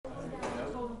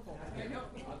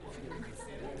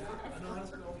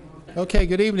Okay,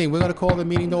 good evening. We're going to call the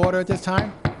meeting to order at this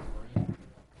time.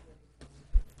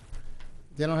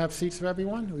 They don't have seats for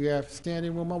everyone? We have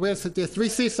standing room. There's 3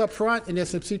 seats up front, and there's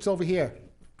some seats over here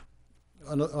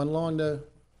along the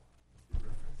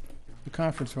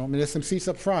conference room. And there's some seats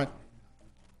up front.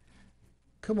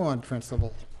 Come on,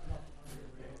 Principal.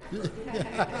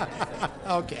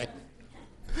 Okay.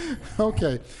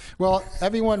 Okay. Well,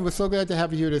 everyone, we're so glad to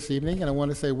have you here this evening, and I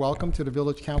want to say welcome to the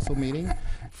Village Council meeting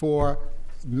for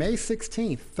May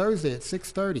 16th, Thursday at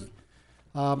 6:30.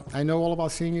 I know all of our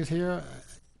seniors here.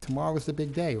 Tomorrow is the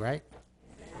big day, right?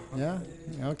 Yeah?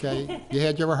 Okay. You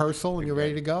had your rehearsal and you're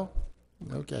ready to go?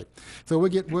 Okay. So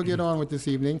we'll get on with this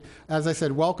evening. As I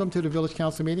said, welcome to the Village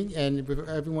Council meeting, and if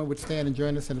everyone would stand and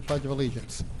join us in the Pledge of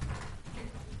Allegiance.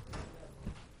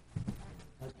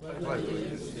 I pledge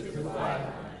allegiance to the flag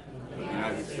of the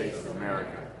United States of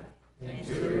America and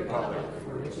to the republic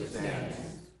for which it stands,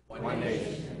 one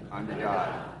nation, under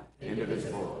God,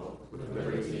 indivisible, with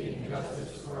liberty and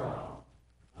justice for all.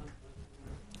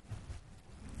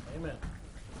 Amen.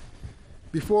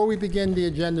 Before we begin the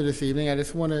agenda this evening, I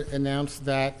just want to announce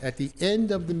that at the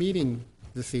end of the meeting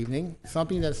this evening,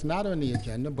 something that's not on the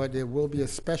agenda, but there will be a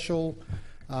special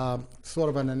sort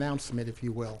of an announcement, if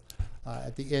you will,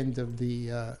 at the end of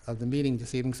the meeting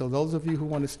this evening. So those of you who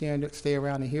want to stay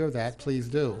around and hear that, please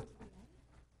do.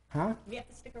 Huh? We have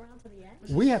to stick around to the end?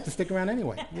 We have to stick around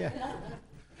anyway, yeah.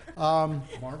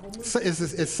 So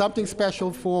it's something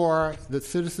special for the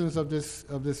citizens of this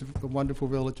wonderful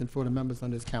village and for the members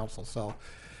on this council. So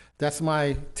that's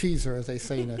my teaser, as they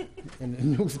say in the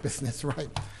news business, right?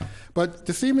 But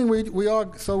this evening we are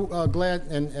so glad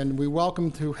and we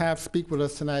welcome to have speak with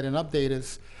us tonight and update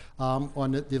us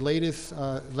on the latest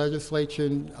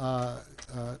legislation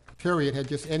period had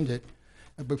just ended.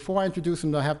 Before I introduce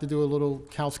him, I have to do a little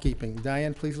housekeeping.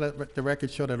 Diane, please let the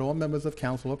record show that all members of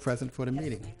council are present for the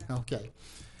meeting. Okay.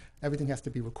 Everything has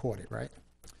to be recorded, right?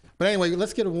 But anyway,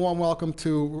 let's get a warm welcome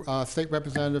to State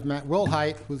Representative Matt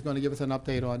Wilhite, who's going to give us an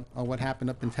update on what happened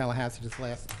up in Tallahassee this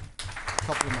last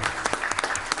couple of months.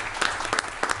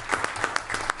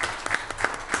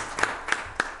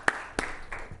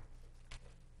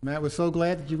 Matt, we're so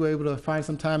glad that you were able to find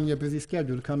some time in your busy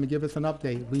schedule to come and give us an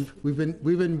update. We've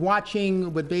been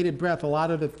watching with bated breath a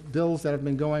lot of the bills that have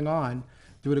been going on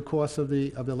through the course of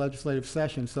the legislative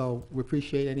session. So we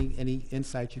appreciate any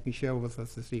insights you can share with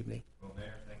us this evening. Well,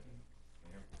 Mayor, thank you.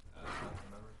 Mayor, council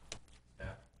members,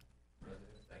 staff,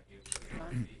 residents, thank you.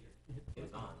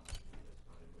 It's on.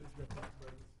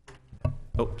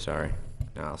 Oh, sorry.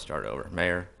 Now I'll start over.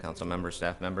 Mayor, council members,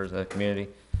 staff members of the community.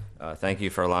 Thank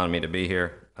you for allowing me to be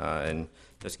here and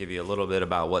just give you a little bit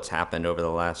about what's happened over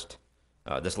the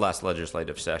this last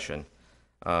legislative session.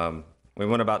 We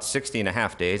went about 60 and a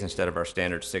half days instead of our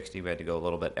standard 60. We had to go a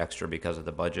little bit extra because of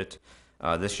the budget.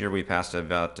 This year we passed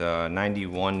about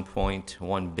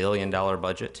 $91.1 billion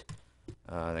budget.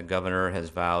 The governor has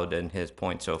vowed in his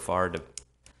point so far to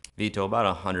veto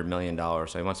about $100 million,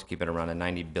 so he wants to keep it around a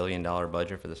 $90 billion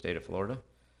budget for the state of Florida.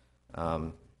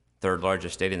 Third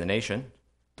largest state in the nation.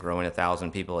 Growing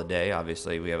 1,000 people a day.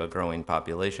 Obviously, we have a growing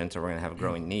population, so we're going to have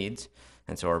growing needs.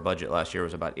 And so our budget last year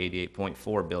was about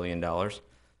 $88.4 billion.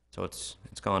 So it's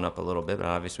gone up a little bit, but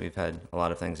obviously we've had a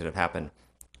lot of things that have happened.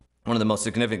 One of the most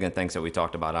significant things that we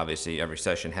talked about, obviously every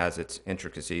session has its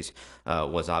intricacies,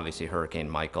 was obviously Hurricane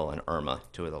Michael and Irma,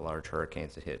 two of the large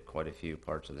hurricanes that hit quite a few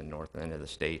parts of the north end of the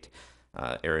state,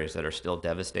 areas that are still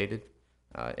devastated,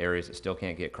 areas that still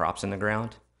can't get crops in the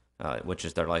ground. Which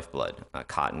is their lifeblood.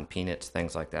 Cotton, peanuts,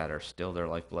 things like that are still their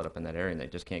lifeblood up in that area, and they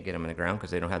just can't get them in the ground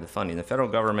because they don't have the funding. The federal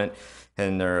government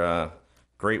and their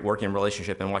great working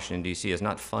relationship in Washington, D.C. has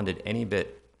not funded any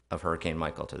bit of Hurricane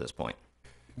Michael to this point.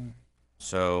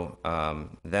 So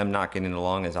them not getting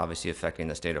along is obviously affecting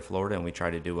the state of Florida, and we try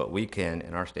to do what we can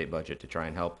in our state budget to try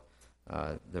and help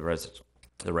the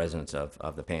residents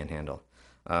of the Panhandle.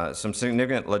 Some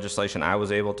significant legislation I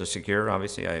was able to secure.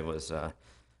 Obviously,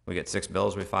 we get 6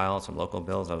 bills we filed, some local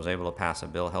bills. I was able to pass a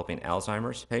bill helping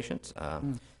Alzheimer's patients.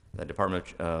 The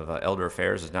Department of Elder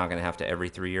Affairs is now going to have to, every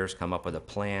 3 years, come up with a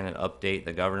plan and update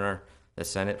the governor, the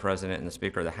Senate President, and the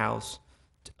Speaker of the House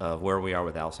of where we are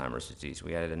with Alzheimer's disease.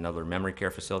 We added another memory care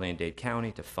facility in Dade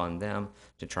County to fund them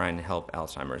to try and help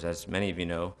Alzheimer's. As many of you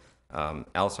know,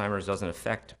 Alzheimer's doesn't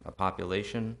affect a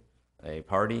population, a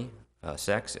party,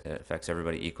 sex. It affects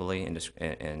everybody equally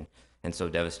and so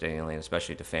devastatingly, and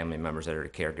especially to family members that are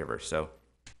caregivers. So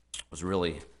it was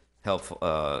really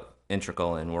helpful,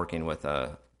 integral in working with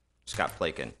Scott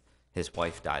Plakin. His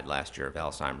wife died last year of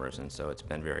Alzheimer's, and so it's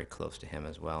been very close to him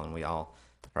as well. And we all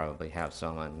probably have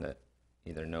someone that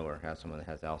either know or have someone that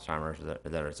has Alzheimer's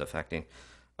that it's affecting.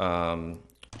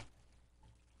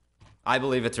 I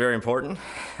believe it's very important.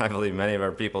 I believe many of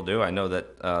our people do. I know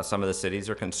that some of the cities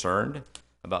are concerned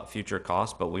about future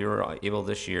costs, but we were able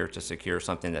this year to secure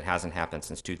something that hasn't happened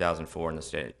since 2004 in the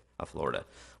state of Florida.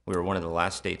 We were one of the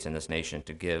last states in this nation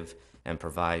to give and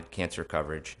provide cancer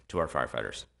coverage to our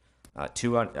firefighters.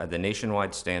 The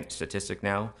nationwide statistic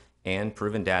now and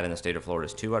proven data in the state of Florida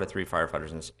is 2 out of 3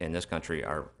 firefighters in this country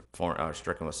are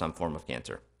stricken with some form of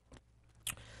cancer.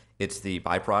 It's the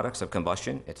byproducts of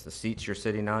combustion. It's the seats you're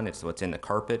sitting on. It's what's in the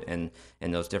carpet and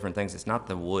those different things. It's not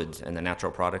the woods and the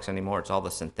natural products anymore. It's all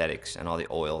the synthetics and all the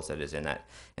oils that is in that.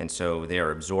 And so they are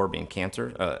absorbing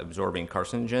absorbing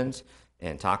carcinogens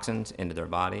and toxins into their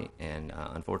body. And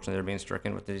unfortunately, they're being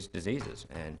stricken with these diseases.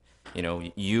 And,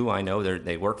 I know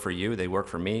they work for you, they work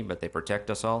for me, but they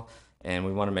protect us all. And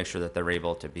we want to make sure that they're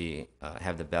able to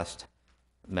have the best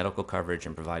medical coverage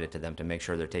and provide it to them to make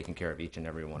sure they're taking care of each and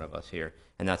every one of us here.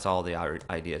 And that's all the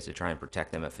idea is to try and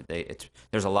protect them.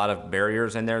 There's a lot of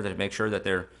barriers in there to make sure that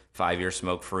they're 5 years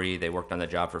smoke free. They worked on the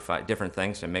job for 5 different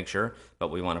things to make sure, but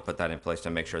we want to put that in place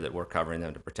to make sure that we're covering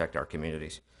them to protect our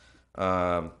communities.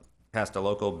 Passed a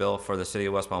local bill for the city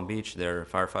of West Palm Beach, their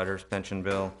firefighters pension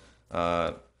bill,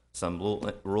 some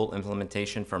rule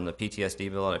implementation from the PTSD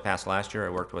bill that I passed last year. I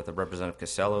worked with Representative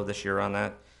Casello this year on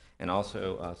that. And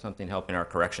also something helping our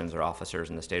corrections or officers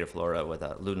in the state of Florida with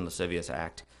a lewd and lascivious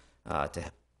act.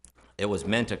 It was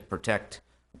meant to protect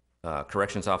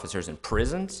corrections officers in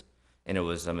prisons, and it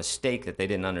was a mistake that they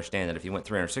didn't understand that if you went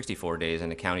 364 days in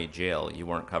the county jail, you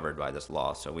weren't covered by this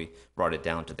law. So we brought it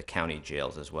down to the county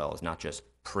jails as well as not just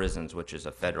prisons, which is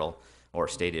a federal or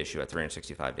state issue at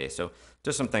 365 days. So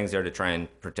just some things there to try and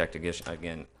protect,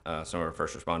 again, some of our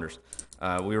first responders.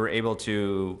 We were able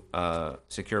to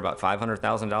secure about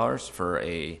 $500,000 for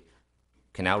a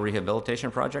canal rehabilitation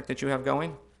project that you have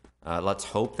going. Let's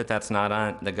hope that that's not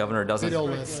on, the governor doesn't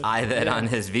eye that on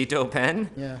his veto pen.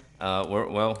 Yeah.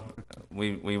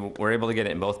 We were able to get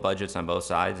it in both budgets on both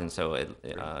sides, and so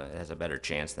it has a better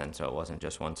chance then, so it wasn't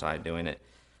just one side doing it.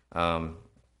 And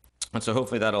so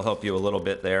hopefully that'll help you a little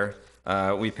bit there.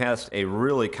 We passed a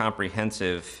really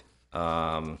comprehensive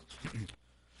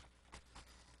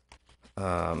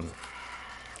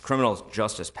criminal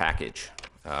justice package,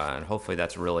 and hopefully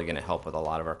that's really going to help with a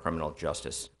lot of our criminal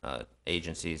justice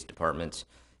agencies, departments,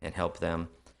 and help them.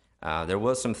 There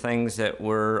was some things that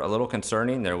were a little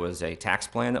concerning. There was a tax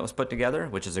plan that was put together,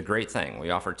 which is a great thing. We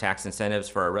offer tax incentives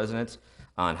for our residents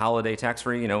on holiday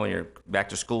tax-free, when you're back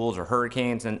to schools or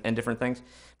hurricanes and different things.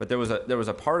 But there was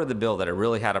a part of the bill that I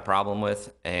really had a problem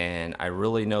with, and I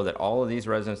really know that all of these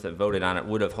residents that voted on it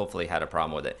would have hopefully had a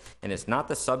problem with it. And it's not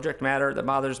the subject matter that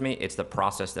bothers me, it's the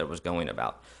process that it was going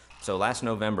about. So last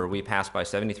November, we passed by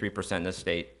 73% in this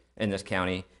state, in this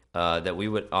county, that we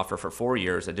would offer for 4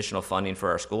 years additional funding for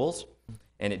our schools.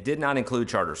 And it did not include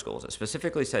charter schools. It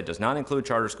specifically said does not include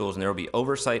charter schools, and there will be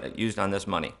oversight used on this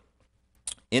money.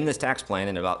 In this tax plan,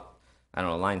 in about,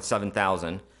 line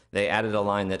 7,000, they added a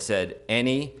line that said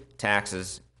any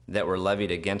taxes that were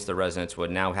levied against the residents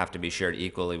would now have to be shared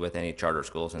equally with any charter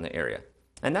schools in the area.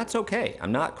 And that's okay.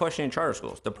 I'm not questioning charter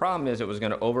schools. The problem is it was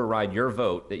going to override your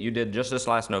vote that you did just this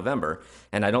last November,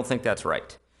 and I don't think that's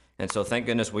right. And so thank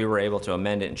goodness we were able to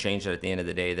amend it and change it at the end of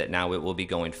the day that now it will be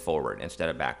going forward instead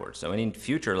of backwards. So any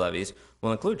future levies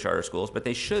will include charter schools, but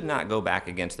they should not go back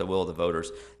against the will of the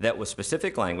voters. That was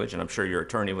specific language, and I'm sure your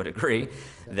attorney would agree,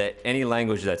 that any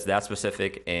language that's that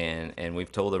specific, and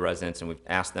we've told the residents and we've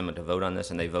asked them to vote on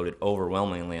this, and they voted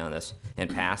overwhelmingly on this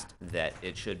and passed that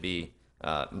it should be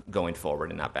going forward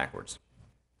and not backwards.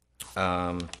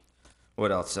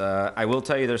 What else? I will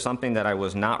tell you there's something that I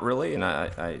was not really, and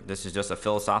this is just a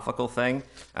philosophical thing.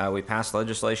 We passed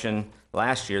legislation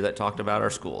last year that talked about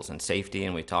our schools and safety,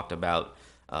 and we talked about,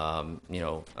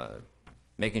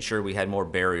 making sure we had more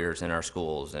barriers in our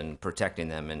schools and protecting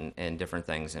them and different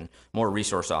things, and more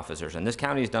resource officers. And this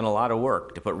county has done a lot of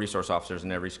work to put resource officers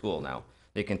in every school now.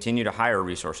 They continue to hire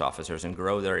resource officers and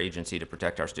grow their agency to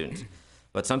protect our students.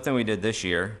 But something we did this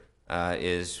year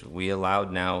is we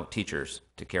allowed now teachers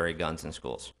to carry guns in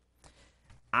schools.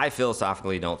 I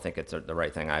philosophically don't think it's the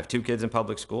right thing. I have 2 kids in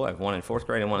public school. I have one in 4th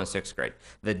grade and one in 6th grade.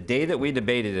 The day that we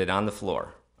debated it on the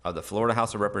floor of the Florida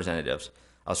House of Representatives,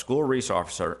 a school resource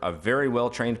officer, a very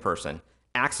well-trained person,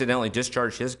 accidentally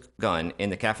discharged his gun in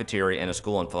the cafeteria in a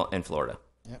school in Florida.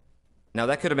 Yep. Now,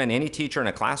 that could have been any teacher in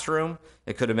a classroom.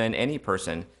 It could have been any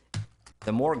person.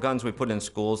 The more guns we put in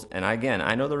schools, and again,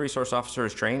 I know the resource officer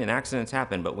is trained and accidents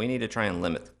happen, but we need to try and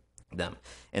limit them.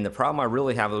 And the problem I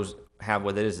really have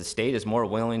with it is the state is more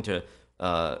willing to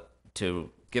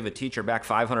give a teacher back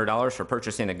 $500 for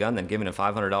purchasing a gun than giving them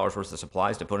 $500 worth of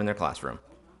supplies to put in their classroom.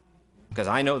 Because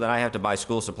I know that I have to buy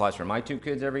school supplies for my 2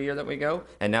 kids every year that we go,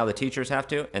 and now the teachers have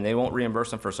to, and they won't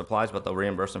reimburse them for supplies, but they'll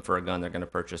reimburse them for a gun they're going to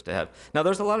purchase to have. Now,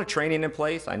 there's a lot of training in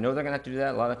place. I know they're going to have to do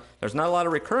that. There's not a lot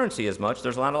of recurrency as much.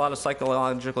 There's not a lot of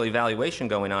psychological evaluation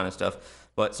going on and stuff,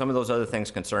 but some of those other things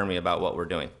concern me about what we're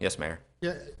doing. Yes, Mayor?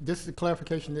 Yeah, this is a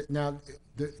clarification. Now,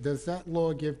 does that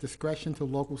law give discretion to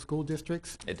local school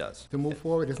districts It does. to move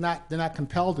forward? They're not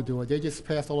compelled to do it. They just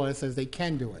passed a law that says they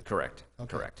can do it. Correct.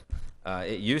 Okay. Correct.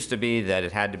 It used to be that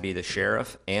it had to be the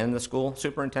sheriff and the school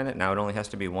superintendent. Now it only has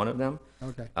to be one of them.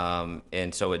 Okay.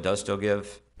 And so it does still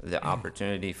give the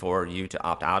opportunity for you to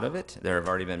opt out of it. There have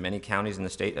already been many counties in the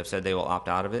state that have said they will opt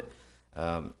out of it.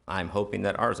 I'm hoping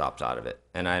that ours opts out of it.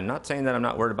 And I'm not saying that I'm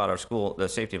not worried about our school, the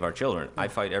safety of our children. I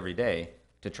fight every day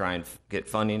to try and get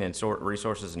funding and sort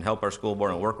resources and help our school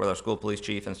board and work with our school police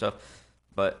chief and stuff.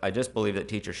 But I just believe that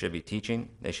teachers should be teaching,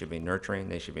 they should be nurturing,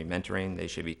 they should be mentoring, they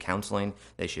should be counseling,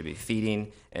 they should be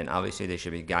feeding, and obviously they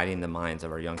should be guiding the minds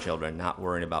of our young children, not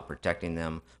worrying about protecting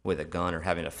them with a gun or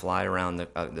having to fly around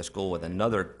the school with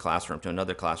another classroom to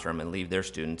another classroom and leave their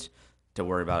students to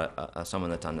worry about someone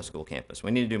that's on the school campus.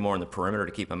 We need to do more on the perimeter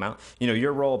to keep them out. You know,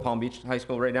 your role at Palm Beach High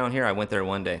School right down here, I went there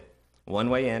one day.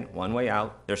 One way in, one way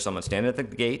out. There's someone standing at the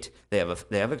gate. They have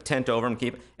a tent over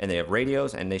them, and they have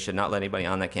radios, and they should not let anybody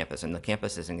on that campus. And the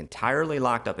campus is entirely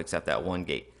locked up except that one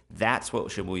gate. That's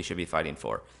what we should be fighting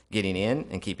for. Getting in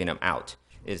and keeping them out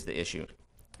is the issue,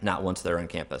 not once they're on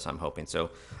campus, I'm hoping.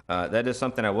 So that is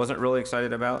something I wasn't really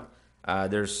excited about.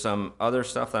 There's some other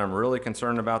stuff that I'm really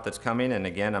concerned about that's coming, and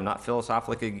again, I'm not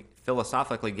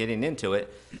philosophically getting into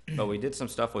it, but we did some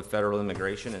stuff with federal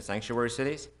immigration and sanctuary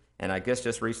cities. And I guess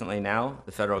just recently now,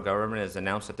 the federal government has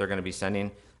announced that they're going to be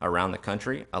sending around the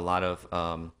country a lot of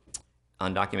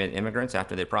undocumented immigrants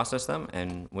after they process them,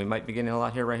 and we might be getting a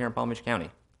lot right here in Palm Beach County.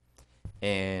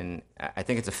 And I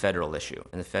think it's a federal issue,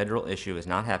 and the federal issue is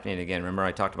not happening again. Remember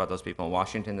I talked about those people in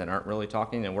Washington that aren't really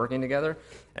talking and working together,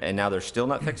 and now they're still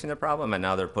not fixing the problem, and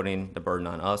now they're putting the burden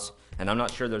on us. And I'm not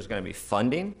sure there's going to be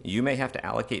funding. You may have to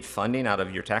allocate funding out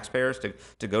of your taxpayers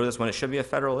to go to this when it should be a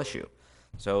federal issue.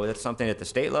 So that's something at the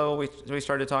state level we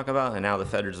started to talk about, and now the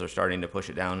feds are starting to push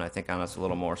it down, I think, on us a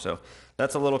little more. So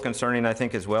that's a little concerning, I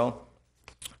think, as well.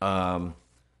 There's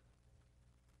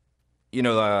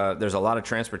a lot of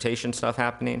transportation stuff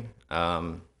happening.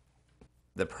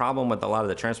 The problem with a lot of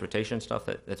the transportation stuff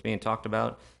that's being talked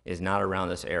about is not around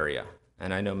this area.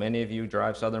 And I know many of you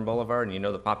drive Southern Boulevard, and you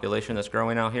know the population that's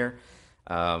growing out here.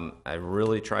 I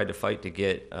really tried to fight to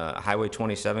get Highway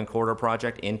 27 corridor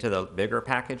project into the bigger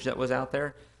package that was out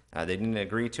there. They didn't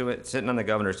agree to it. It's sitting on the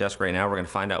governor's desk right now. We're going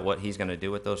to find out what he's going to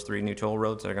do with those 3 new toll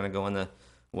roads that are going to go in the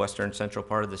western central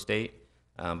part of the state.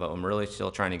 But I'm really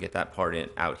still trying to get that part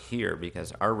out here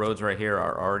because our roads right here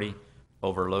are already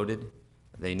overloaded.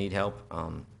 They need help.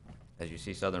 As you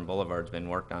see, Southern Boulevard's been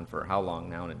worked on for how long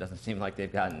now, and it doesn't seem like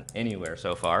they've gotten anywhere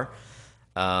so far.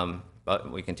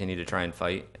 But we continue to try and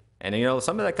fight. And,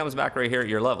 some of that comes back right here at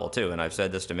your level, too, and I've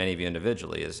said this to many of you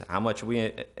individually, is how much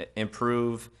we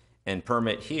improve and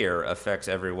permit here affects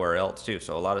everywhere else, too.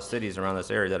 So a lot of cities around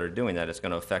this area that are doing that, it's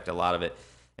going to affect a lot of it.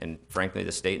 And frankly,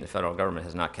 the state and the federal government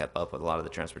has not kept up with a lot of the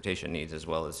transportation needs as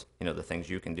well as, the things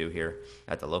you can do here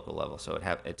at the local level. So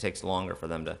it takes longer for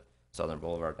them to Southern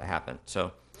Boulevard to happen.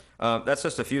 So that's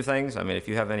just a few things. I mean, if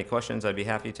you have any questions, I'd be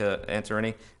happy to answer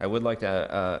any. I would like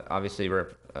to obviously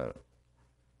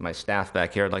my staff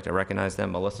back here, I'd like to recognize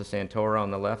them. Melissa Santoro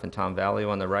on the left and Tom Valio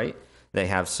on the right. They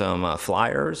have some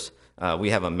flyers.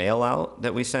 We have a mail out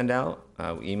that we send out,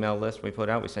 email list we put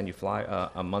out. We send you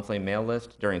a monthly mail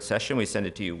list during session. We send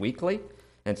it to you weekly,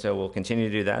 and so we'll continue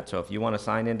to do that. So if you want to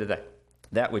sign into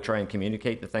that we try and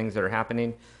communicate the things that are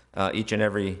happening each and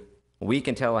every week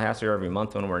in Tallahassee or every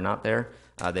month when we're not there.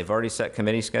 They've already set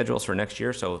committee schedules for next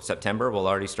year, so September we'll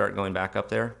already start going back up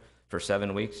there for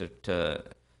 7 weeks to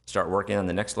start working on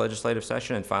the next legislative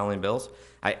session and filing bills.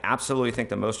 I absolutely think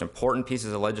the most important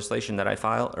pieces of legislation that I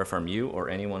file are from you or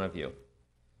any one of you.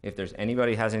 If there's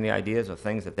anybody has any ideas of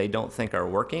things that they don't think are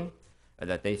working, or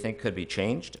that they think could be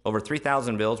changed, over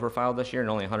 3,000 bills were filed this year and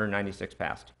only 196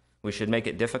 passed. We should make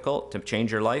it difficult to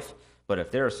change your life, but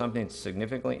if there is something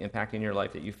significantly impacting your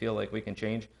life that you feel like we can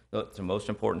change, that's the most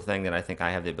important thing that I think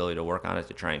I have the ability to work on is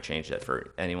to try and change that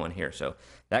for anyone here. So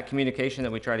that communication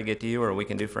that we try to get to you or we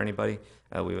can do for anybody,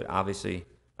 we would obviously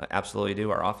absolutely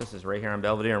do. Our office is right here on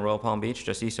Belvedere in Royal Palm Beach,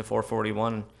 just east of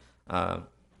 441.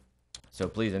 So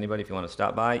please, anybody, if you want to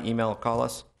stop by, email, call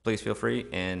us, please feel free.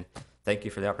 And thank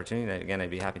you for the opportunity. Again, I'd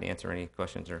be happy to answer any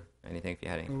questions or anything if you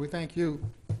had any. Well, we thank you.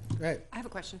 Right. I have a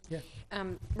question. Yeah.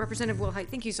 Representative Wilhite,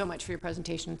 thank you so much for your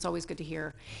presentation. It's always good to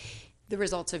hear the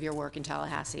results of your work in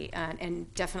Tallahassee.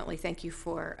 And definitely thank you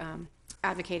for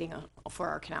advocating for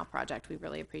our canal project. We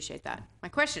really appreciate that. My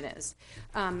question is,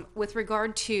 with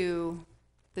regard to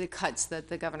the cuts that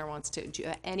the governor wants to, do you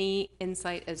have any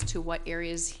insight as to what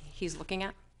areas he's looking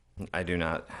at? I do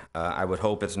not. I would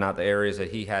hope it's not the areas that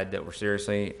he had that were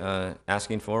seriously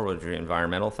asking for, which were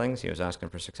environmental things. He was asking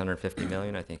for $650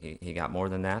 million. I think he got more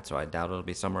than that, so I doubt it'll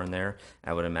be somewhere in there.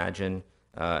 I would imagine,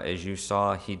 as you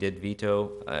saw, he did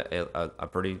veto a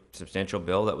pretty substantial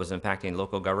bill that was impacting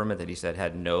local government that he said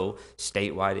had no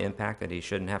statewide impact that he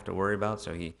shouldn't have to worry about.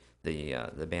 So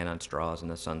the ban on straws and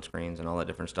the sunscreens and all that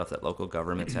different stuff that local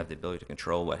governments have the ability to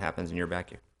control what happens in your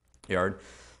backyard.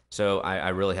 So I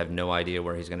really have no idea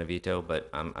where he's going to veto, but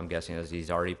I'm guessing, as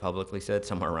he's already publicly said,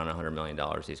 somewhere around $100 million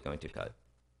he's going to cut.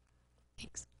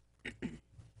 Thanks.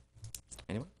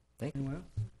 Anyway, thank you. Anyone else?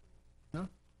 No?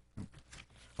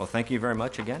 Well, thank you very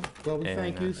much again. Well, we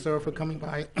thank you, sir, for coming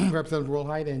by, Representative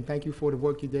Wilhite, and thank you for the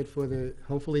work you did for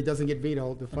hopefully it doesn't get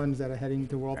vetoed, the funds that are heading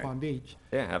to Royal Palm Beach.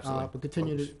 Yeah, absolutely. But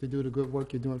continue to do the good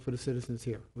work you're doing for the citizens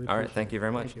here. We All right, appreciate thank you it.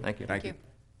 very much. Thank you. Thank you. Thank you.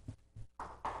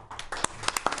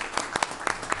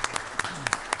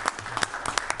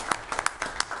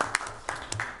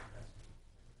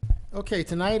 Okay,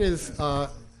 tonight is, we're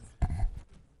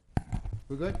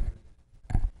good?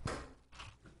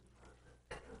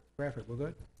 Bradford, we're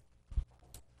good?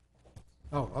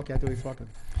 Oh, okay, I thought he was talking.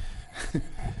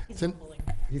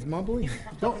 He's mumbling?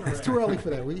 Don't, it's too early for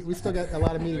that. We still got a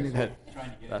lot of meeting to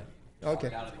do.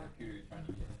 Okay.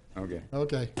 Okay.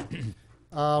 Okay.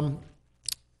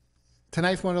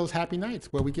 Tonight's one of those happy nights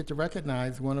where we get to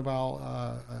recognize one of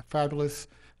our fabulous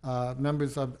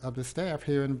members of the staff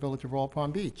here in the village of Royal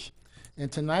Palm Beach. And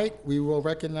tonight we will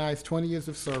recognize 20 years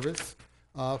of service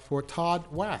for Todd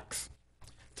Wax.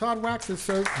 Todd Wax has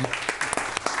served.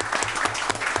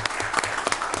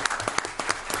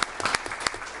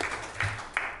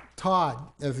 Todd,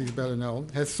 as he's better known,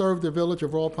 has served the village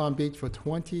of Royal Palm Beach for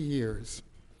 20 years.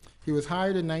 He was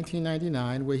hired in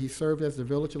 1999, where he served as the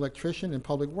village electrician in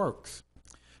public works.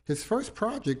 His first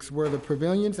projects were the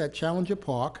pavilions at Challenger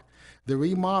Park, the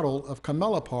remodel of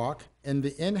Camella Park, and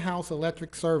the in-house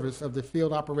electric service of the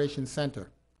Field Operations Center.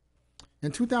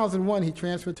 In 2001, he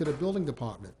transferred to the building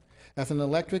department as an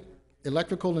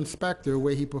electrical inspector,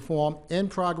 where he performed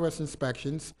in-progress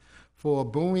inspections for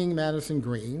Booming Madison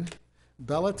Green,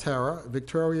 Bella Terra,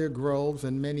 Victoria Groves,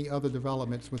 and many other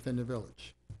developments within the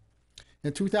village.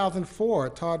 In 2004,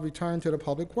 Todd returned to the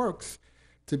Public Works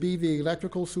to be the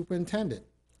electrical superintendent.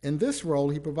 In this role,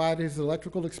 he provided his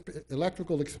electrical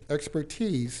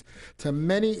expertise to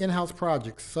many in-house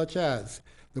projects, such as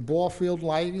the ball field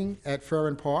lighting at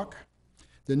Ferren Park,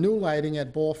 the new lighting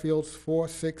at ball fields 4,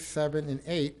 6, 7, and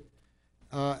 8,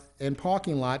 and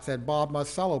parking lots at Bob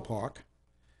Marcello Park.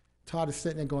 Todd is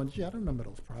sitting there going, gee, I don't remember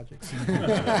those projects.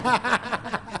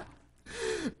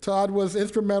 Todd was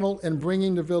instrumental in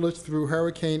bringing the village through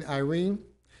Hurricane Irene,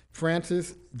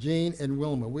 Francis, Jean, and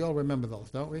Wilma. We all remember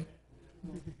those, don't we?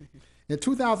 In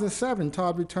 2007,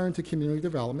 Todd returned to community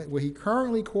development, where he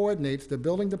currently coordinates the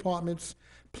building department's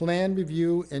plan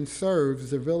review and serves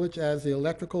the village as the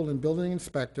electrical and building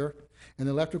inspector and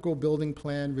electrical building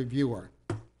plan reviewer.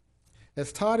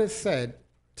 As Todd has said,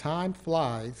 time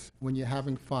flies when you're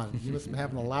having fun. You must be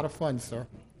having a lot of fun, sir.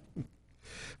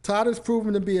 Todd has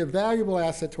proven to be a valuable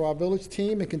asset to our village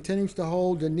team and continues to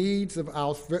hold the needs of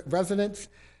our residents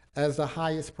as the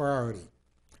highest priority.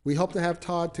 We hope to have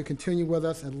Todd to continue with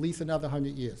us at least another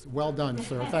 100 years. Well done,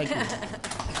 sir. Thank you.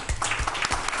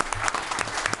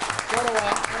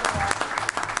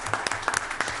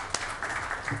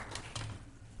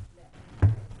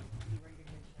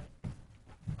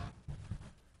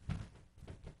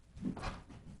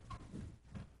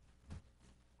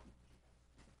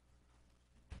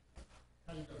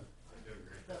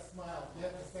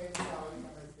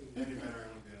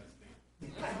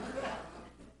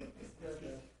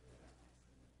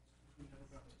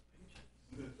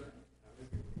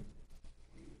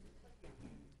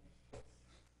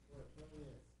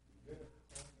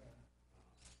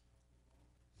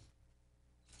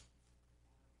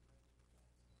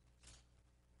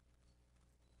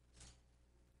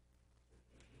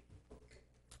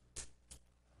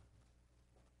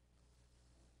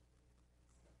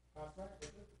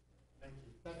 Thank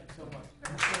you. Thank you so much.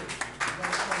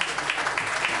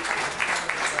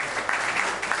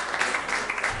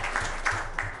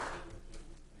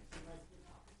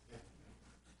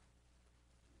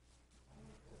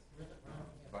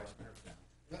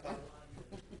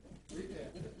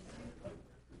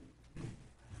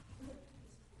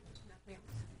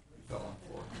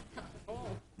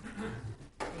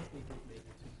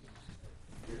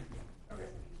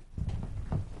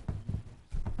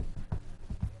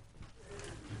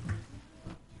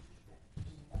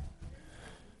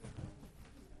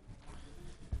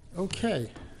 Okay.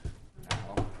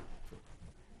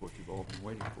 What you've all been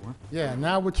waiting for. Yeah,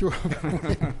 now what you,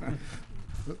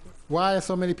 why are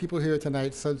so many people here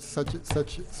tonight?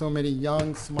 So many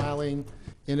young, smiling,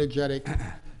 energetic,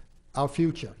 our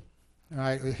future, all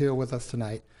right, are here with us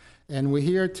tonight. And we're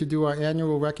here to do our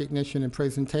annual recognition and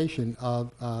presentation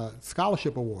of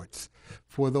scholarship awards.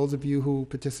 For those of you who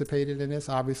participated in this,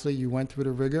 obviously you went through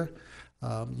the rigor.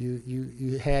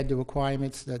 You had the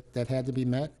requirements that had to be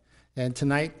met. And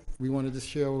tonight, we wanted to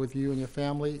share with you and your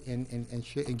family and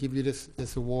give you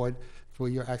this award for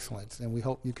your excellence. And we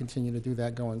hope you continue to do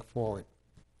that going forward.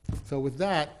 So with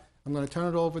that, I'm going to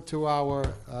turn it over to our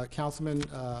Councilman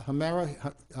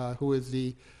Hamera, who is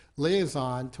the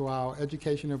liaison to our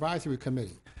Education Advisory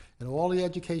Committee. And all the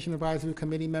Education Advisory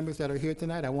Committee members that are here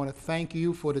tonight, I want to thank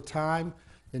you for the time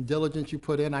and diligence you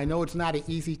put in. I know it's not an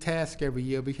easy task every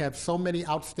year. We have so many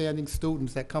outstanding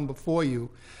students that come before you.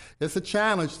 It's a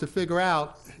challenge to figure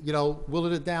out,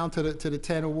 whittle it down to the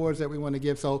 10 awards that we want to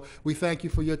give. So we thank you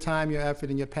for your time, your effort,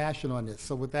 and your passion on this.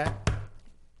 So with that,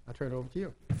 I'll turn it over to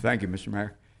you. Thank you, Mr.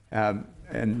 Mayor.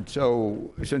 And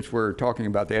so, since we're talking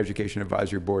about the Education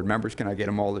Advisory Board members, can I get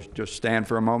them all to just stand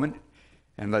for a moment?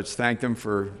 And let's thank them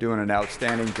for doing an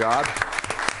outstanding job.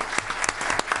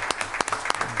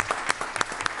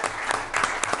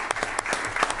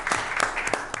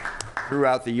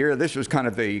 Throughout the year, this was kind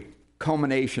of the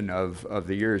culmination of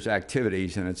the year's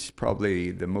activities, and it's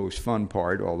probably the most fun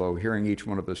part, although hearing each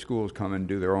one of the schools come and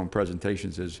do their own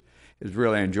presentations is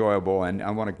really enjoyable, and I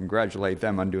want to congratulate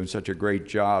them on doing such a great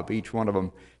job. Each one of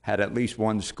them had at least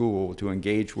one school to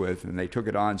engage with, and they took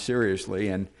it on seriously,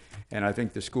 and I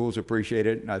think the schools appreciate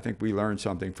it, and I think we learned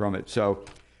something from it. So,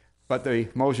 but the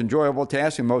most enjoyable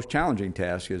task and most challenging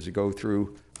task is to go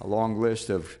through a long list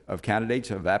of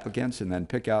candidates, of applicants, and then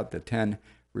pick out the 10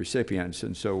 recipients.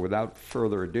 And so without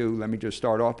further ado, let me just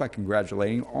start off by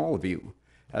congratulating all of you,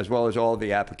 as well as all of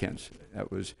the applicants.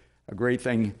 That was a great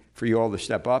thing for you all to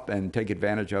step up and take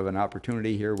advantage of an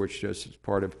opportunity here, which just is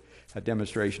part of a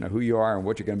demonstration of who you are and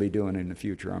what you're going to be doing in the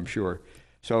future, I'm sure.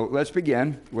 So let's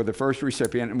begin with the first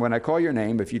recipient. And when I call your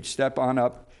name, if you'd step on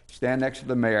up, stand next to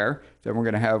the mayor, then we're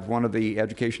going to have one of the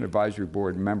Education Advisory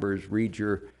Board members read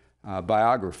your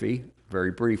biography, a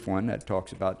very brief one that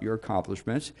talks about your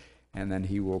accomplishments, and then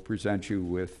he will present you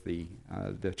with the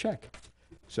check.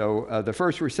 So the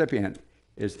first recipient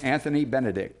is Anthony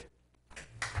Benedict.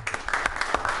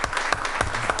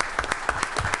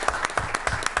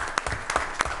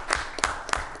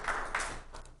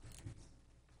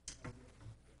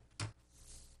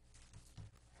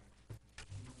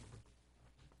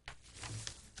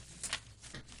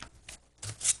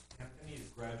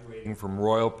 Graduating from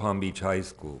Royal Palm Beach High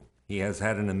School. He has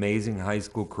had an amazing high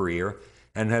school career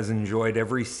and has enjoyed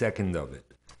every second of it.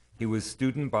 He was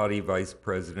student body vice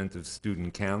president of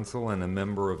student council and a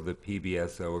member of the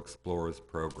PBSO Explorers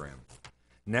program.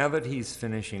 Now that he's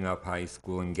finishing up high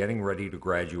school and getting ready to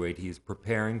graduate, he is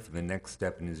preparing for the next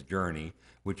step in his journey,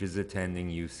 which is attending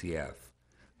UCF.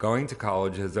 Going to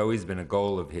college has always been a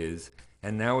goal of his,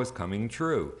 and now is coming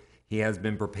true. He has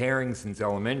been preparing since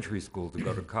elementary school to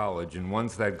go to college, and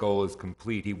once that goal is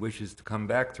complete, he wishes to come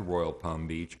back to Royal Palm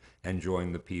Beach and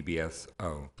join the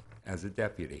PBSO as a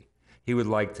deputy. He would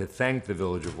like to thank the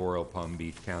Village of Royal Palm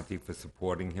Beach County for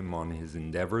supporting him on his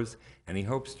endeavors, and he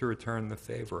hopes to return the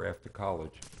favor after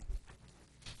college.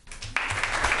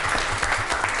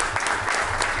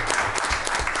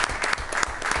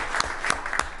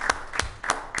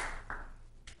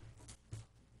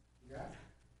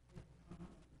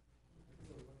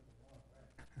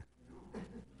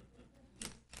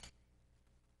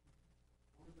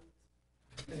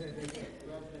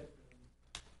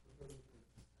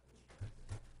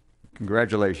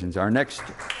 Congratulations. Our next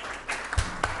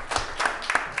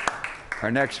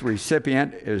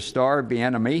recipient is Star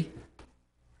Bienami.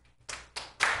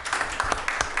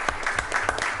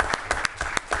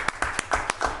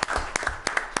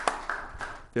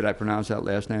 Did I pronounce that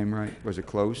last name right? Was it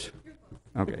close?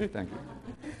 Okay, thank you.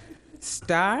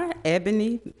 Star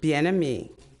Ebony Bienami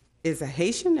is a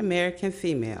Haitian American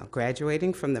female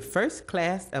graduating from the first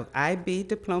class of IB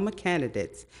diploma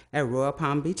candidates at Royal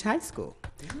Palm Beach High School.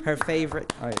 Her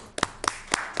favorite. All right.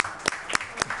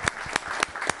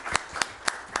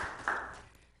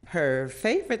 Her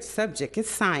favorite subject is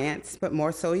science, but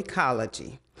more so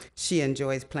ecology. She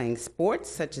enjoys playing sports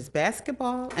such as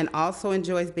basketball and also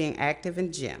enjoys being active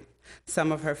in gym.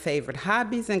 Some of her favorite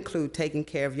hobbies include taking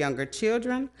care of younger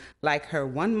children, like her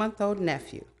 1-month-old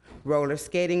nephew, roller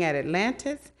skating at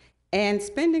Atlantis, and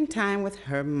spending time with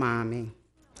her mommy.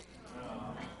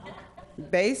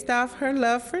 Based off her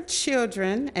love for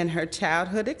children and her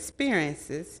childhood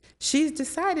experiences, she's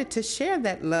decided to share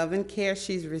that love and care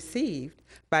she's received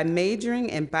by majoring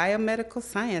in biomedical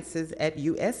sciences at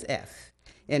USF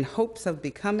in hopes of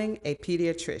becoming a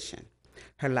pediatrician.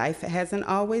 Her life hasn't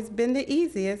always been the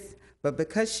easiest, but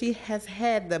because she has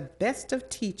had the best of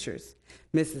teachers,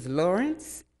 Mrs.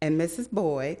 Lawrence and Mrs.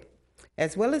 Boyd,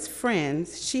 as well as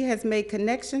friends, she has made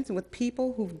connections with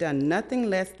people who've done nothing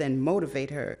less than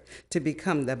motivate her to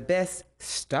become the best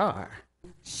star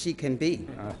she can be.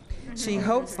 She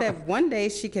hopes that one day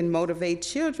she can motivate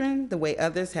children the way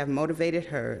others have motivated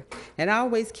her and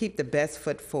always keep the best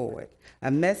foot forward.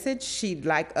 A message she'd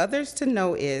like others to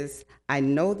know is, I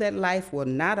know that life will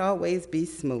not always be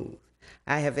smooth.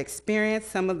 I have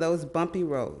experienced some of those bumpy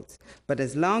roads, but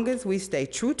as long as we stay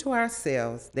true to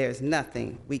ourselves, there's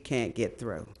nothing we can't get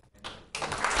through.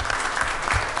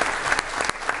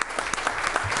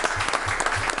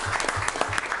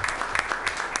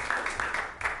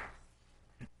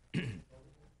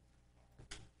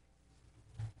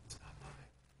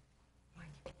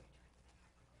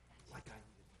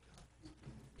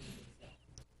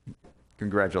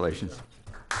 Congratulations.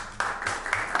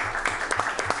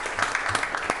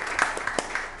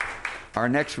 Our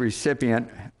next recipient,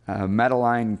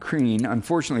 Madeline Crean,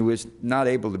 unfortunately was not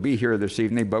able to be here this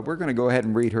evening, but we're going to go ahead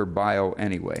and read her bio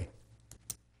anyway.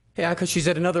 Yeah, because she's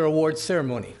at another awards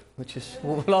ceremony, which is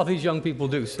what all these young people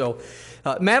do. So,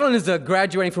 Madeline is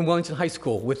graduating from Wellington High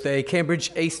School with a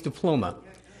Cambridge ACE diploma.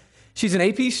 She's an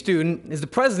AP student, is the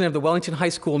president of the Wellington High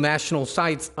School National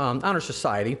Science Honor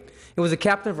Society, and was a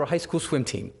captain of her high school swim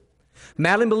team.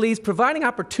 Madeline believes providing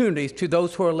opportunities to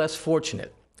those who are less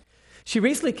fortunate. She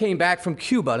recently came back from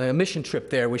Cuba on a mission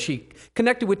trip there where she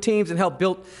connected with teams and helped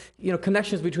build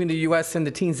connections between the U.S. and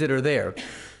the teens that are there.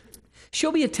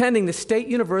 She'll be attending the State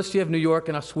University of New York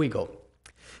in Oswego,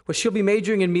 where she'll be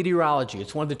majoring in meteorology.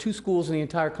 It's one of the 2 schools in the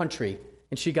entire country,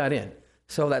 and she got in.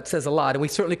 So that says a lot. And we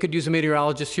certainly could use a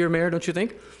meteorologist here, Mayor, don't you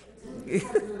think?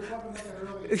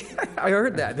 I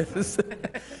heard that.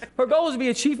 Her goal is to be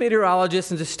a chief meteorologist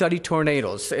and to study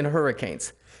tornadoes and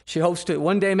hurricanes. She hopes to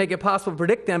one day make it possible to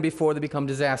predict them before they become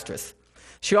disastrous.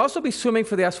 She'll also be swimming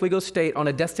for the Oswego State on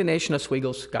a Destination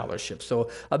Oswego scholarship. So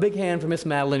a big hand for Miss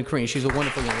Madeline Crean. She's a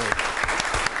wonderful young lady.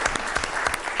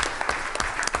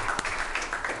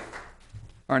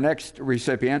 Our next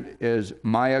recipient is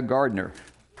Maya Gardner.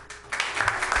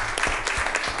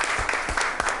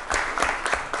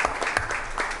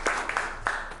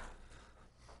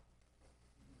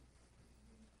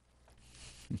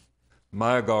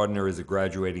 Maya Gardner is a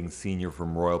graduating senior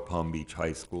from Royal Palm Beach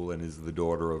High School and is the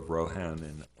daughter of Rohan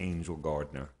and Angel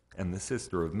Gardner and the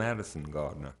sister of Madison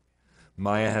Gardner.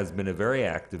 Maya has been a very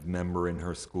active member in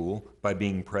her school by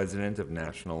being president of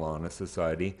National Honor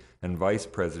Society and vice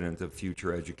president of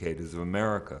Future Educators of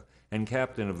America and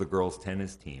captain of the girls'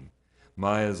 tennis team.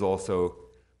 Maya is also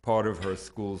part of her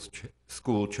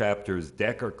school chapter's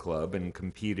DECA Club and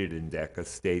competed in DECA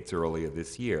states earlier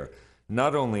this year.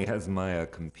 Not only has Maya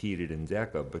competed in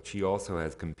DECA, but she also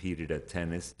has competed at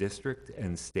tennis district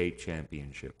and state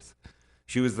championships.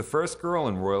 She was the first girl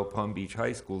in Royal Palm Beach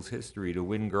High School's history to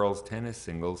win girls' tennis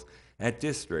singles at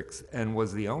districts and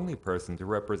was the only person to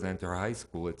represent her high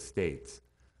school at states.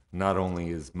 Not only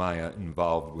is Maya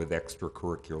involved with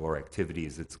extracurricular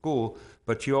activities at school,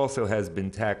 but she also has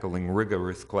been tackling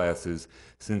rigorous classes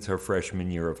since her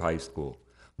freshman year of high school.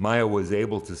 Maya was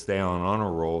able to stay on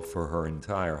honor roll for her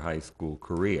entire high school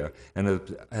career and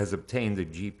has obtained a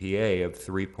GPA of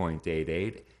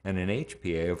 3.88 and an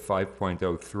HPA of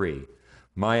 5.03.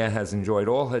 Maya has enjoyed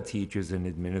all her teachers and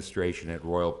administration at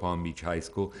Royal Palm Beach High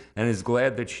School and is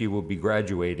glad that she will be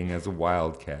graduating as a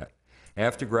Wildcat.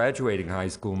 After graduating high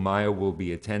school, Maya will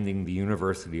be attending the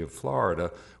University of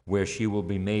Florida, where she will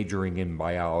be majoring in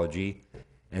biology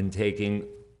and taking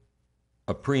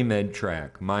a pre-med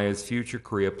track. Maya's future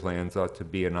career plans are to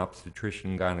be an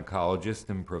obstetrician gynecologist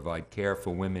and provide care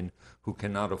for women who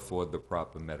cannot afford the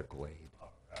proper medical aid.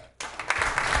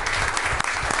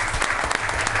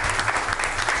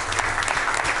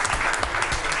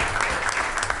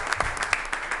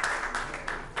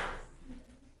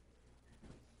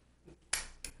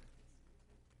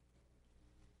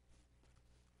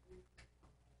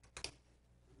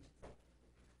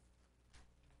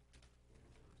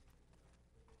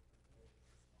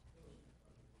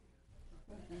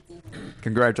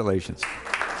 Congratulations.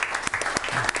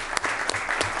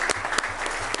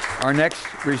 Our next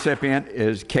recipient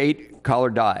is Kate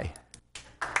Collardai.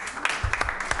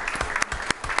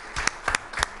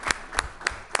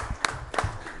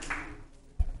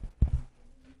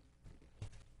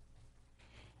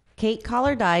 Kate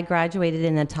Collar-Dye graduated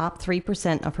in the top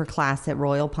 3% of her class at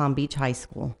Royal Palm Beach High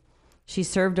School. She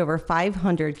served over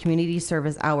 500 community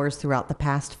service hours throughout the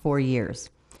past 4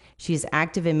 years. She is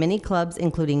active in many clubs,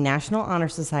 including National Honor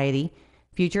Society,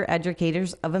 Future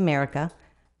Educators of America,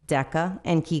 DECA,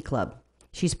 and Key Club.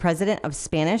 She's president of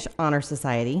Spanish Honor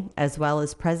Society, as well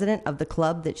as president of the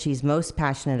club that she's most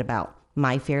passionate about,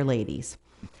 My Fair Ladies.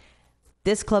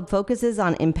 This club focuses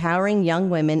on empowering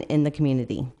young women in the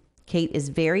community. Kate is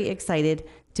very excited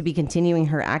to be continuing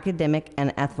her academic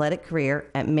and athletic career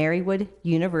at Marywood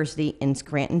University in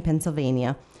Scranton,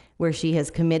 Pennsylvania, where she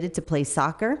has committed to play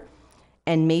soccer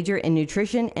and major in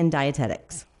nutrition and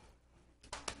dietetics.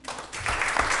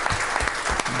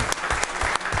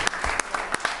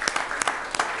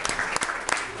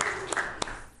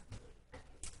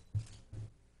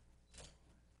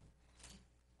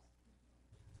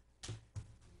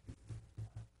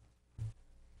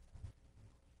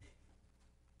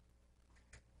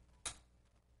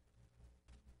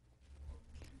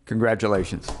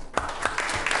 Congratulations.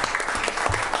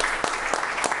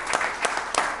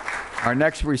 Our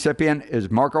next recipient is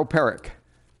Marco Perrick.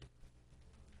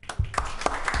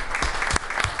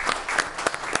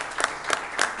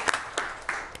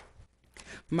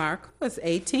 Marco is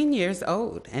 18 years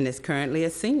old and is currently a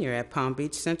senior at Palm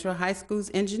Beach Central High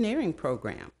School's engineering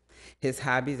program. His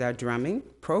hobbies are drumming,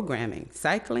 programming,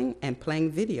 cycling, and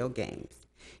playing video games.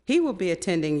 He will be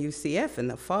attending UCF in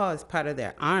the fall as part of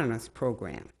their honors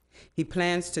program. He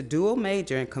plans to dual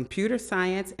major in computer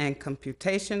science and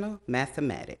computational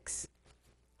mathematics.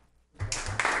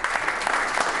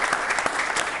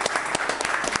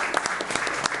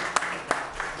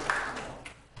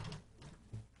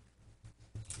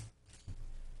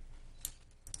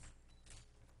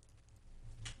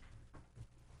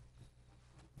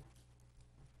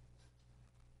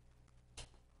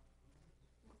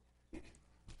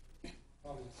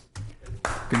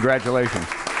 Congratulations.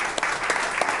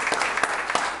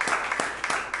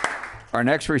 Our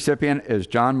next recipient is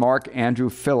John Mark Andrew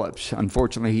Phillips.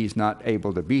 Unfortunately, he's not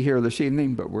able to be here this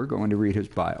evening, but we're going to read his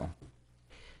bio.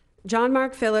 John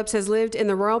Mark Phillips has lived in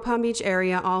the Royal Palm Beach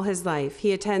area all his life.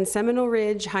 He attends Seminole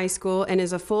Ridge High School and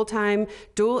is a full-time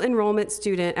dual enrollment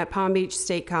student at Palm Beach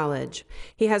State College.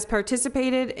 He has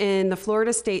participated in the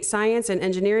Florida State Science and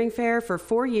Engineering Fair for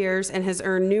 4 years and has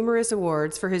earned numerous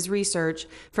awards for his research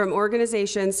from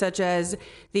organizations such as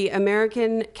the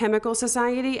American Chemical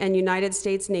Society and United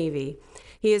States Navy.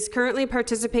 He is currently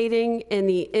participating in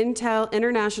the Intel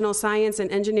International Science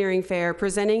and Engineering Fair,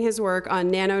 presenting his work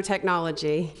on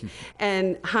nanotechnology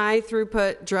and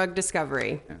high-throughput drug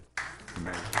discovery.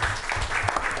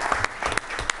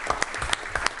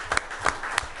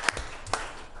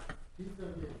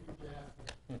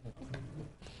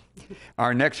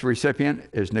 Our next recipient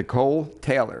is Nicole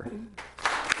Taylor.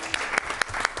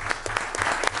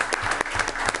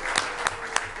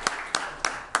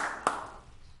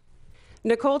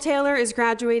 Nicole Taylor is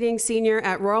graduating senior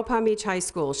at Royal Palm Beach High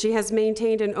School. She has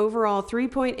maintained an overall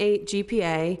 3.8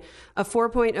 GPA, a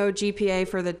 4.0 GPA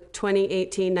for the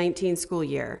 2018-19 school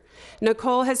year.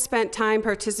 Nicole has spent time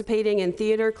participating in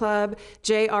Theater Club,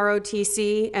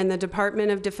 JROTC, and the Department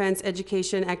of Defense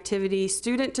Education Activity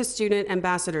Student-to-Student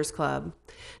Ambassadors Club.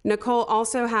 Nicole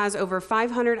also has over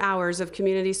 500 hours of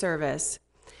community service.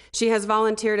 She has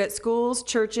volunteered at schools,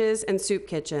 churches, and soup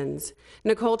kitchens.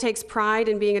 Nicole takes pride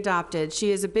in being adopted.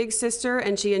 She is a big sister,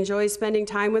 and she enjoys spending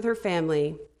time with her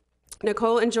family.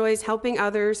 Nicole enjoys helping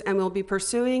others and will be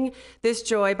pursuing this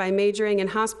joy by majoring in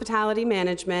hospitality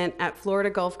management at Florida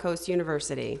Gulf Coast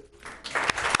University.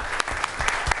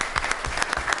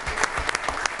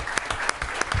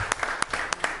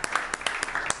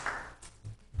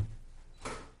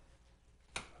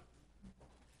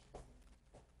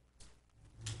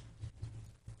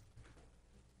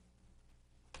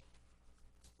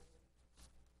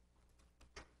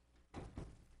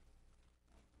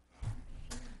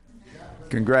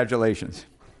 Congratulations.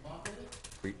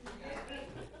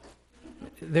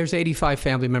 There's 85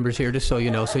 family members here, just so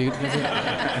you know. So you.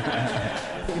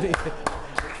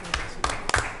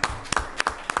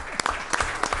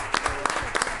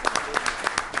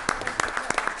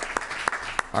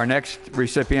 Our next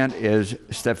recipient is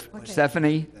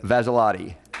Stephanie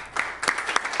Vazzolotti.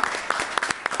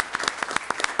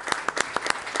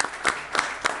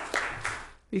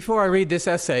 Before I read this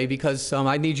essay, because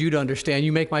I need you to understand,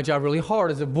 you make my job really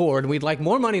hard as a board, and we'd like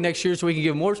more money next year so we can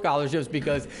give more scholarships,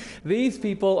 because these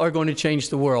people are going to change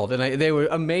the world. And they were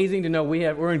amazing to know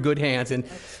we're in good hands. And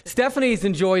Stephanie's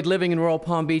enjoyed living in Royal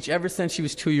Palm Beach ever since she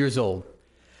was 2 years old.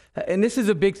 And this is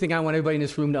a big thing I want everybody in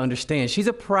this room to understand. She's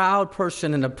a proud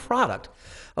person and a product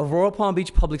of Royal Palm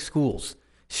Beach Public Schools.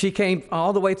 She came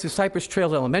all the way to Cypress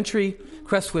Trails Elementary,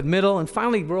 Crestwood Middle, and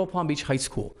finally Royal Palm Beach High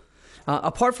School.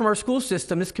 Apart from our school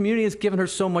system, this community has given her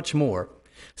so much more,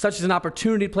 such as an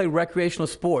opportunity to play recreational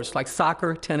sports like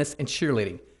soccer, tennis, and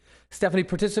cheerleading. Stephanie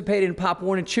participated in Pop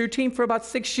Warner cheer team for about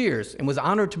 6 years and was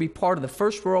honored to be part of the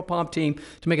first Royal Palm team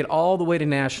to make it all the way to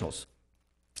nationals.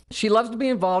 She loves to be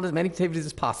involved in as many activities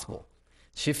as possible.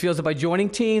 She feels that by joining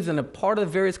teams and a part of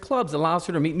the various clubs allows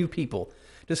her to meet new people,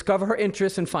 discover her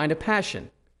interests, and find a passion.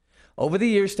 Over the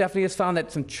years, Stephanie has found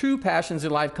that some true passions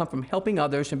in life come from helping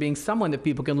others and being someone that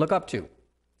people can look up to.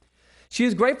 She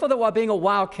is grateful that while being a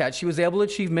Wildcat, she was able to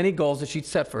achieve many goals that she'd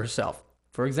set for herself.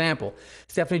 For example,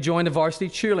 Stephanie joined the varsity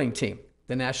cheerleading team,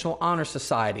 the National Honor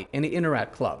Society, and the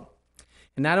Interact Club.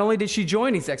 And not only did she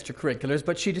join these extracurriculars,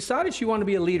 but she decided she wanted to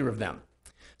be a leader of them.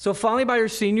 So finally, by her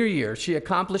senior year, she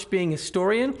accomplished being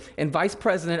historian and vice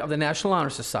president of the National Honor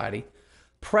Society,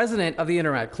 president of the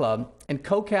Interact Club, and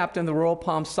co-captain of the Royal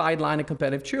Palm sideline and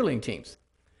competitive cheerleading teams.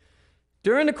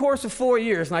 During the course of 4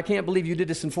 years, and I can't believe you did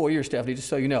this in 4 years, Stephanie, just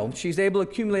so you know, she's able to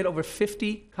accumulate over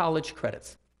 50 college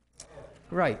credits.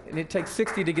 Right, and it takes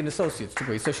 60 to get an associate's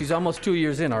degree, so she's almost 2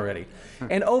 years in already.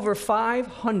 And over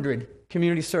 500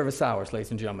 community service hours,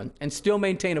 ladies and gentlemen, and still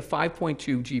maintain a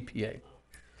 5.2 GPA.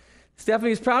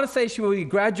 Stephanie is proud to say she will be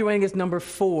graduating as number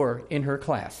 4 in her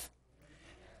class.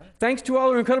 Thanks to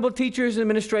all her incredible teachers and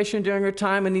administration during her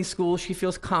time in these schools, she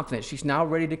feels confident she's now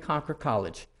ready to conquer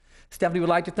college. Stephanie would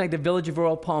like to thank the Village of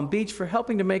Royal Palm Beach for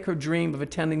helping to make her dream of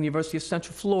attending the University of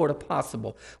Central Florida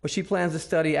possible, where she plans to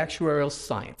study actuarial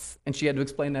science. And she had to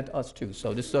explain that to us too,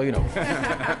 so just so you know.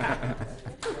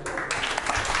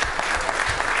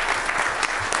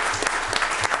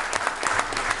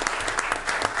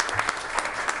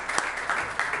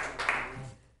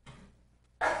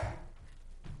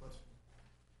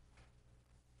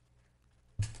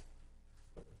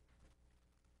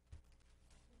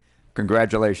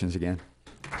 Congratulations again.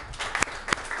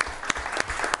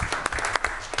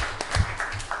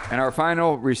 And our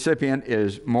final recipient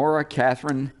is Maura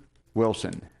Catherine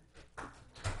Wilson.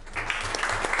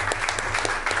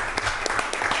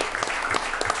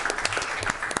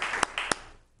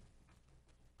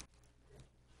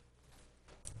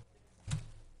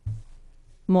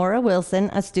 Maura Wilson,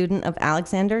 a student of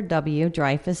Alexander W.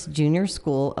 Dreyfus Junior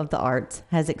School of the Arts,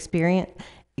 has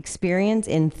experience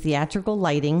in theatrical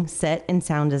lighting, set and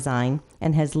sound design,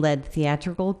 and has led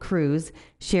theatrical crews,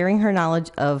 sharing her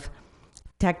knowledge of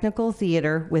technical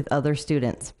theater with other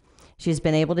students. She's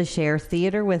been able to share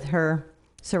theater with her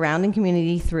surrounding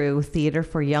community through theater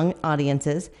for young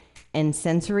audiences and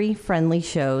sensory-friendly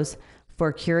shows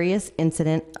for Curious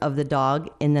Incident of the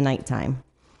Dog in the Nighttime.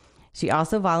 She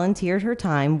also volunteered her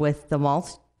time with the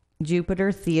Maltz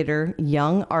Jupiter Theater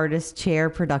Young Artist Chair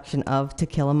production of To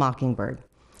Kill a Mockingbird.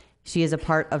 She is a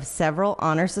part of several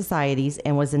honor societies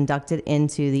and was inducted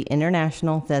into the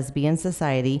International Thespian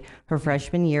Society her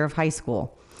freshman year of high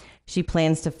school. She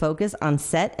plans to focus on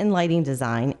set and lighting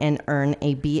design and earn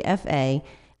a BFA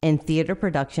in theater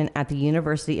production at the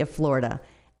University of Florida,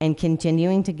 and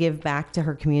continuing to give back to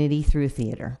her community through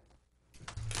theater.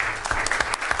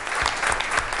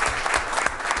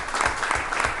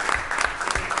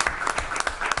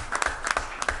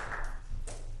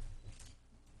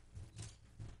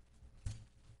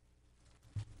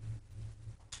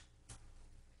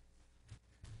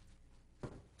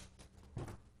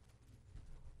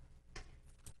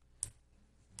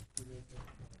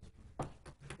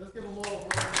 Let's give them all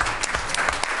a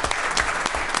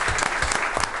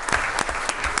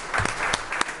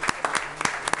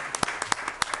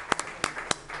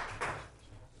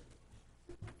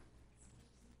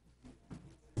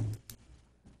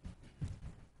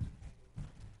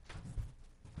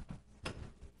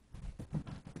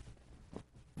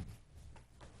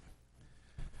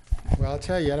Well, I'll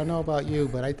tell you, I don't know about you,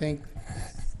 but I think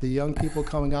the young people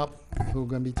coming up who are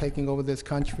going to be taking over this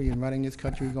country and running this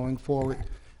country going forward,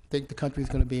 I think the country is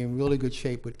going to be in really good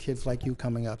shape with kids like you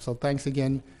coming up. So thanks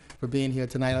again for being here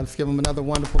tonight. Let's give them another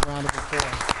wonderful round of applause.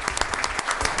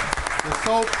 We're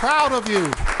so proud of you.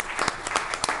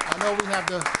 I know we have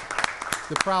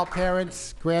the proud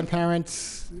parents,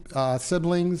 grandparents,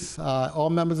 siblings,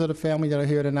 all members of the family that are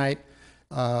here tonight.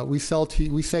 We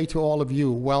say to all of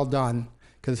you, well done,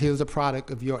 because here's a product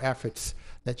of your efforts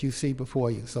that you see before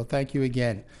you. So thank you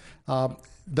again.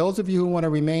 Those of you who want to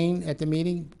remain at the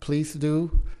meeting, please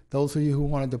do. Those of you who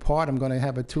want to depart, I'm going to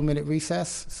have a 2-minute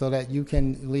recess so that you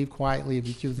can leave quietly if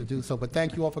you choose to do so. But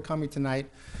thank you all for coming tonight,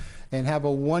 and have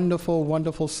a wonderful,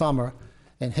 wonderful summer,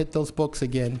 and hit those books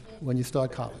again when you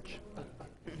start college.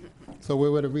 So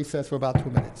we're at a recess for about 2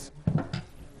 minutes.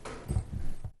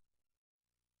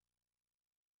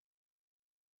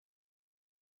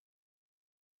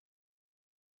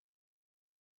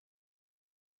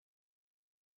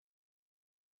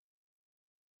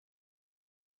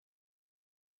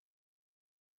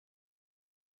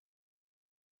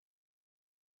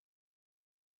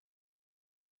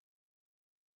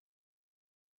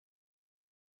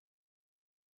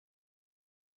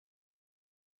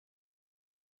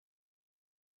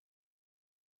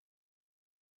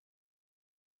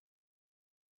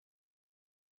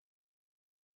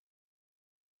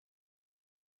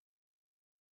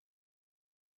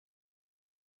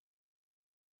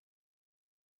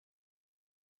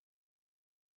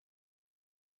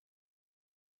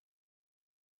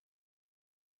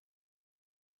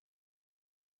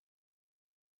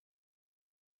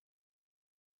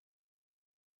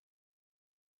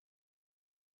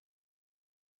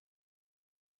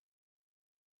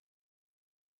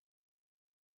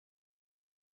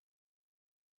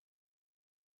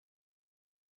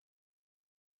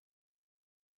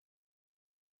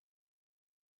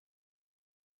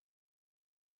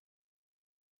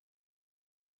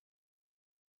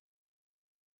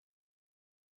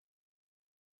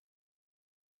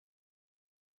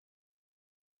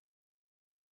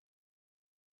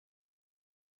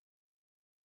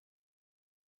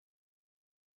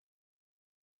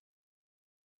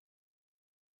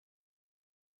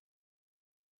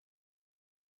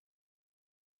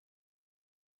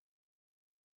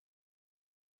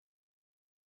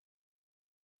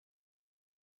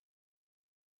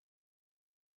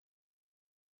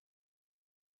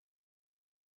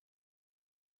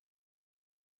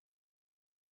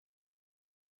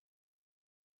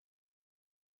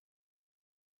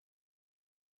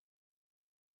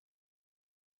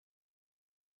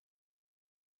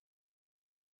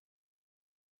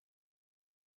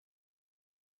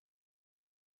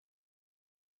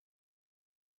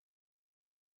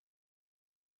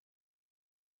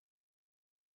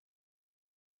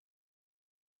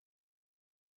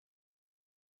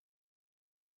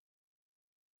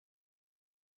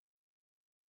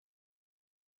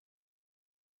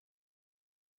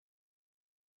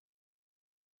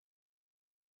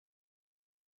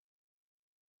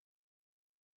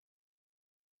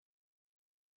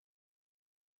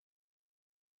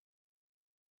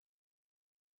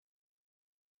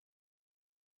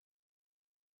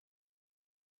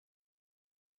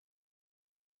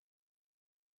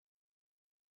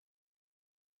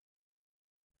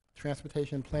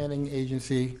 Transportation Planning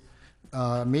Agency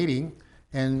meeting,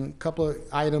 and a couple of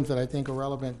items that I think are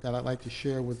relevant that I'd like to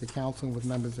share with the council and with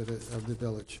members of the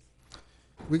village.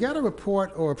 We got a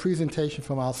report or a presentation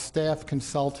from our staff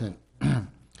consultant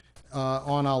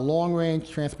on our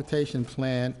long-range transportation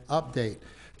plan update.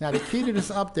 Now, the key to this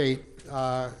update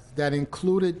that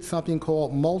included something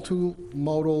called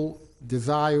multimodal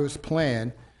desires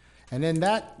plan, and in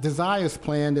that desires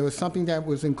plan, there was something that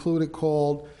was included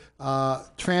called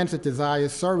transit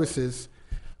desires services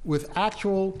with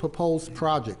actual proposed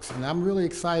projects. And I'm really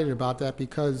excited about that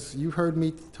because you heard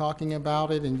me talking about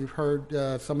it, and you've heard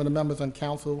some of the members on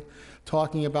council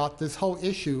talking about this whole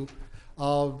issue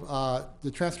of the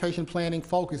transportation planning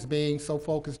focus being so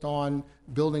focused on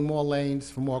building more lanes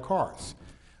for more cars.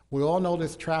 We all know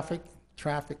there's traffic,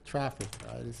 right?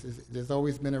 There's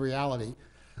always been a reality.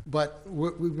 But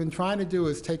what we've been trying to do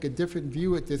is take a different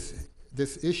view at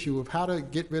this issue of how to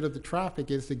get rid of the traffic,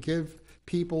 is to give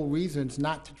people reasons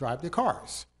not to drive their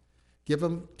cars. Give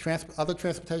them other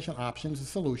transportation options and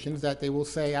solutions that they will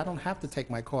say, I don't have to take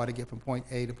my car to get from point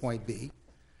A to point B.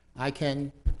 I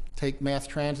can take mass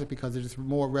transit because it is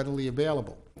more readily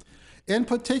available. In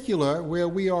particular, where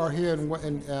we are here in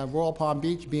Royal Palm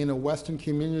Beach, being a Western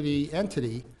community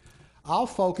entity, our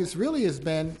focus really has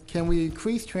been, can we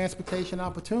increase transportation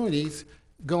opportunities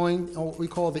going on what we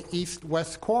call the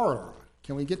east-west corridor?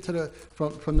 Can we get to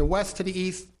from the west to the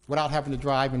east without having to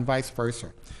drive, and vice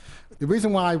versa? The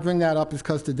reason why I bring that up is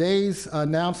because today's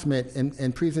announcement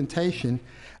and presentation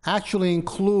actually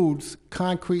includes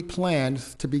concrete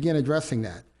plans to begin addressing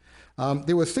that.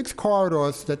 There were 6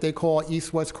 corridors that they call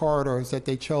east-west corridors that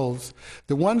they chose.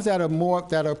 The ones that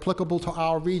are applicable to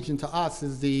our region, to us,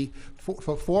 is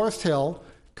for Forest Hill,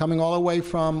 coming all the way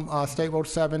from State Road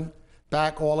 7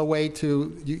 back all the way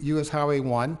to US Highway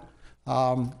 1,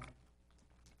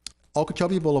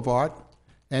 Okeechobee Boulevard,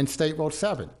 and State Road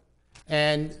 7.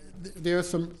 And there's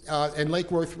some, and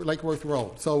Lake Worth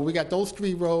Road. So we got those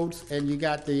 3 roads, and you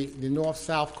got the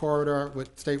north-south corridor with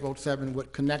State Road 7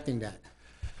 with connecting that.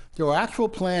 There are actual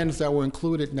plans that were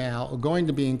included now, or going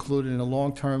to be included in a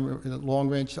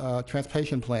long-range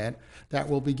transportation plan that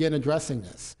will begin addressing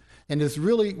this. And it's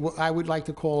really what I would like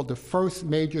to call the first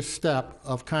major step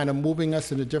of kind of moving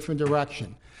us in a different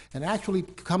direction, and actually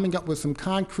coming up with some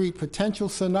concrete potential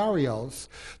scenarios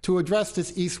to address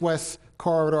this east-west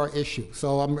corridor issue.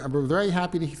 So I'm very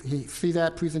happy to see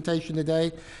that presentation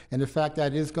today, and the fact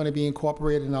that it is going to be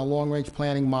incorporated in our long-range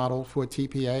planning model for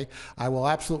TPA. I will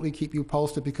absolutely keep you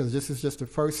posted, because this is just the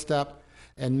first step,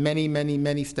 and many, many,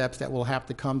 many steps that will have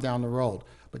to come down the road.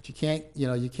 But you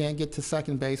can't get to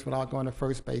second base without going to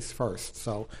first base first.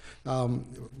 So, a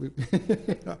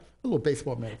little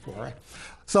baseball metaphor, right?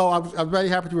 So I'm very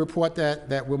happy to report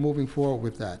that we're moving forward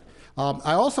with that.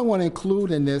 I also want to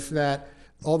include in this that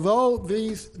although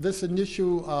this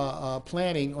initial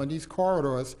planning on these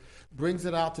corridors brings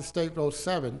it out to State Road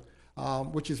 7,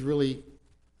 which is really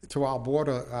to our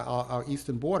border, our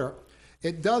eastern border,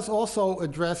 it does also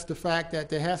address the fact that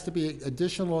there has to be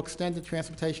additional extended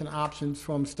transportation options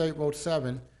from State Road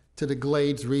 7 to the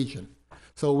Glades region.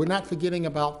 So we're not forgetting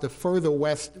about the further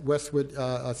westward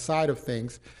side of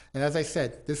things. And as I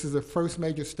said, this is the first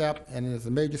major step, and it is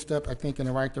a major step, I think, in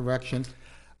the right direction.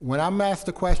 When I'm asked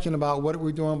the question about what are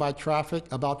we doing about traffic,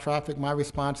 my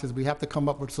response is we have to come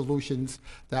up with solutions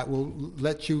that will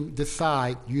let you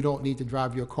decide you don't need to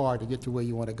drive your car to get to where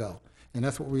you want to go. And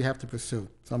that's what we have to pursue.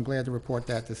 So I'm glad to report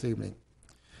that this evening.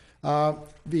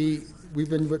 We've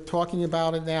been talking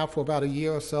about it now for about a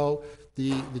year or so,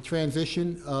 the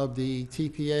transition of the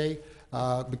TPA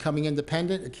becoming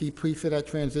independent. A key piece of that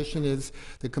transition is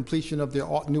the completion of their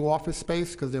new office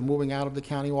space, because they're moving out of the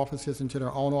county offices into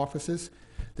their own offices.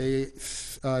 They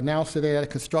announced today that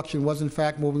construction was in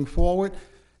fact moving forward,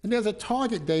 and there's a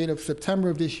target date of September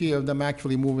of this year of them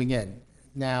actually moving in.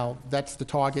 Now, that's the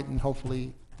target, and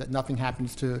hopefully that nothing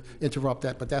happens to interrupt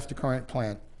that, but that's the current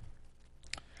plan.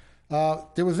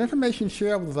 There was information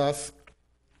shared with us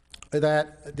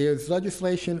that there's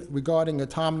legislation regarding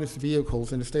autonomous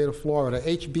vehicles in the state of Florida,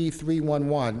 HB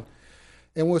 311.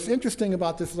 And what's interesting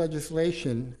about this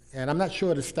legislation, and I'm not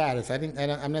sure of the status,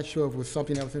 I'm not sure if it was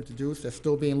something that was introduced that's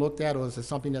still being looked at, or is it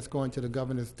something that's going to the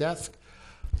governor's desk.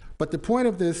 But the point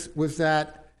of this was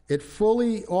that it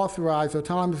fully authorized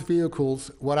autonomous vehicles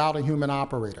without a human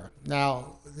operator.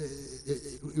 Now,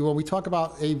 when we talk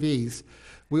about AVs,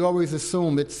 we always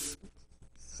assume it's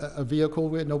a vehicle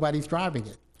where nobody's driving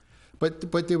it.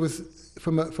 But there was,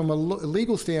 from a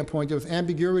legal standpoint, there was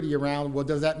ambiguity around, well,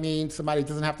 does that mean somebody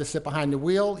doesn't have to sit behind the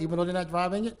wheel even though they're not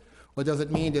driving it? Or does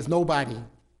it mean there's nobody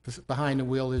behind the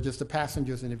wheel, they're just the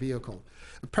passengers in the vehicle.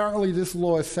 Apparently, this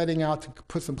law is setting out to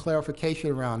put some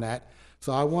clarification around that.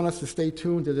 So I want us to stay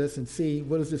tuned to this and see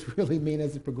what does this really mean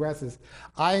as it progresses.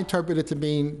 I interpret it to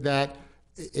mean that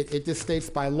it just states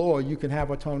by law you can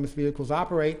have autonomous vehicles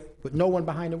operate with no one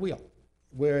behind the wheel,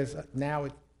 whereas now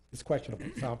it's questionable.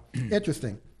 So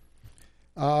interesting.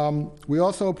 We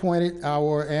also appointed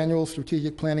our annual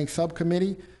strategic planning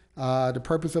subcommittee. The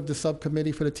purpose of the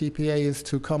subcommittee for the TPA is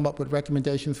to come up with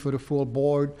recommendations for the full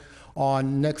board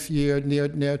on next year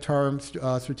near-term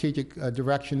strategic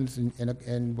directions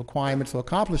and requirements or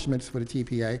accomplishments for the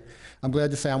TPA. I'm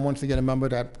glad to say I'm once again a member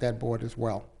of that board as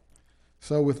well.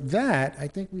 So with that, I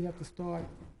think we have to start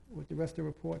with the rest of the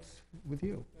reports with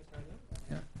you.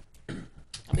 Yeah.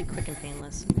 I'll be quick and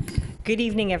painless. Good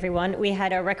evening, everyone. We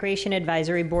had a Recreation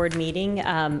Advisory Board meeting,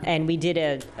 and we did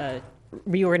a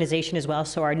reorganization as well.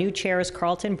 So our new chair is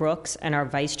Carlton Brooks, and our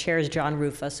vice chair is John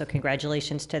Rufa, so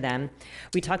congratulations to them.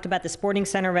 We talked about the sporting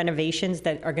center renovations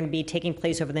that are going to be taking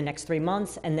place over the next 3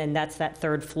 months, and then that's that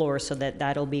third floor, so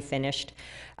that'll be finished.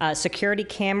 Security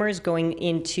cameras going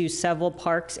into several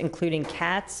parks, including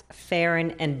Katz,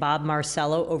 Farron, and Bob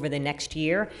Marcello over the next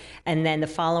year, and then the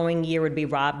following year would be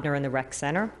Robner and the Rec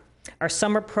Center. Our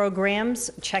summer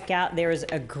programs, check out, there's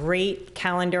a great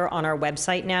calendar on our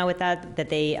website now with that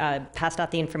they passed out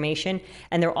the information.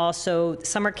 And there are also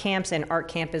summer camps and art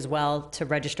camp as well to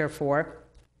register for.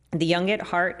 The Young at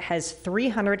Heart has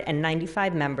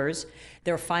 395 members.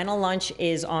 Their final lunch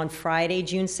is on Friday,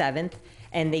 June 7th.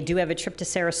 And they do have a trip to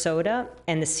Sarasota.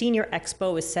 And the Senior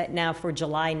Expo is set now for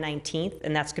July 19th.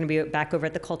 And that's going to be back over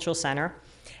at the Cultural Center.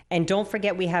 And don't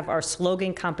forget, we have our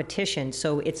slogan competition.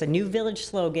 So it's a new village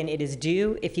slogan. It is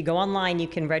due. If you go online, you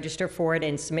can register for it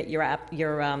and submit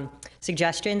your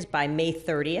suggestions by May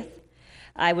 30th.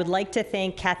 I would like to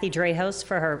thank Kathy Dreyhouse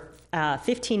for her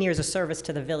 15 years of service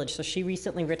to the village. So she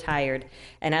recently retired,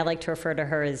 and I like to refer to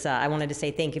her as, I wanted to say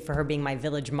thank you for her being my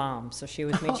village mom. So she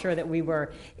always made sure that we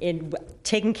were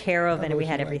taken care of and we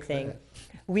had everything.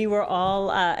 We were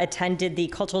all attended the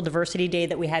Cultural Diversity Day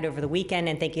that we had over the weekend,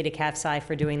 and thank you to CAFSI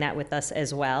for doing that with us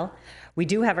as well. We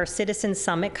do have our Citizen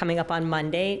Summit coming up on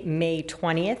Monday, May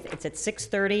 20th. It's at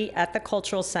 6:30 at the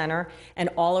Cultural Center, and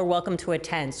all are welcome to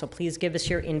attend, so please give us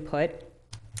your input.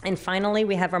 And finally,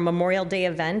 we have our Memorial Day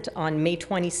event on May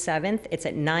 27th. It's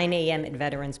at 9 a.m. at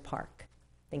Veterans Park.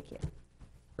 Thank you.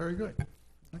 Very good.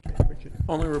 Okay, Richard.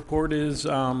 Only report is,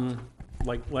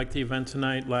 like the event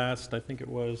tonight last, I think it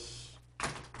was,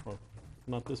 well,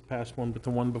 not this past one, but the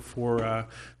one before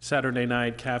Saturday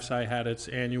night, CAFSI had its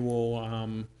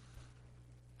annual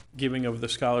giving of the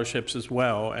scholarships as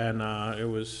well. And it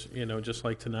was, just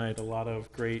like tonight, a lot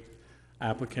of great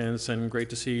applicants, and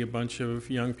great to see a bunch of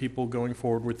young people going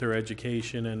forward with their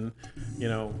education and,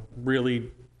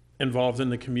 really involved in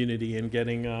the community and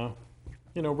getting,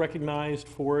 recognized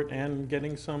for it and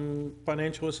getting some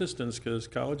financial assistance, because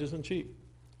college isn't cheap.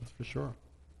 That's for sure.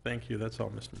 Thank you. That's all,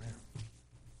 Mr. Mayor.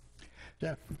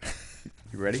 Jeff.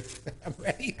 You ready? I'm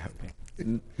ready.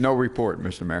 Okay. No report,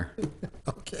 Mr. Mayor.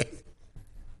 Okay.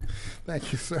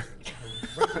 Thank you, sir.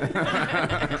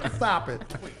 Stop it.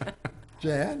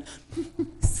 Jan?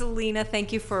 Selena,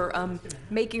 thank you for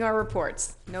making our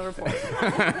reports. No report.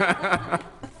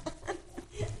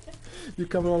 You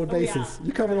covered all the bases.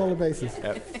 You covered all the bases.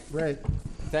 Yep. Right.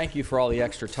 Thank you for all the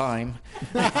extra time.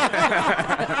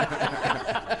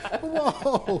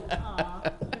 Whoa.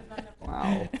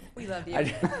 Wow. We love you.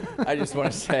 I just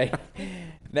want to say,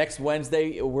 next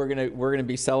Wednesday we're gonna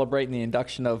be celebrating the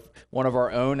induction of one of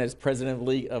our own as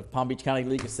president of Palm Beach County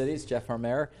League of Cities, Jeff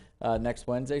Harmer, next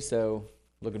Wednesday. So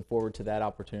looking forward to that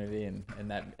opportunity and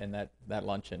that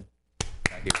luncheon.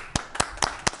 Thank you.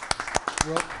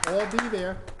 We'll all be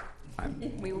there.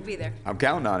 We will be there. I'm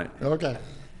counting on it. Okay.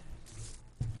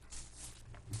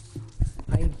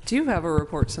 I do have a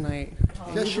report tonight.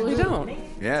 Yes, you I do. don't.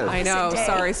 Yes. I know,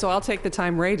 sorry. So I'll take the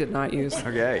time Ray did not use.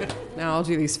 Okay. Now I'll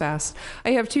do these fast.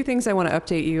 I have two things I want to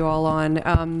update you all on.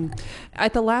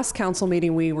 At the last council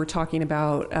meeting, we were talking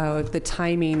about the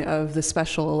timing of the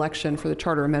special election for the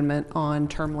charter amendment on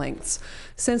term lengths.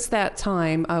 Since that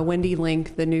time, Wendy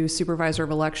Link, the new supervisor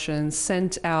of elections,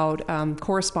 sent out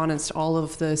correspondence to all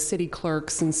of the city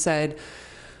clerks and said,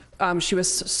 she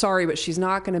was sorry, but she's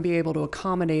not going to be able to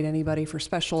accommodate anybody for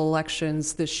special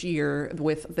elections this year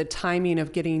with the timing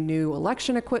of getting new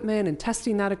election equipment and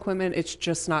testing that equipment. It's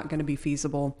just not going to be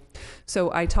feasible.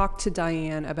 So I talked to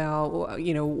Diane about,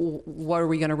 what are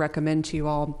we going to recommend to you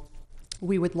all?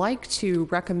 we would like to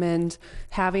recommend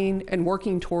having and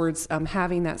working towards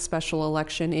having that special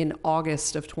election in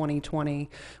August of 2020.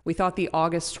 We thought the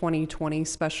August 2020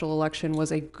 special election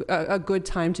was a good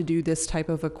time to do this type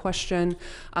of a question.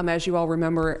 As you all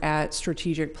remember at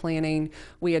strategic planning,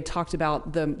 we had talked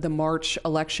about the March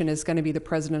election is going to be the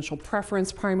presidential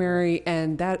preference primary,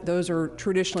 and those are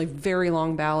traditionally very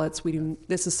long ballots.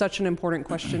 This is such an important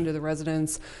question to the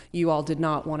residents. You all did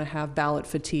not want to have ballot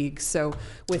fatigue. So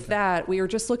with that, we are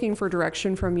just looking for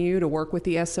direction from you to work with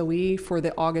the SOE for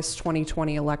the August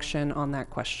 2020 election on that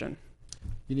question.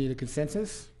 You need a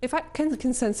consensus?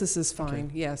 Consensus is fine, okay.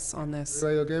 Yes, on this.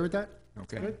 Everybody okay with that?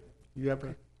 Okay. Good? You have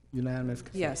a unanimous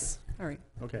consensus? Yes, all right.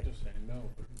 Okay. Just saying no.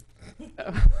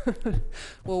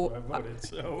 Well, I voted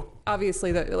so.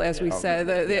 Obviously, as we said,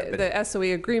 the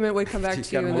SOE agreement would come back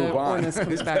to you, and the ordinance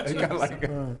comes back to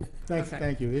you. Thanks, okay.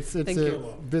 Thank you. It's Thank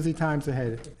you. Busy times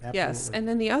ahead. Absolutely. Yes, and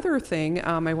then the other thing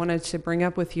I wanted to bring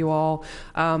up with you all,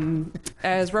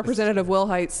 as Representative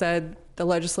Wilhite said, the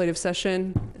legislative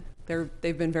session,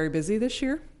 they've been very busy this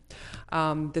year.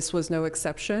 This was no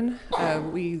exception.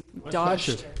 We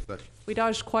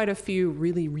dodged quite a few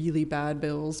really, really bad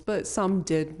bills, but some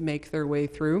did make their way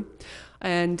through.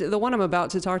 And the one I'm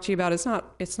about to talk to you about, it's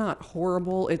not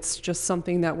horrible. It's just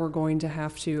something that we're going to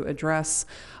have to address.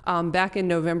 Back in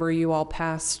November, you all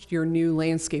passed your new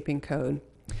landscaping code.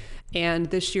 And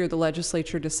this year, the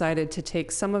legislature decided to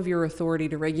take some of your authority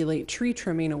to regulate tree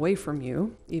trimming away from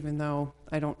you, even though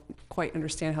I don't quite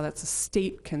understand how that's a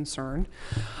state concern.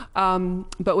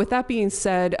 But with that being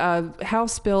said,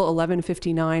 House Bill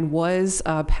 1159 was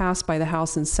passed by the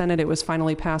House and Senate. It was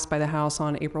finally passed by the House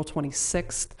on April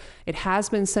 26th. It has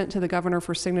been sent to the governor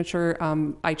for signature.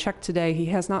 I checked today. He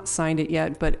has not signed it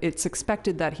yet, but it's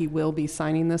expected that he will be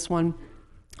signing this one.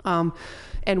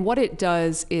 And what it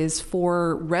does is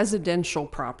for residential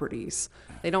properties,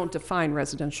 they don't define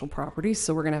residential properties,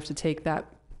 so we're going to have to take that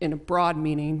in a broad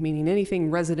meaning anything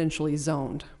residentially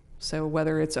zoned. So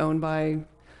whether it's owned by,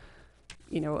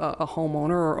 a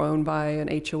homeowner or owned by an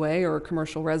HOA or a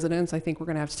commercial residence, I think we're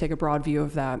going to have to take a broad view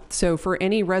of that. So for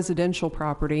any residential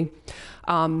property,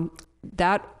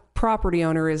 that property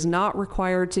owner is not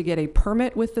required to get a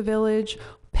permit with the village,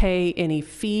 pay any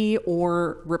fee,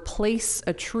 or replace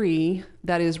a tree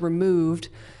that is removed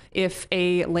if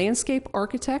a landscape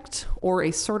architect or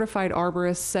a certified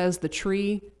arborist says the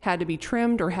tree had to be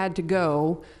trimmed or had to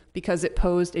go because it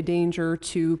posed a danger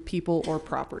to people or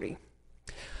property.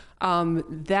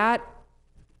 That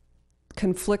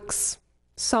conflicts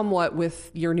somewhat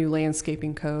with your new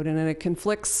landscaping code, and it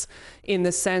conflicts in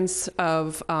the sense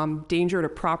of danger to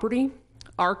property.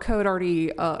 Our code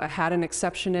already had an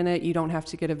exception in it. You don't have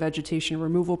to get a vegetation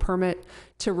removal permit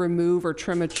to remove or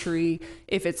trim a tree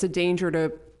if it's a danger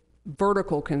to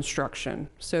vertical construction,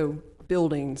 so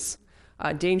buildings.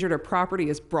 Danger to property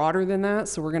is broader than that,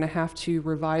 so we're going to have to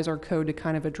revise our code to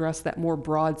kind of address that more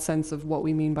broad sense of what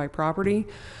we mean by property.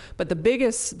 But the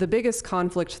biggest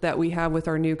conflict that we have with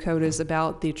our new code is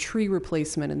about the tree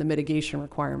replacement and the mitigation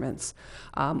requirements.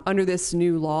 Under this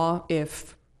new law,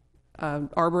 if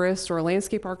arborist or a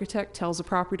landscape architect tells a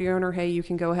property owner, hey, you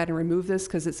can go ahead and remove this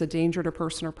because it's a danger to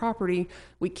person or property,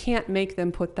 we can't make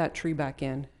them put that tree back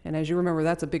in. And as you remember,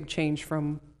 that's a big change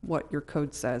from what your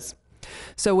code says.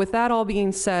 So with that all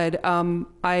being said, I'm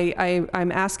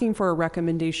asking for a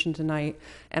recommendation tonight,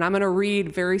 and I'm going to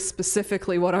read very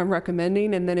specifically what I'm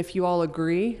recommending, and then if you all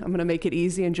agree, I'm going to make it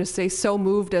easy and just say so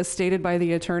moved as stated by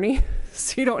the attorney,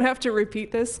 so you don't have to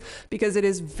repeat this because it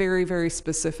is very, very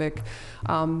specific.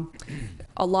 A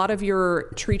lot of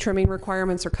your tree trimming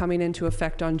requirements are coming into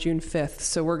effect on June 5th,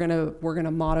 so we're going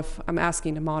to modify. I'm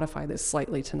asking to modify this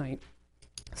slightly tonight.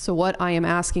 So what I am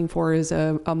asking for is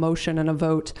a motion and a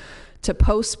vote to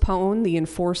postpone the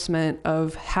enforcement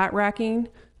of hat racking,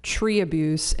 tree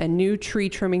abuse, and new tree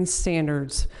trimming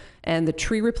standards and the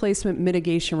tree replacement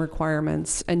mitigation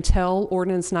requirements until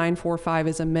Ordinance 945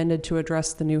 is amended to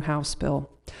address the new House bill.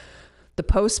 The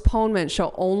postponement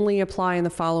shall only apply in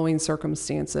the following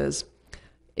circumstances.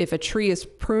 If a tree is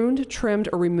pruned, trimmed,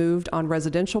 or removed on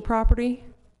residential property,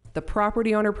 the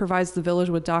property owner provides the village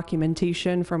with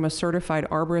documentation from a certified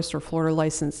arborist or Florida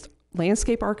licensed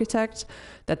landscape architect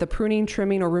that the pruning,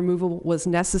 trimming, or removal was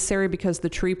necessary because the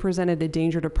tree presented a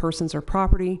danger to persons or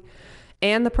property,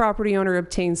 and the property owner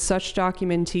obtains such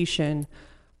documentation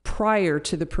prior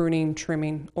to the pruning,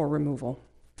 trimming, or removal.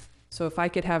 So if I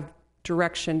could have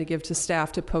direction to give to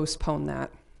staff to postpone that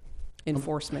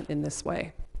enforcement in this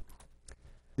way.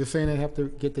 You're saying they have to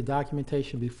get the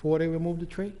documentation before they remove the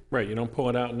tree? Right, you don't pull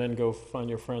it out and then go find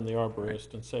your friend the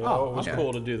arborist and say, oh, it was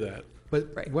cool to do that.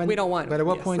 But Right. when, We don't want- But at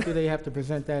what yes. point do they have to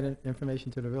present that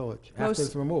information to the village? After Most-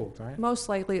 it's removed, right? Most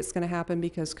likely it's going to happen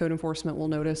because code enforcement will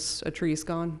notice a tree's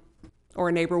gone, or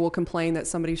a neighbor will complain that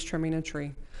somebody's trimming a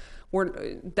tree.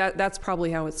 That's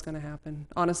probably how it's going to happen.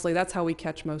 Honestly, that's how we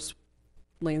catch most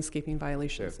landscaping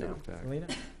violations now. Selena?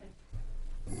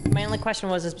 My only question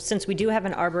was, is since we do have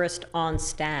an arborist on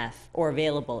staff or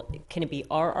available, can it be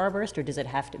our arborist, or does it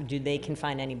have to, do they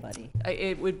confine anybody?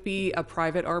 It would be a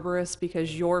private arborist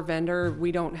because your vendor,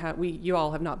 you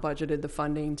all have not budgeted the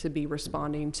funding to be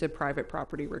responding to private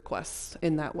property requests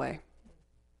in that way.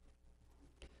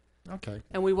 Okay.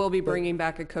 And we will be bringing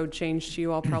back a code change to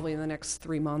you all probably in the next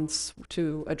 3 months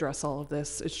to address all of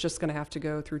this. It's just going to have to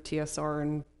go through TSR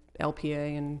and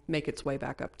LPA and make its way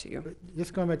back up to you.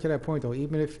 Just going back to that point, though,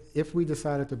 even if we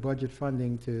decided to budget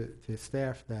funding to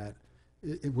staff that,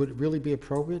 it would really be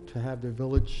appropriate to have the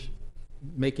village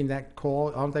making that call?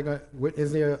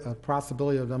 Is there a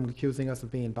possibility of them accusing us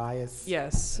of being biased?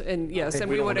 Yes, and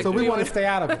we would. So we want to stay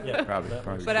out of it.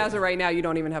 Probably. But as of right now, you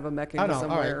don't even have a mechanism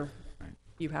all right. where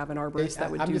you have an arborist that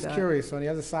would do that. I'm just curious, on the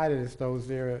other side of this, though, is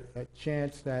there a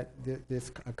chance that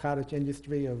this a cottage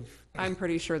industry of I'm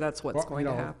pretty sure that's what's going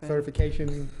to happen.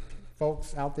 certification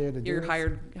folks out there to do Your this?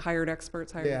 hired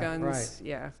experts, hired guns. Right.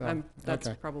 Yeah, So, that's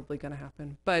okay. probably going to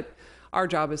happen. But our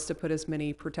job is to put as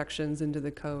many protections into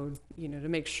the code, to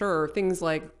make sure things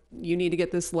like you need to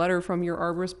get this letter from your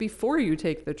arborist before you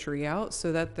take the tree out,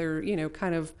 so that they're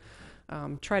kind of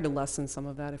try to lessen some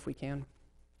of that if we can.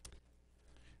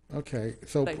 Okay,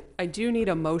 so But I do need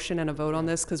a motion and a vote on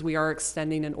this because we are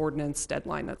extending an ordinance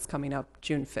deadline that's coming up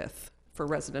June 5th for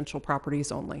residential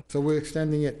properties only. we're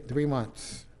extending it 3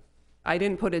 months. I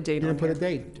didn't put a date You on didn't put a here.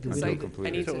 date? Because I need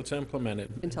Until to- it's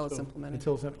implemented. Until it's implemented.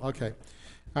 Okay.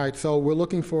 All right, so we're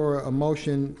looking for a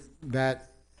motion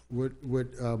that would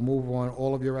move on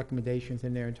all of your recommendations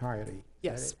in their entirety.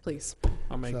 Yes, please.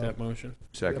 I'll make So- that motion.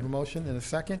 We have a motion and a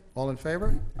second. All in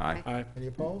favor? Aye. Aye. Any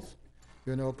opposed?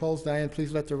 There are no opposed. Diane,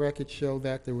 please let the record show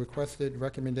that the requested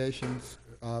recommendations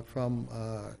from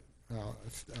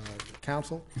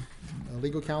council,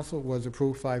 legal counsel, was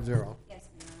approved 5-0. Yes,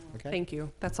 Okay? Thank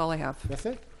you. That's all I have. That's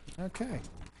it? Okay.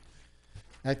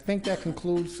 I think that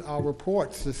concludes our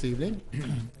reports this evening.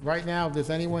 Right now, if there's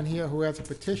anyone here who has a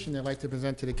petition they'd like to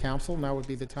present to the council, now would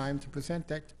be the time to present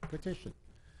that petition.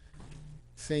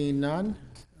 Seeing none,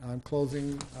 I'm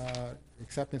closing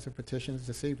acceptance of petitions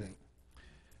this evening.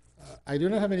 I do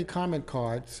not have any comment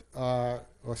cards or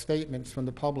statements from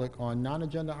the public on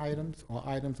non-agenda items or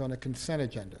items on a consent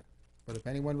agenda. But if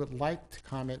anyone would like to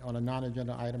comment on a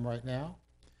non-agenda item right now,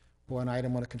 or an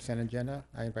item on a consent agenda,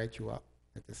 I invite you up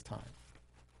at this time.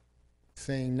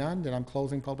 Seeing none, then I'm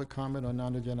closing public comment on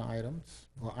non-agenda items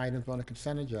or items on a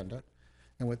consent agenda.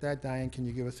 And with that, Diane, can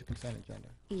you give us the consent agenda?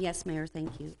 Yes, Mayor,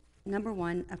 thank you. Number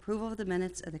 1, approval of the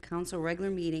minutes of the council regular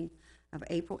meeting of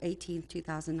April 18th,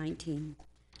 2019.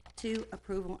 2,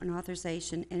 approval and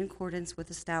authorization in accordance with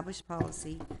established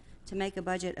policy to make a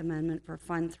budget amendment for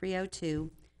Fund 302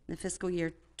 in the fiscal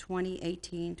year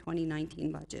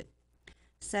 2018-2019 budget.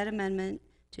 Said amendment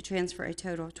to transfer a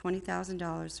total of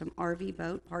 $20,000 from RV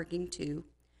boat parking to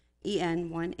EN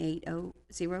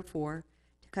 18004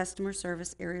 to customer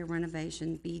service area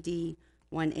renovation BD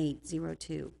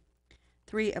 1802.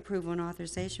 3, approval and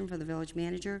authorization for the village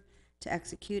manager to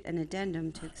execute an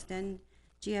addendum to extend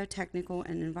geotechnical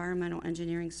and environmental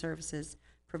engineering services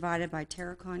provided by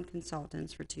Terracon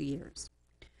Consultants for 2 years.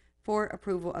 4,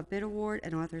 approval of bid award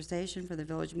and authorization for the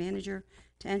village manager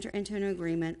to enter into an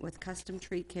agreement with Custom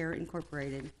Tree Care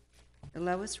Incorporated, the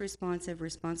lowest responsive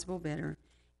responsible bidder,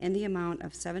 in the amount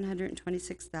of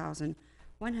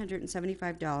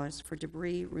 $726,175 for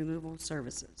debris removal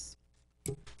services.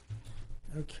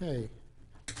 Okay.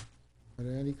 Are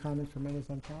there any comments from members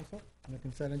on council on the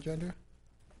consent agenda?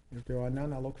 If there are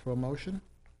none, I'll look for a motion.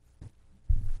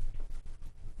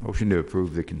 Motion to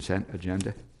approve the consent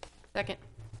agenda? Second.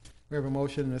 We have a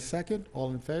motion and a second.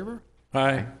 All in favor?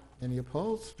 Aye. Any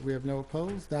opposed? We have no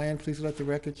opposed. Diane, please let the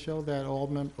record show that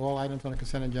all items on the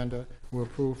consent agenda were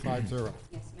approved 5-0.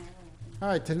 Yes, Mayor. All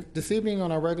right, this evening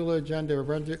on our regular agenda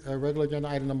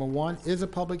item number 1 is a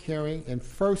public hearing and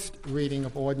first reading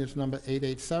of ordinance number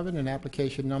 887 and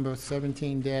application number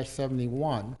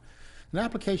 17-71. An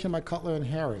application by Cutler and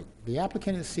Herring. The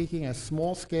applicant is seeking a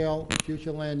small-scale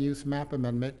future land use map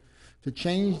amendment to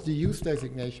change the use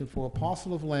designation for a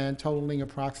parcel of land totaling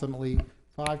approximately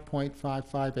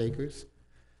 5.55 acres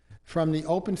from the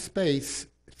open space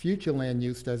future land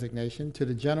use designation to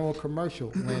the general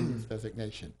commercial land use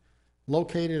designation,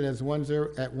 located as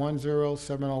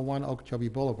 10701 Okeechobee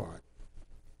Boulevard.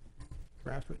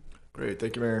 Bradford. Great,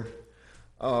 thank you, Mayor.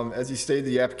 As you stated,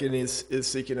 the applicant is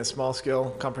seeking a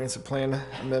small-scale comprehensive plan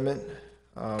amendment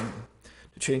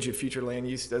to change the future land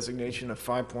use designation of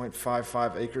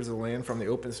 5.55 acres of land from the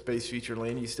open space future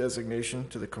land use designation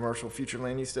to the commercial future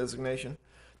land use designation.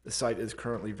 The site is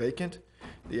currently vacant.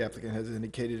 The applicant has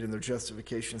indicated in their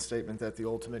justification statement that the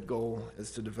ultimate goal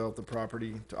is to develop the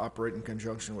property to operate in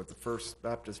conjunction with the First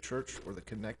Baptist Church or the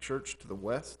Connect Church to the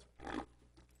west.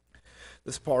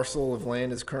 This parcel of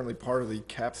land is currently part of the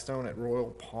Capstone at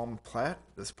Royal Palm Plat.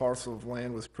 This parcel of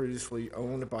land was previously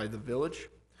owned by the village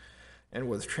and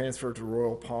was transferred to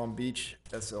Royal Palm Beach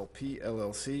SLP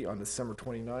LLC on December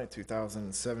 29,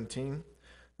 2017.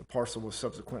 The parcel was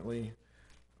subsequently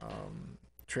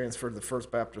transferred to the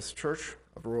First Baptist Church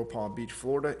of Royal Palm Beach,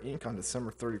 Florida, Inc. on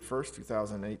December 31st,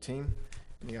 2018.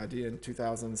 And the idea in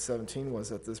 2017 was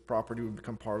that this property would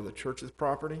become part of the church's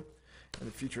property, and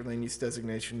the future land use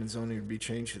designation and zoning would be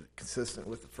changed consistent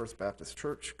with the First Baptist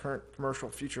Church current commercial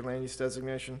future land use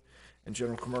designation and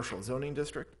general commercial zoning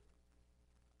district.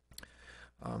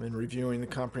 In reviewing the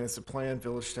comprehensive plan,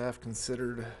 village staff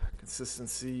considered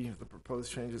consistency of the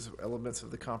proposed changes of elements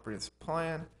of the comprehensive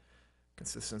plan,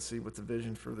 consistency with the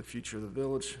vision for the future of the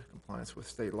village, compliance with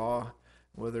state law,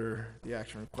 whether the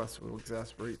action requested will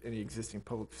exacerbate any existing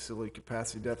public facility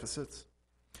capacity deficits.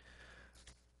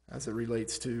 As it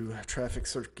relates to traffic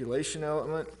circulation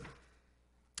element,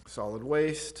 solid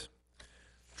waste,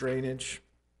 drainage.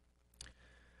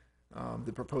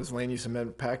 The proposed land use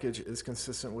amendment package is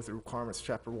consistent with the requirements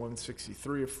Chapter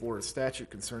 163 of Florida statute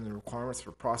concerning the requirements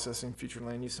for processing future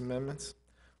land use amendments.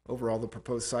 Overall, the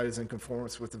proposed site is in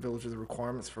conformance with the village's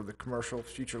requirements for the commercial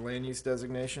future land use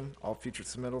designation. All future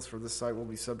submittals for this site will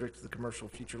be subject to the commercial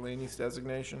future land use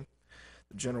designation,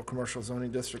 the general commercial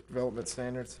zoning district development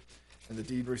standards, and the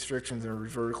deed restrictions and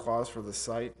reverter clause for the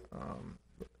site.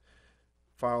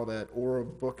 Filed at Oral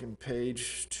Book and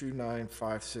Page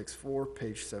 29564,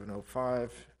 page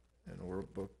 705, and Oral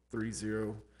Book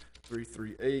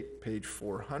 30338, page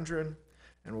 400,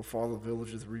 and will follow the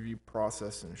village's review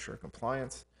process and ensure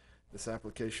compliance. This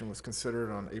application was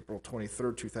considered on April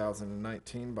 23rd,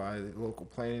 2019 by the local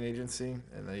planning agency,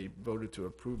 and they voted to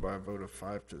approve by a vote of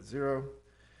 5-0.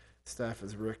 Staff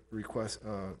is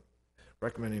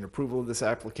recommending approval of this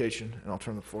application, and I'll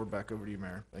turn the floor back over to you,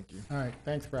 Mayor. Thank you. All right,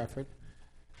 thanks, Bradford.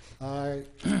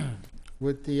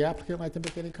 Would the applicant like to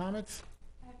make any comments?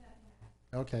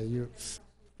 Okay, you're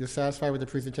satisfied with the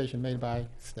presentation made by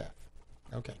staff?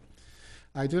 Okay.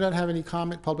 I do not have any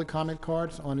public comment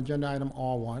cards on agenda item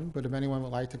R1, but if anyone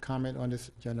would like to comment on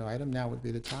this agenda item, now would be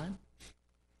the time.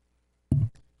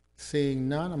 Seeing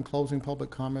none, I'm closing public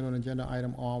comment on agenda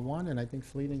item R1, and I think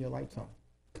Selena, your light's on.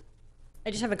 I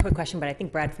just have a quick question, but I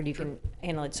think Bradford, you can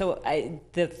handle it. So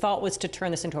the thought was to turn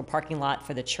this into a parking lot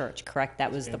for the church, correct?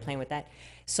 That was the plan with that.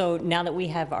 So now that we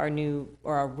have our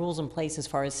rules in place as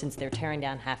far as since they're tearing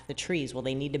down half the trees, will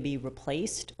they need to be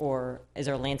replaced, or is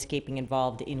there landscaping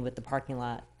involved in with the parking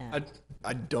lot?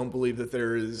 I don't believe that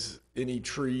there is any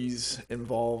trees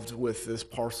involved with this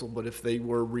parcel, but if they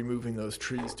were removing those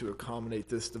trees to accommodate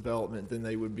this development, then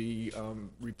they would be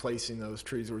replacing those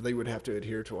trees, or they would have to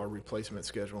adhere to our replacement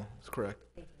schedule. That's correct.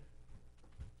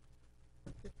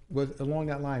 Along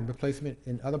that line, replacement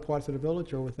in other parts of the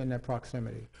village or within that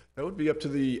proximity? That would be up to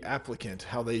the applicant,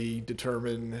 how they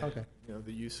determine okay.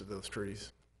 The use of those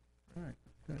trees. All right,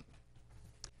 good.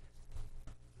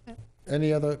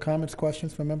 Any other comments,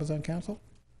 questions from members on council?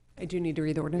 I do need to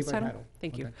read the ordinance title.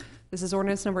 Thank you. Okay. This is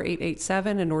ordinance number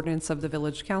 887, an ordinance of the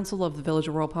Village Council of the Village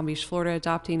of Royal Palm Beach, Florida,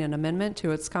 adopting an amendment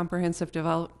to its comprehensive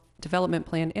development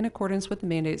plan in accordance with the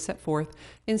mandates set forth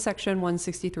in section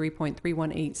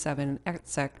 163.3187 at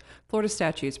SEC Florida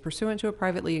statutes pursuant to a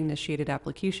privately initiated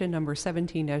application number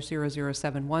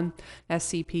 17-0071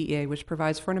 SCPEA, which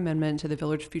provides for an amendment to the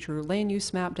village future land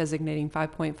use map designating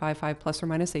 5.55 plus or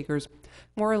minus acres,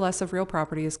 more or less of real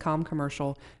property as COM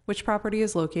commercial, which property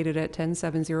is located at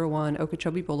 10701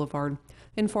 Okeechobee Boulevard,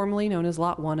 informally known as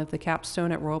Lot 1 of the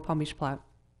Capstone at Royal Palm Beach Plat.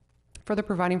 Further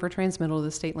providing for transmittal to the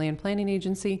State Land Planning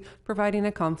Agency, providing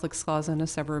a conflicts clause and a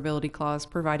severability clause,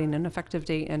 providing an effective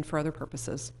date, and for other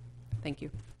purposes. Thank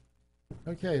you.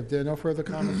 Okay, if there are no further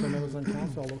comments from members on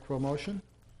council, I'll look for a motion.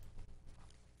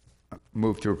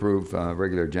 Move to approve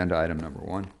regular agenda item number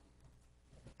 1.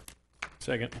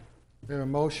 Second. There are a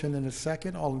motion and a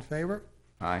second. All in favor?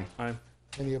 Aye. Aye.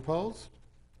 Any opposed?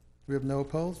 We have no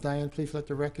opposed. Diane, please let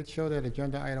the record show that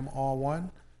agenda item R1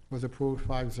 was approved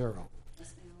 5-0.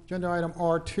 Agenda item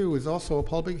R2 is also a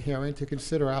public hearing to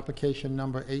consider application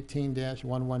number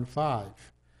 18-115,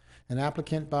 an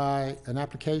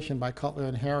application by Cutler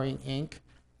and Herring, Inc.,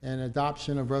 and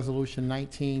adoption of resolution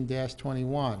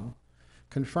 19-21,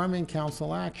 confirming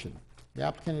council action. The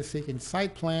applicant is seeking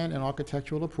site plan and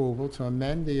architectural approval to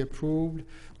amend the approved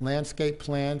landscape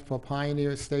plan for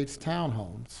Pioneer Estates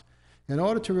townhomes in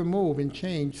order to remove and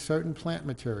change certain plant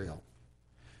material.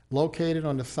 Located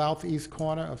on the southeast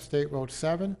corner of State Road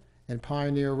 7 and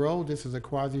Pioneer Road, this is a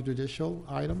quasi-judicial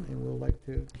item, and we'd like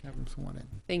to have him sworn in.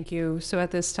 Thank you. So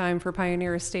at this time for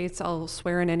Pioneer Estates, I'll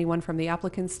swear in anyone from the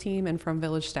applicant's team and from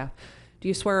village staff. Do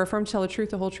you swear or affirm to tell the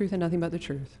truth, the whole truth, and nothing but the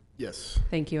truth? Yes.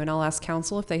 Thank you. And I'll ask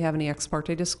council if they have any ex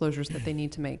parte disclosures that they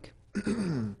need to make.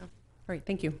 All right,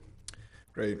 thank you.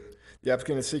 Great. The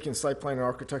applicant is seeking site plan and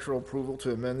architectural approval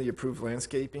to amend the approved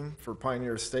landscaping for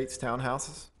Pioneer Estates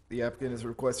townhouses. The applicant is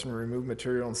requesting to remove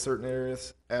material in certain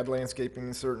areas, add landscaping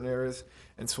in certain areas,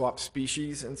 and swap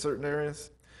species in certain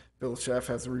areas. Village staff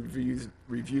has reviewed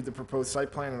the proposed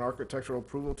site plan and architectural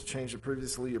approval to change the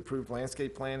previously approved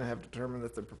landscape plan and have determined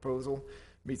that the proposal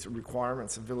meets the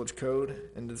requirements of village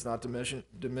code and does not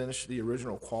diminish the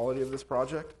original quality of this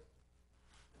project.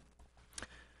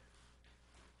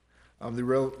 The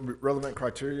relevant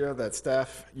criteria that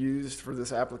staff used for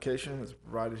this application is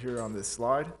provided here on this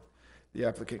slide. The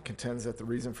applicant contends that the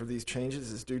reason for these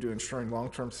changes is due to ensuring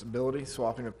long-term stability,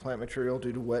 swapping of plant material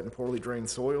due to wet and poorly drained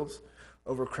soils,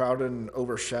 overcrowded and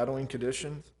overshadowing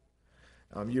conditions,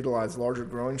 utilize larger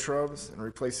growing shrubs, and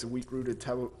replace the weak-rooted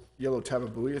yellow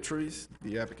tababuia trees.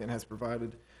 The applicant has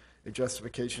provided a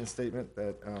justification statement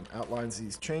that outlines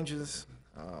these changes.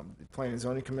 The Planning and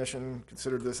Zoning Commission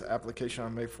considered this application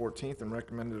on May 14th and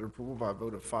recommended approval by a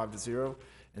vote of 5-0,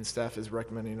 and staff is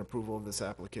recommending approval of this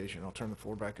application. I'll turn the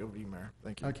floor back over to you, Mayor.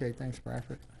 Thank you. Okay, thanks,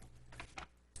 Bradford.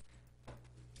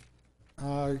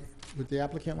 Would the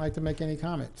applicant like to make any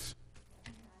comments?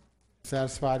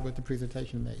 Satisfied with the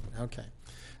presentation made? Okay.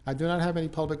 I do not have any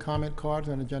public comment cards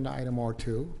on agenda item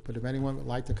R2, but if anyone would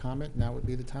like to comment, now would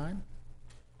be the time.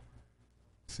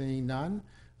 Seeing none,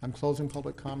 I'm closing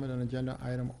public comment on agenda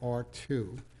item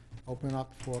R2. Open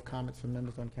up for comments from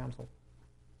members on council.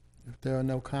 If there are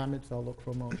no comments, I'll look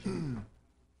for a motion.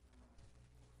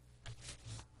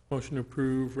 Motion to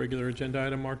approve regular agenda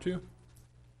item R2.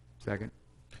 Second.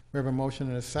 We have a motion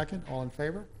and a second. All in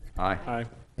favor? Aye. Aye.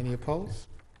 Any opposed?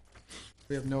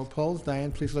 We have no opposed.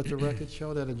 Diane, please let the record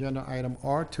show that agenda item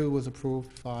R2 was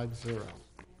approved 5-0.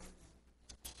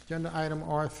 Agenda item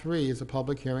R3 is a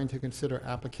public hearing to consider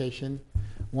application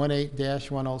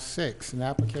 18-106, an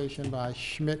application by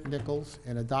Schmidt Nichols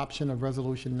and adoption of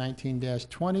resolution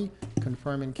 19-20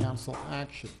 confirming council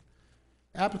action.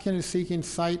 Applicant is seeking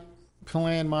site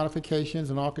plan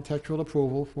modifications and architectural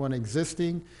approval for an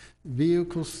existing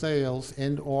vehicle sales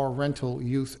and/or rental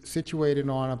use situated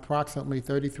on approximately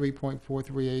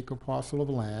 33.43 acre parcel of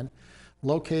land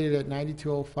located at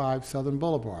 9205 Southern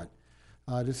Boulevard.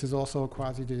 This is also a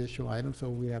quasi-judicial item, so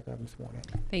we have to have them sworn in.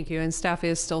 Thank you. And staff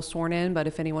is still sworn in, but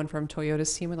if anyone from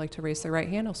Toyota's team would like to raise their right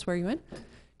hand, I'll swear you in.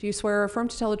 Do you swear or affirm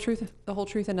to tell the truth, the whole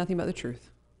truth, and nothing but the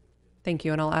truth? Thank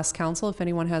you. And I'll ask council if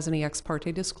anyone has any ex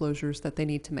parte disclosures that they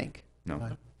need to make. No.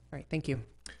 All right. Thank you.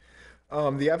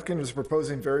 The applicant is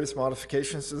proposing various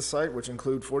modifications to the site, which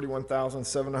include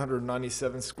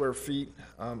 41,797 square feet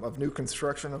of new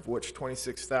construction, of which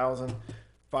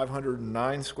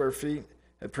 26,509 square feet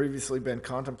had previously been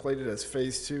contemplated as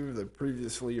Phase 2 of the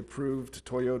previously approved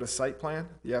Toyota site plan.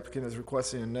 The applicant is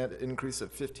requesting a net increase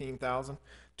of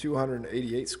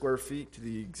 15,288 square feet to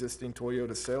the existing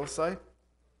Toyota sales site.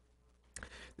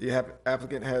 The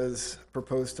applicant has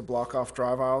proposed to block off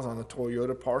drive aisles on the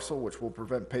Toyota parcel, which will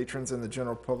prevent patrons and the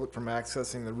general public from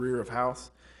accessing the rear of house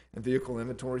and vehicle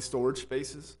inventory storage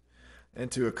spaces. And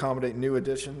to accommodate new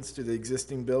additions to the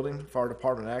existing building, fire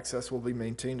department access will be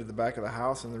maintained to the back of the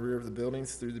house and the rear of the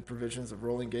buildings through the provisions of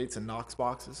rolling gates and Knox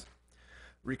boxes.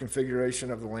 Reconfiguration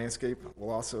of the landscape will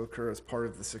also occur as part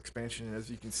of this expansion. And as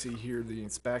you can see here, the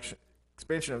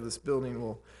expansion of this building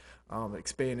will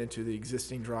expand into the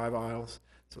existing drive aisles.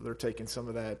 So they're taking some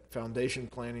of that foundation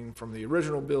planning from the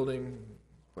original building,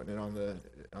 putting it on the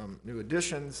new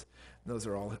additions. And those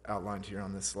are all outlined here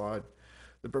on this slide.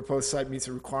 The proposed site meets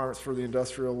the requirements for the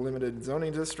industrial limited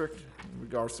zoning district in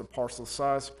regards to parcel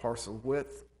size, parcel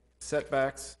width,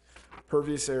 setbacks,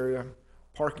 pervious area,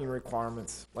 parking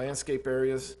requirements, landscape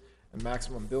areas, and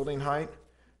maximum building height.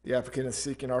 The applicant is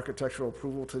seeking architectural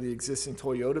approval to the existing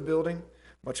Toyota building.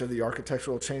 Much of the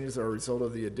architectural changes are a result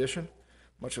of the addition.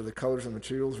 Much of the colors and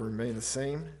materials remain the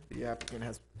same. The applicant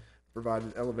has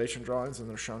provided elevation drawings, and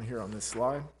they're shown here on this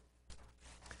slide.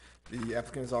 The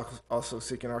applicant is also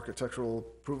seeking architectural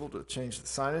approval to change the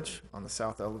signage on the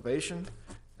south elevation,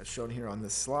 as shown here on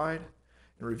this slide.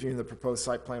 In reviewing the proposed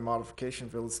site plan modification,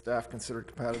 village staff considered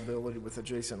compatibility with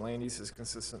adjacent land uses,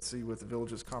 consistency with the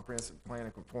village's comprehensive plan,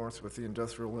 and conformance with the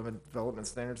industrial limit development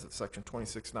standards of section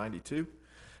 2692.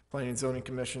 Planning and Zoning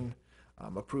Commission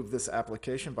approved this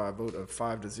application by a vote of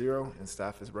 5-0, and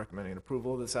staff is recommending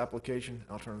approval of this application.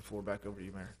 I'll turn the floor back over to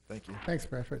you, Mayor. Thank you. Thanks,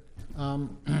 Bradford.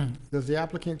 Does the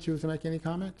applicant choose to make any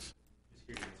comments? Just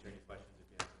here to answer any questions if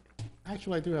you have.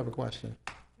 Actually, I do have a question.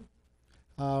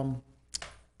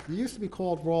 It used to be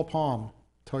called Royal Palm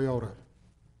Toyota.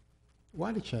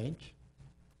 Why did it change?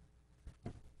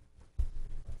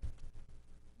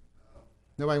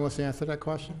 Nobody wants to answer that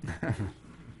question? Make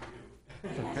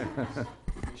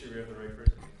sure we have the right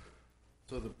person.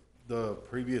 So the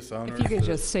previous owners. If you could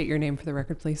just state your name for the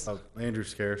record, please. Andrew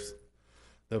Scarce.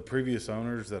 The previous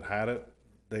owners that had it,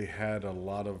 they had a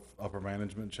lot of upper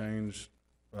management change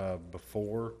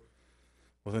before.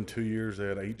 Within 2 years, they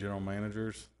had 8 general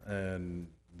managers, and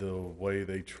the way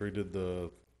they treated the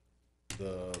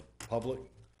public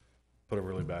put a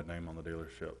really bad name on the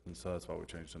dealership, and so that's why we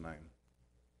changed the name.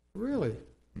 Really?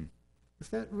 Is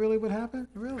that really what happened?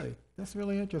 Really? That's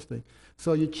really interesting.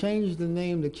 So you changed the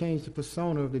name to change the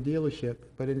persona of the dealership,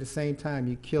 but at the same time,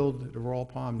 you killed the Royal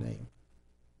Palm name.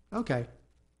 Okay.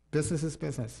 Business is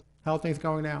business. How are things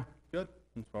going now? Good.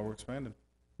 That's why we're expanding.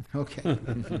 Okay.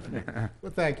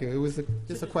 Well, thank you. It was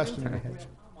just a question in my head.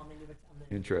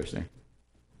 Interesting.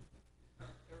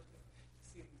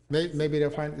 Maybe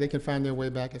they can find their way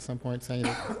back at some point, saying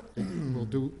that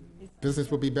business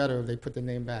will be better if they put the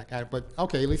name back. But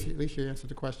okay, at least you answered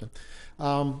the question.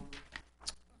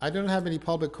 I don't have any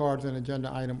public cards on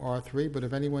agenda item R3, but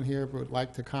if anyone here would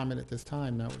like to comment at this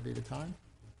time, that would be the time.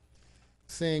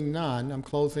 Seeing none, I'm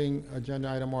closing agenda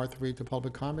item R3 to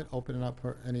public comment, opening up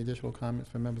for any additional comments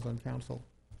from members on council.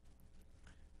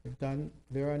 If there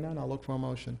are none, I'll look for a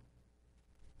motion.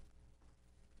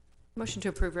 Motion to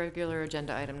approve regular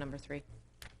agenda item number 3.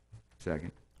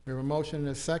 Second. We have a motion and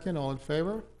a second. All in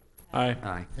favor? Aye.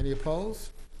 Aye. Any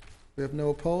opposed? We have no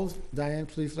opposed. Diane,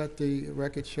 please let the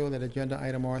record show that agenda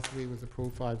item R3 was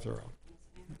approved 5-0.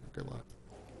 Good luck.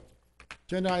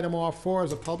 Agenda item R4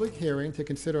 is a public hearing to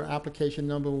consider application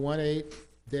number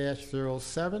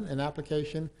 18-07, an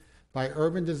application by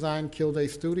Urban Design Kilday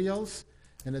Studios,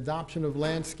 an adoption of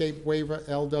landscape waiver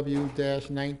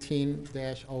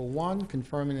LW-19-01,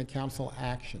 confirming the council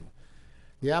action.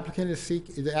 The applicant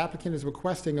is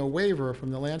requesting a waiver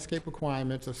from the landscape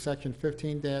requirements of section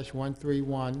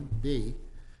 15-131B,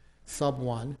 sub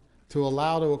 1, to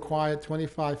allow the required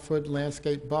 25-foot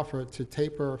landscape buffer to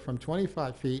taper from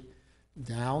 25 feet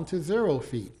down to 0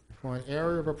 feet for an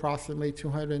area of approximately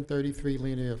 233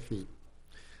 linear feet.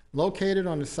 Located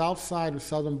on the south side of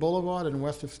Southern Boulevard and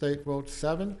west of State Road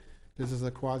 7, this is a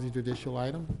quasi-judicial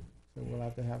item, so we'll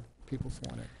have to have people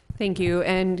sworn in. Thank you.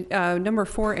 And number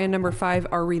 4 and number 5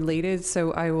 are related,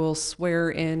 so I will swear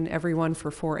in everyone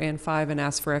for 4 and 5 and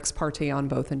ask for ex parte on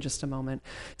both in just a moment.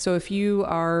 So if you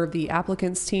are the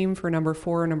applicant's team for number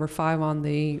 4 and number 5 on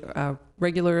the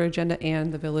regular agenda,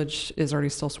 and the village is already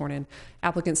still sworn in.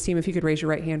 Applicant's team, if you could raise your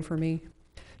right hand for me.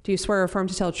 Do you swear or affirm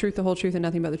to tell the truth, the whole truth, and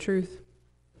nothing but the truth?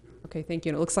 Okay, thank you.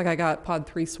 And it looks like I got pod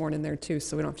 3 sworn in there too,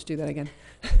 so we don't have to do that again,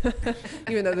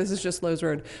 even though this is just Lowe's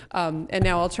Road. And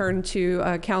now I'll turn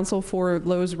to council for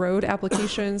Lowe's Road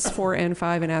applications 4 and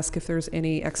 5 and ask if there's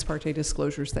any ex parte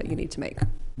disclosures that you need to make.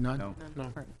 None? No.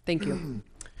 All right, thank you.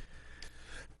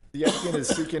 The applicant is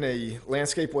seeking a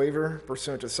landscape waiver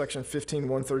pursuant to section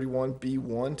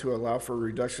 15-131B1 to allow for a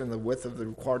reduction in the width of the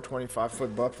required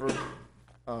 25-foot buffer,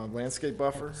 landscape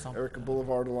buffer. Erica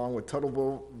Boulevard along with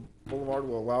Tuttle Boulevard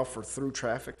will allow for through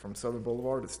traffic from Southern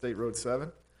Boulevard to State Road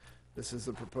 7. This is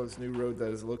the proposed new road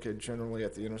that is located generally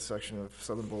at the intersection of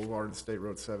Southern Boulevard and State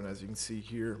Road 7, as you can see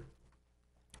here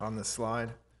on this slide.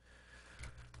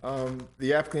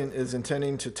 The applicant is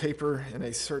intending to taper in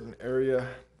a certain area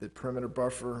the perimeter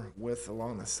buffer width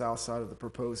along the south side of the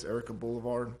proposed Erica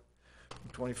Boulevard from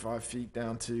 25 feet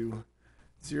down to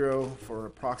 0 for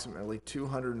approximately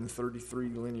 233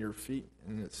 linear feet,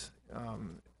 and it's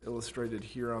illustrated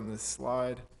here on this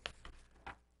slide.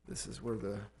 This is where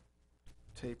the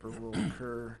taper will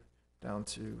occur down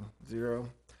to 0.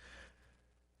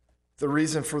 The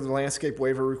reason for the landscape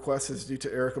waiver request is due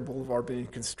to Erica Boulevard being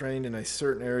constrained in a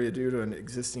certain area due to an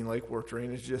existing Lake Worth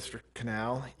Drainage District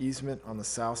canal easement on the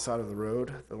south side of the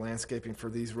road. The landscaping for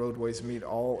these roadways meet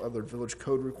all other village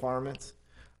code requirements.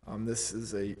 This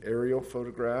is an aerial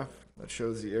photograph that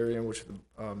shows the area in which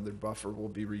the buffer will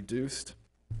be reduced.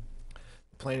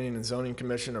 The Planning and Zoning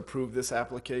Commission approved this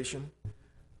application,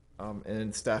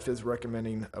 and staff is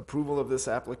recommending approval of this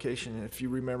application. And if you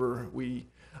remember, we,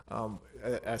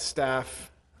 as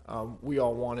staff, we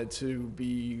all wanted to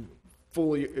be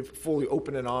fully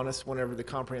open and honest whenever the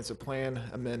comprehensive plan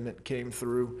amendment came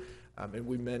through. And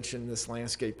we mentioned this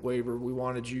landscape waiver. We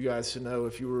wanted you guys to know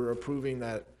if you were approving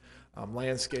that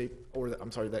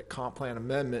that comp plan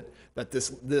amendment, that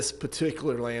this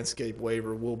particular landscape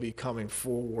waiver will be coming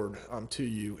forward to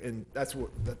you, and that's where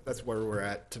we're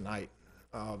at tonight.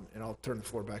 And I'll turn the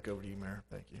floor back over to you, Mayor.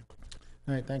 Thank you.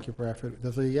 All right, thank you, Bradford.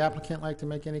 Does the applicant like to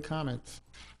make any comments?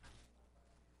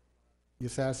 You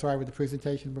satisfied with the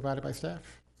presentation provided by staff?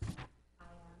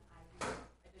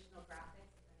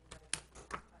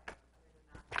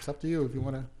 It's up to you if you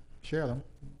want to share them.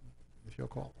 It's your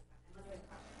call.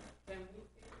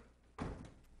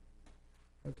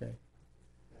 Okay.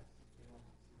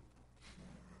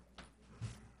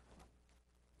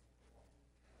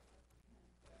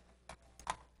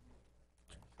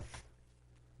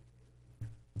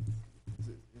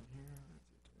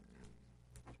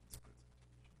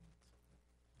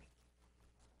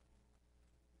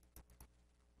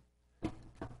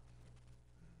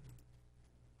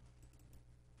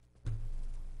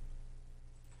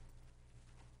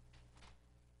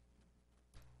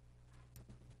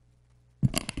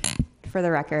 For the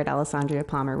record, Alessandria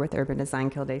Palmer with Urban Design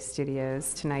Kildare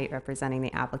Studios, tonight representing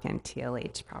the applicant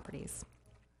TLH Properties.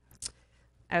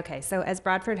 Okay, so as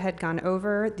Bradford had gone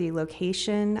over, the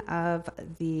location of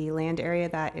the land area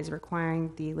that is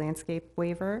requiring the landscape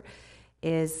waiver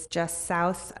is just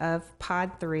south of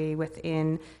Pod 3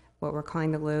 within what we're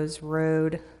calling the Lowe's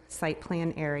Road site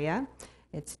plan area.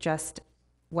 It's just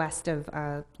west of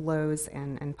Lowe's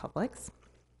and Publix.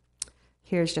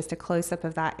 Here's just a close-up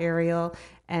of that aerial.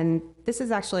 And this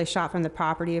is actually a shot from the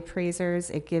property appraisers.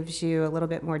 It gives you a little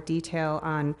bit more detail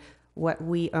on what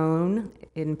we own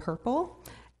in purple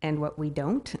and what we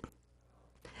don't.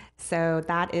 So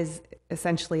that is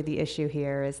essentially the issue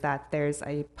here, is that there's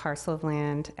a parcel of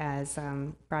land, as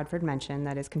Bradford mentioned,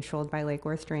 that is controlled by Lake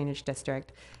Worth Drainage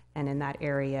District. And in that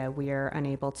area, we are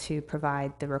unable to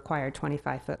provide the required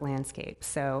 25-foot landscape.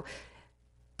 So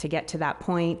to get to that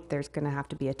point, there's going to have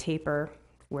to be a taper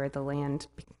where the land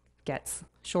gets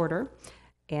shorter,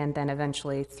 and then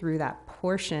eventually through that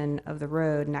portion of the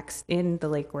road next in the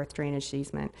Lake Worth drainage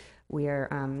easement, we are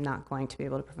not going to be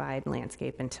able to provide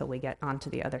landscape until we get onto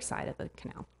the other side of the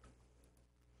canal.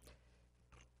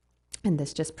 And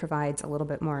this just provides a little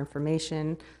bit more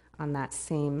information on that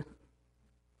same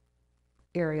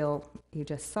aerial you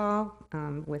just saw,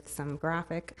 with some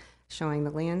graphic showing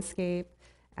the landscape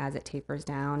as it tapers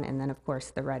down. And then, of course,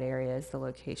 the red area is the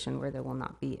location where there will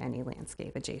not be any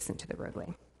landscape adjacent to the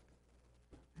roadway.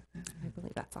 I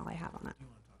believe that's all I have on that.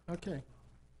 Okay.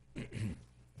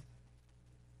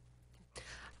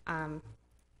 Let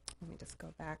me just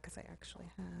go back because I actually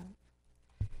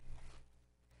have.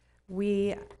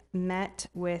 We met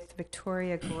with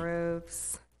Victoria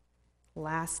Groves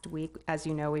last week. As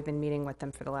you know, we've been meeting with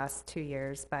them for the last 2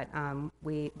 years, but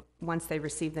once they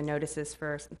received the notices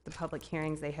for the public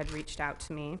hearings, they had reached out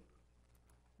to me.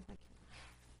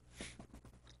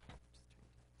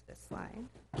 This slide.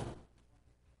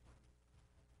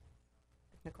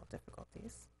 Technical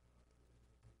difficulties.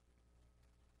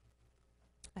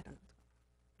 I don't know.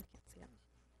 I can't see it.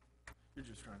 You're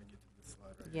just trying to get to this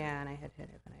slide right Yeah, and I had hit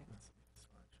it, but I...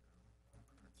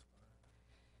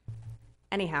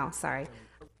 Anyhow, sorry.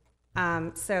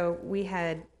 So we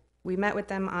met with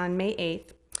them on May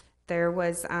 8th. There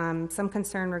was some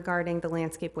concern regarding the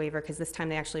landscape waiver, because this time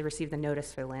they actually received the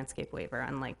notice for the landscape waiver,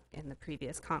 unlike in the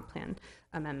previous comp plan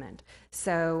amendment.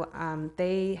 So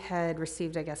they had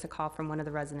received, I guess, a call from one of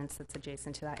the residents that's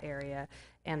adjacent to that area,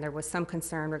 and there was some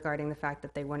concern regarding the fact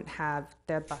that they wouldn't have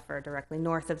their buffer directly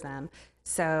north of them.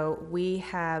 So we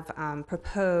have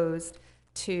proposed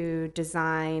to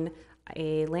design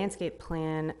a landscape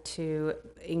plan to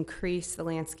increase the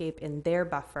landscape in their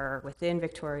buffer within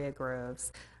Victoria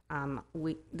Groves.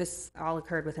 This all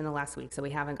occurred within the last week, so we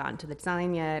haven't gotten to the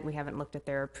design yet. We haven't looked at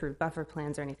their approved buffer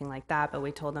plans or anything like that, but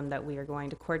we told them that we are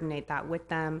going to coordinate that with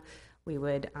them. We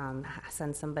would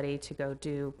send somebody to go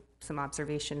do some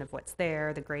observation of what's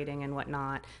there, the grading and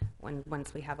whatnot.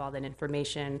 Once we have all that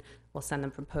information, we'll send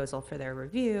them a proposal for their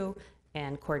review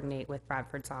and coordinate with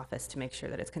Bradford's office to make sure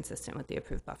that it's consistent with the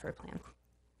approved buffer plan.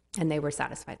 And they were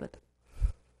satisfied with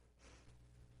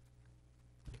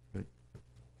it.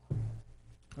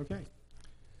 Okay.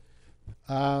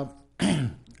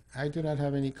 I do not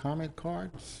have any comment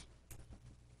cards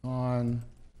on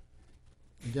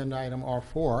agenda item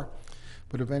R4,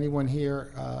 but if anyone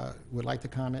here would like to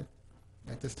comment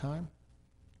at this time,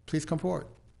 please come forward.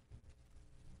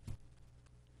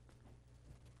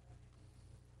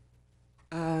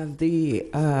 the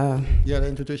You gotta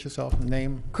introduce yourself,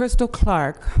 name, Crystal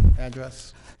Clark,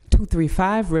 address.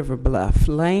 235 River Bluff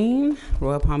Lane,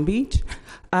 Royal Palm Beach.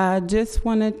 I just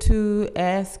wanted to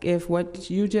ask if what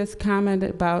you just commented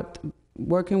about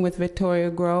working with Victoria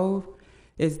Grove,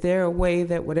 is there a way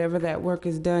that whatever that work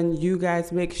is done, you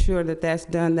guys make sure that that's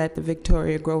done, that the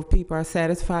Victoria Grove people are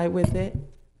satisfied with it?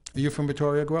 Are you from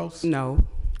Victoria Groves? No.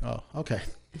 Oh, okay.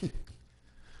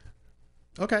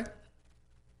 Okay.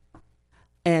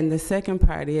 And the second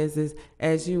part is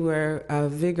as you were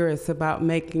vigorous about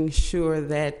making sure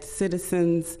that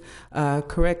citizens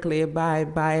correctly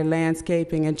abide by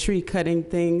landscaping and tree cutting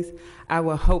things, I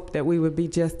would hope that we would be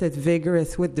just as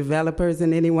vigorous with developers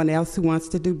and anyone else who wants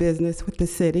to do business with the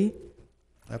city.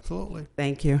 Absolutely.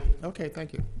 Thank you. Okay,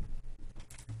 thank you.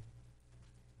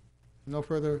 No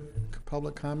further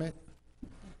public comment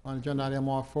on agenda item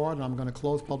R4, and I'm going to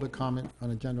close public comment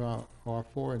on agenda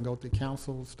R4 and go to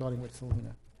council, starting with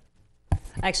Selena.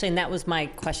 Actually, and that was my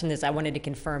question, is I wanted to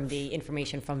confirm the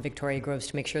information from Victoria Groves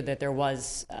to make sure that there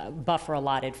was buffer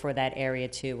allotted for that area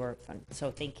too,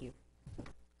 so thank you.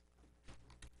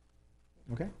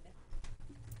 Okay.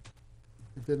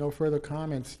 If there are no further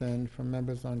comments then from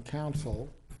members on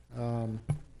council, Jan,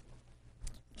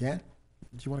 did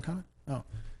you want to comment? No.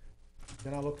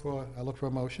 Then I'll look for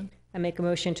a motion. I make a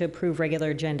motion to approve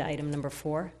regular agenda item number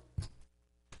 4.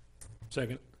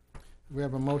 Second. We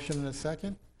have a motion and a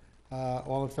second.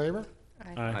 All in favor?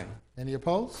 Aye. Any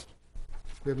opposed?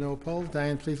 We have no opposed.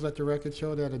 Diane, please let the record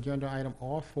show that agenda item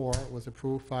R4 was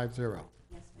approved 5-0.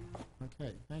 Yes, ma'am.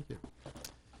 Okay, thank you.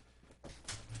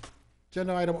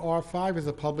 Agenda item R5 is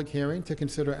a public hearing to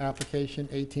consider application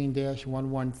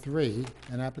 18-113,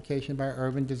 an application by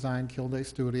Urban Design Kilday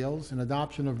Studios, and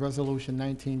adoption of resolution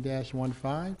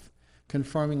 19-15,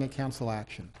 confirming a council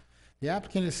action. The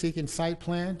applicant is seeking site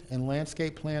plan and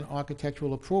landscape plan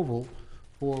architectural approval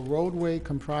for a roadway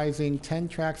comprising 10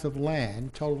 tracts of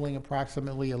land totaling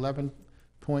approximately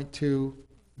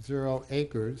 11.20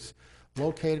 acres,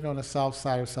 located on the south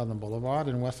side of Southern Boulevard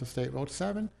and west of State Road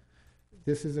 7.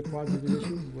 This is a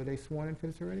quasi-judicial. Were they sworn in for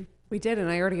this already? We did, and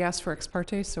I already asked for ex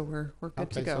parte, so we're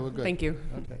good to go. So we're good. Thank you.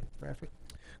 Okay, Bradford.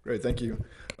 Great, thank you.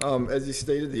 As you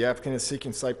stated, the applicant is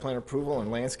seeking site plan approval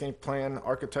and landscape plan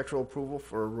architectural approval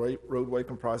for a roadway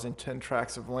comprising 10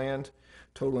 tracts of land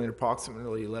totaling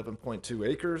approximately 11.2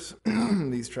 acres.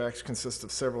 These tracts consist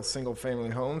of several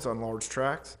single-family homes on large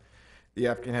tracts. The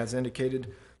applicant has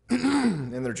indicated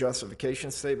in their justification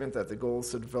statement that the goal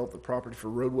is to develop the property for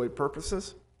roadway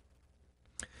purposes.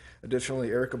 Additionally,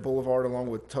 Erica Boulevard along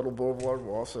with Tuttle Boulevard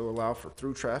will also allow for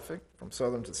through traffic from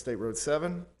Southern to State Road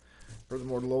 7.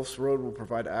 Furthermore, Los Road will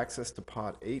provide access to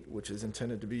Pot 8, which is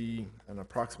intended to be an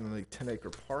approximately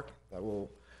 10-acre park that will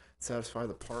satisfy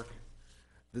the part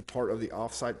of the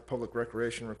off-site public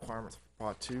recreation requirements for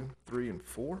Pot 2, 3, and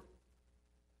 4.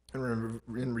 And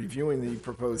in reviewing the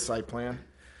proposed site plan,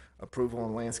 approval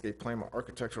and landscape plan,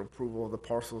 architectural approval of the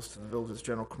parcels to the village's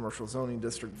general commercial zoning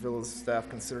district, village staff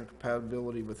considering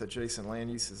compatibility with adjacent land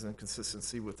uses and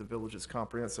consistency with the village's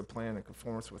comprehensive plan and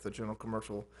conformance with the general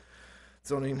commercial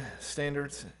zoning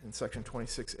standards in section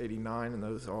 2689, and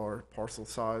those are parcel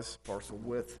size, parcel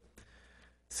width,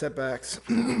 setbacks,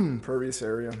 pervious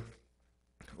area,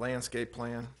 landscape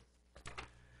plan.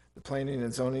 The Planning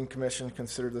and Zoning Commission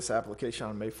considered this application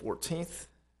on May 14th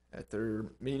at their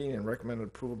meeting and recommended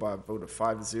approval by a vote of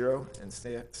 5-0, and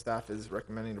staff is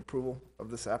recommending approval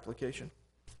of this application.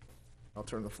 I'll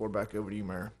turn the floor back over to you,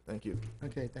 Mayor. Thank you.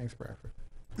 Okay, thanks, Bradford.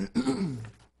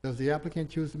 Does the applicant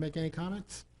choose to make any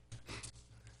comments?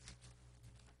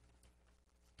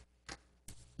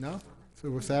 No? So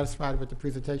we're satisfied with the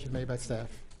presentation made by staff.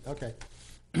 Okay.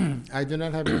 I do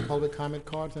not have any public comment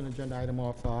cards on agenda item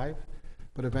R5,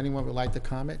 but if anyone would like to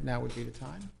comment, now would be the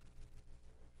time.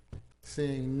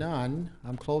 Seeing none,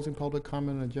 I'm closing public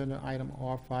comment on agenda item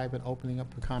R5 and opening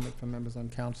up for comment from members on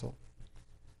council.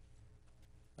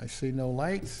 I see no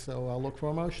lights, so I'll look for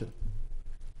a motion.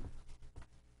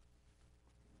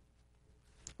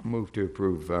 Move to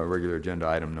approve regular agenda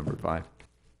item number 5.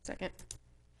 Second.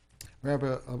 We have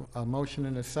a motion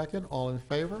and a second. All in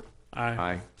favor?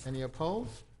 Aye. Any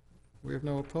opposed? We have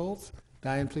no opposed.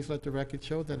 Diane, please let the record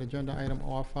show that agenda item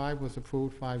R5 was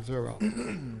approved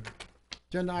 5-0.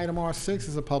 Agenda item R6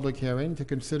 is a public hearing to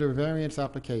consider variance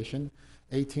application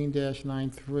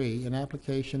 18-93, an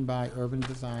application by Urban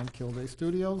Design Kilday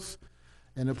Studios,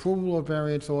 and approval of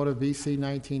variance order VC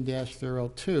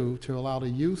 19-02 to allow the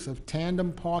use of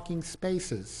tandem parking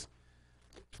spaces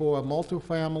for a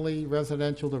multifamily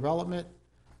residential development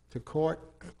to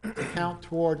count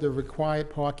toward the required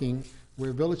parking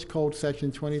where Village Code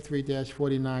Section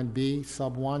 23-49B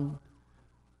sub 1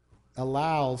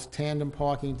 allows tandem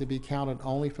parking to be counted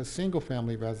only for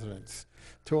single-family residents,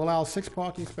 to allow 6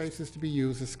 parking spaces to be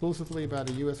used exclusively by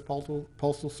the U.S.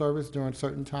 Postal Service during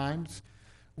certain times,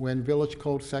 when Village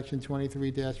Code Section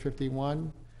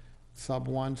 23-51, Sub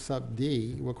 1, Sub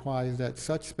D requires that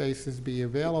such spaces be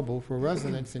available for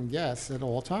residents and guests at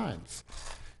all times,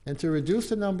 and to reduce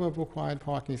the number of required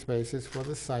parking spaces for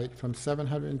the site from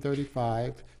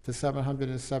 735 to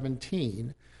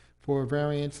 717 for a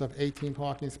variance of 18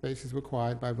 parking spaces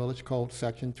required by Village Code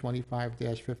Section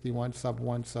 25-51, Sub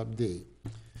 1, Sub D.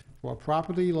 For a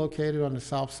property located on the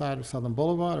south side of Southern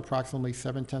Boulevard, approximately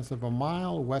 7/10 of a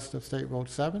mile west of State Road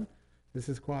 7. This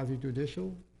is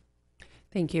quasi-judicial.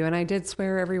 Thank you. And I did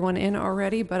swear everyone in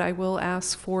already, but I will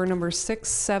ask for number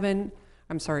 6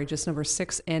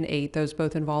 and 8. Those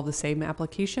both involve the same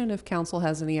application. If council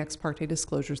has any ex parte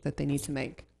disclosures that they need to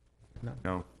make.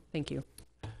 No. Thank you.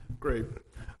 Great.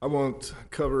 I won't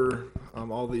cover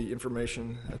all the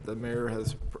information that the mayor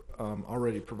has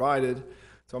already provided.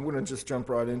 So I'm going to just jump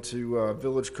right into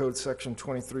Village Code Section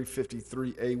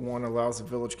 2353A1 allows the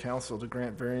village council to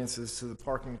grant variances to the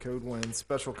parking code when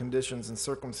special conditions and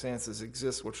circumstances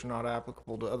exist which are not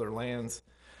applicable to other lands.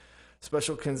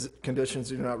 Special conditions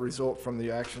do not result from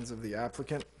the actions of the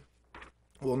applicant,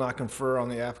 will not confer on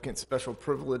the applicant special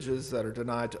privileges that are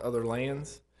denied to other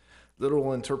lands.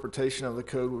 Literal interpretation of the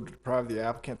code would deprive the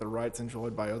applicant the rights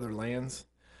enjoyed by other lands.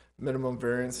 Minimum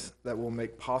variance that will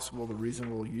make possible the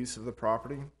reasonable use of the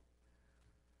property.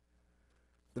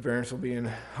 The variance will be in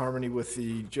harmony with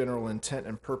the general intent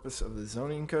and purpose of the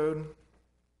zoning code.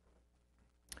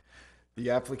 The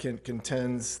applicant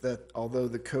contends that although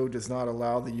the code does not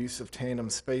allow the use of tandem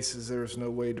spaces, there is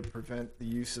no way to prevent the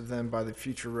use of them by the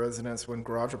future residents when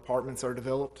garage apartments are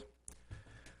developed.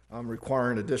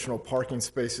 Requiring additional parking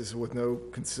spaces with no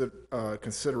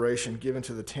consideration given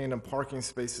to the tandem parking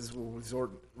spaces will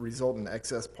result in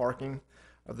excess parking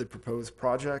of the proposed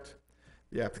project.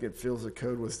 The applicant feels the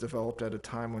code was developed at a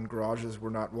time when garages were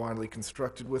not widely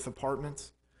constructed with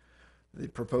apartments. The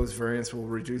proposed variance will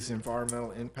reduce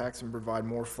environmental impacts and provide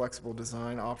more flexible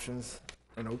design options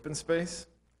and open space.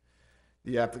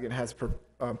 The applicant has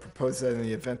proposed that in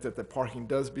the event that the parking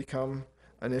does become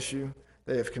an issue,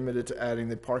 they have committed to adding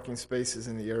the parking spaces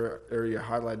in the area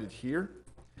highlighted here.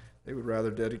 They would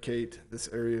rather dedicate this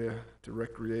area to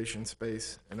recreation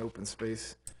space and open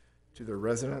space to their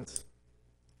residents.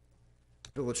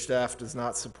 Village staff does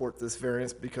not support this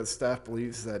variance because staff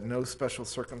believes that no special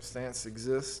circumstance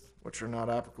exists which are not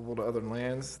applicable to other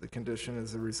lands. The condition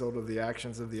is the result of the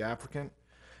actions of the applicant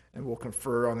and will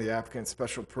confer on the applicant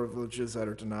special privileges that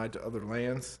are denied to other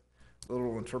lands.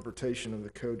 Literal interpretation of the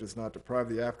code does not deprive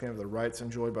the applicant of the rights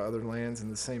enjoyed by other lands in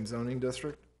the same zoning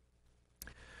district.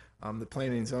 The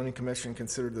Planning and Zoning Commission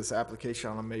considered this application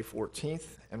on May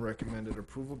 14th and recommended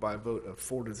approval by a vote of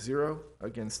 4-0.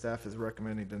 Again, staff is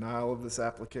recommending denial of this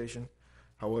application.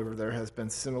 However, there has been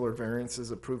similar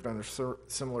variances approved under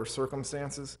similar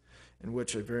circumstances in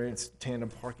which a variance to tandem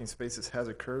parking spaces has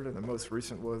occurred, and the most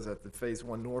recent was at the Phase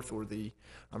 1 North, or the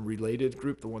related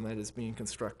group, the one that is being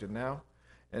constructed now,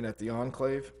 and at the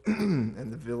Enclave.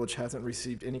 And the village hasn't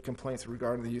received any complaints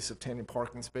regarding the use of tandem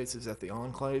parking spaces at the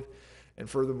Enclave. And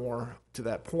furthermore, to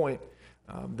that point,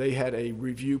 they had a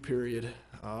review period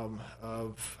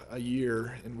of a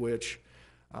year in which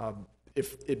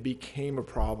if it became a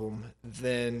problem,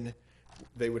 then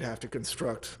they would have to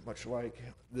construct, much like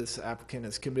this applicant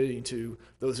is committing to,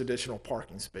 those additional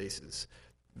parking spaces.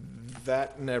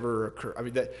 That never occurred. I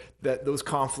mean, that those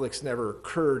conflicts never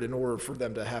occurred in order for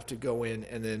them to have to go in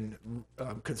and then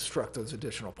construct those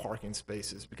additional parking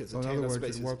spaces, because the In other tandem words,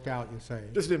 spaces it worked out, you're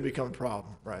saying. just didn't become a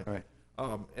problem, right? Right.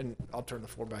 And I'll turn the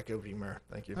floor back over to you, Mayor.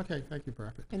 Thank you. Okay, thank you,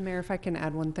 Bradford. And Mayor, if I can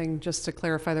add one thing, just to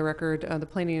clarify the record, the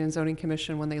Planning and Zoning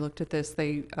Commission, when they looked at this,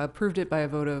 they approved it by a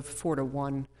vote of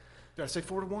 4-1. Did I say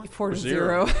 4-1?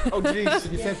 4-0. Oh,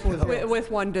 geez. You said 4-0. With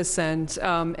one dissent.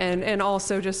 And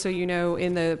also, just so you know,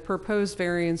 in the proposed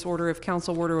variance order, if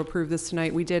council were to approve this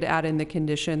tonight, we did add in the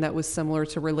condition that was similar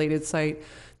to related site,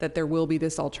 that there will be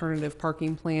this alternative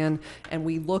parking plan. And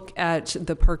we look at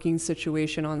the parking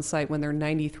situation on site when they're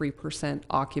 93%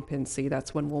 occupancy.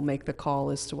 That's when we'll make the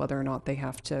call as to whether or not they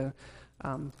have to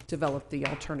develop the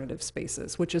alternative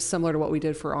spaces, which is similar to what we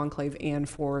did for Enclave and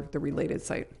for the related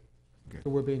site. So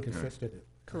we're being consistent.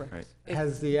 Correct. Right.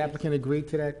 Has the applicant agreed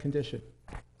to that condition?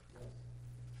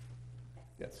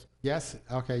 Yes. Yes?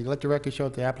 Okay, let the record show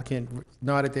that the applicant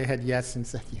nodded their head yes and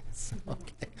said yes.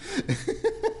 Okay.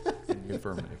 In the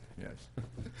affirmative, yes.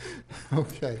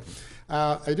 Okay.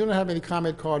 I do not have any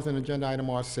comment cards on agenda item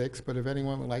R6, but if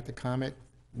anyone would like to comment,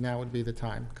 now would be the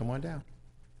time. Come on down.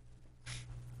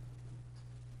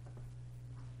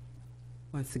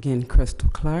 Once again, Crystal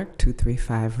Clark,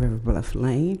 235 River Bluff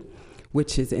Lane,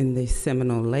 which is in the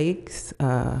Seminole Lakes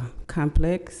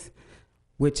complex,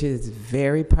 which is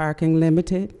very parking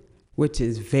limited, which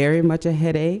is very much a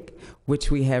headache, which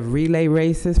we have relay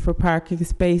races for parking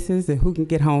spaces and who can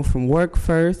get home from work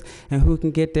first and who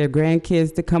can get their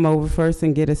grandkids to come over first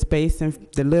and get a space, in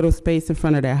the little space in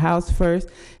front of their house first.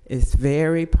 It's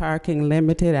very parking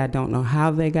limited. I don't know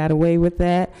how they got away with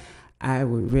that. I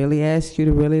would really ask you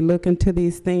to really look into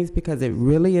these things because it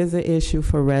really is an issue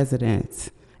for residents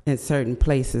in certain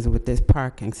places with this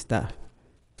parking stuff.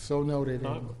 So noted.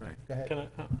 Go ahead. Can I,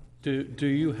 do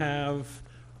you have,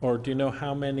 or do you know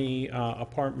how many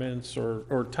apartments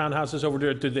or townhouses over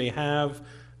there, do they have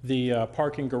the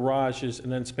parking garages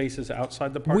and then spaces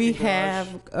outside the parking We garage?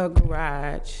 have a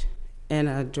garage and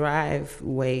a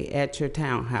driveway at your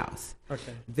townhouse.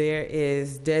 Okay. There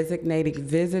is designated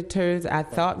visitors, I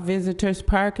thought visitors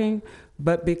parking,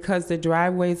 but because the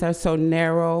driveways are so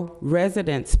narrow,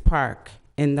 residents park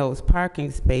in those parking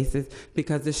spaces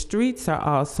because the streets are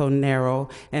also narrow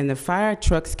and the fire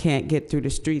trucks can't get through the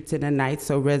streets in the night,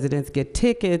 so residents get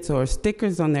tickets or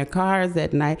stickers on their cars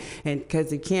at night, and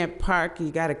because you can't park, you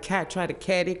got to try to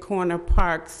caddy corner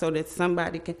park so that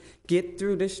somebody can get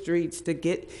through the streets to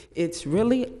get, it's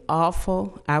really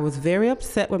awful. I was very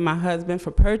upset with my husband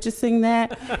for purchasing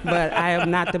that, but I am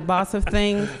not the boss of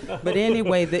things. But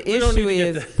anyway, the issue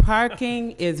is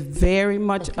parking is very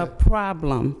much a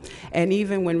problem. And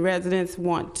even when residents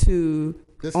want to,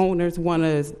 owners want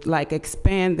to like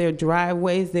expand their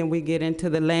driveways, then we get into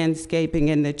the landscaping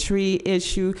and the tree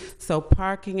issue. So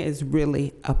parking is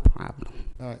really a problem.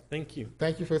 All right. Thank you.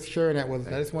 Thank you for sharing that with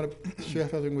us. I just want to share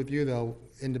something with you, though.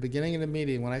 In the beginning of the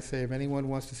meeting, when I say if anyone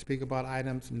wants to speak about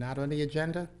items not on the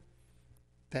agenda,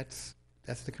 that's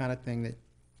the kind of thing that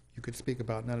you could speak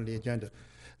about, not on the agenda.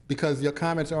 Because your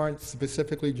comments aren't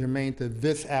specifically germane to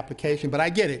this application, but I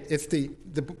get it. It's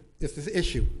it's this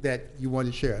issue that you want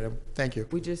to share. Thank you.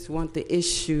 We just want the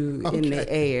issue in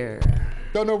the air.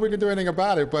 Don't know if we can do anything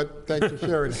about it, but thanks for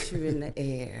sharing it. Issue in the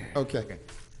air. Okay.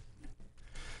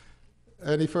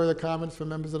 Any further comments from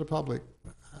members of the public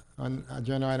on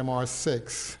agenda item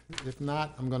R6? If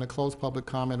not, I'm going to close public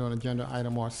comment on agenda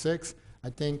item R6. I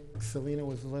think Selena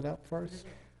was lit up first.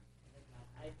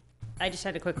 I just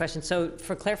had a quick question. So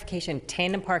for clarification,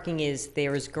 tandem parking is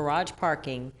there is garage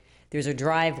parking, there's a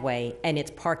driveway, and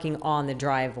it's parking on the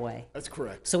driveway. That's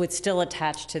correct. So it's still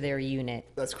attached to their unit.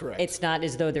 That's correct. It's not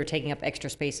as though they're taking up extra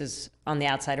spaces on the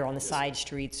outside or on the side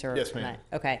streets or. Yes, ma'am. not.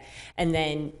 Okay. And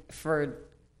then for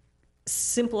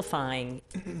simplifying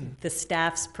the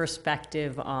staff's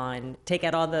perspective on, take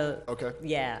out all the. Okay.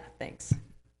 Yeah, thanks.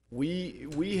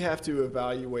 We have to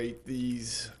evaluate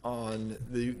these on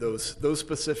those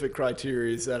specific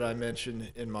criteria that I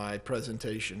mentioned in my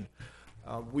presentation.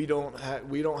 We don't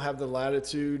have the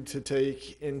latitude to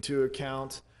take into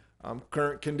account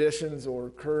current conditions or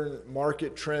current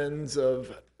market trends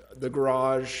of the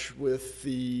garage with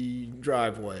the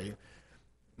driveway.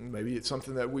 Maybe it's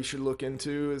something that we should look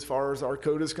into as far as our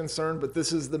code is concerned, but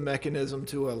this is the mechanism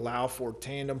to allow for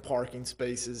tandem parking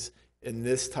spaces in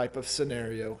this type of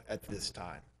scenario at this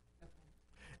time.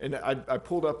 And I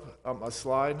pulled up a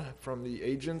slide from the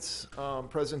agent's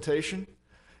presentation.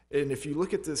 And if you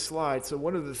look at this slide, so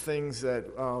one of the things that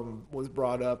was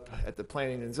brought up at the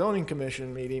Planning and Zoning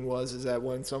Commission meeting is that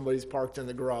when somebody's parked in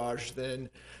the garage, then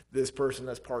this person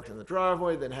that's parked in the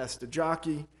driveway then has to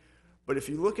jockey. But if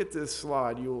you look at this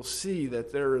slide, you will see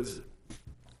that there is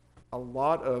a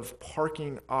lot of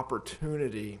parking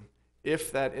opportunity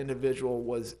if that individual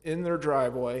was in their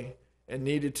driveway and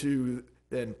needed to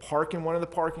then park in one of the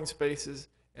parking spaces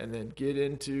and then get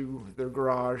into their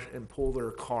garage and pull their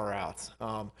car out.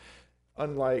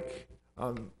 Unlike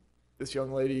this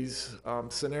young lady's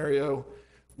scenario,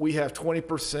 we have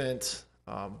 20%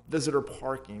 visitor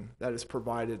parking that is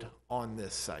provided on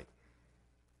this site.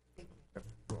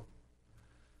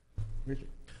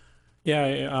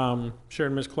 Yeah, I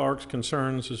shared Ms. Clark's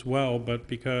concerns as well, but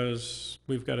because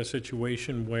we've got a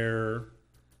situation where,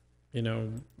 you know,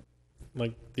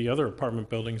 like the other apartment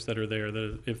buildings that are there,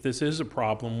 that if this is a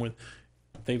problem with,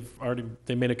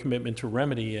 they made a commitment to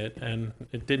remedy it, and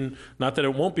it didn't, not that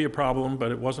it won't be a problem,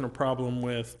 but it wasn't a problem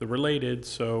with the related,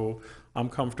 so I'm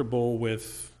comfortable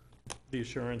with the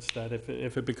assurance that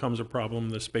if it becomes a problem,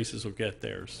 the spaces will get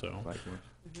there, so.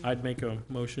 I'd make a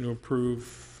motion to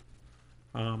approve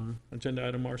agenda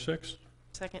item R6.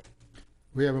 Second.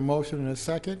 We have a motion and a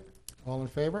second. All in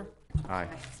favor? Aye.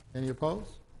 Any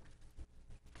opposed?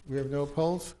 We have no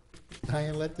opposed.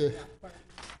 Diane, let the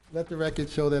record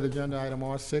show that agenda item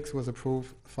R6 was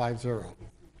approved 5-0.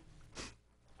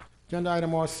 Agenda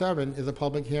item R7 is a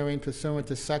public hearing pursuant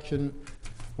to section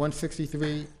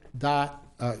 163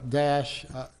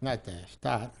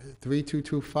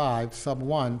 3225 sub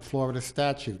 1 Florida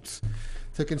statutes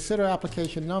to consider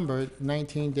application number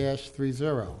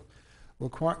 19-30,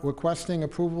 requesting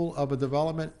approval of a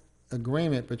development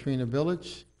agreement between the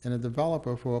village and a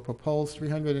developer for a proposed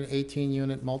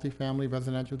 318-unit multifamily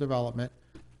residential development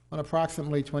on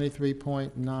approximately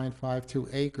 23.952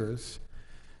 acres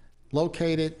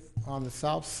located on the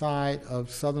south side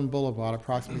of Southern Boulevard,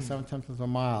 approximately 7/10 of a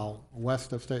mile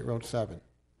west of State Road 7.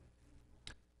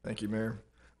 Thank you, Mayor.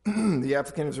 The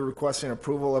applicant is requesting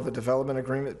approval of a development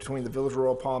agreement between the Village of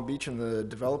Royal Palm Beach and the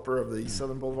developer of the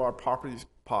Southern Boulevard Properties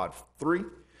Pod 3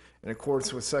 in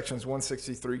accordance with sections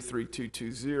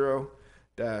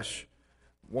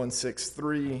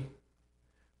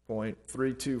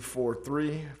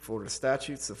 163.3220-163.3243 Florida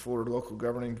statutes, the Florida Local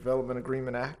Governing Development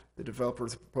Agreement Act. The developer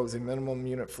is proposing minimum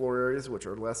unit floor areas which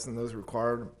are less than those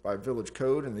required by Village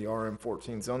Code in the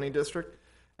RM14 zoning district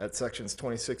at sections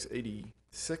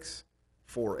 2686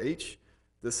 4H.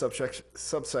 This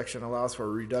subsection allows for a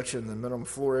reduction in the minimum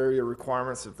floor area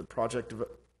requirements if the project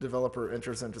developer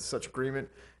enters into such agreement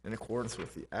in accordance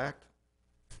with the Act.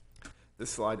 This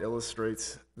slide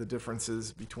illustrates the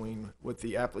differences between what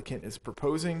the applicant is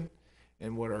proposing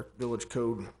and what our village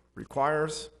code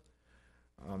requires.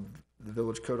 The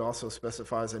village code also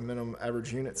specifies a minimum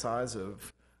average unit size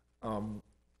of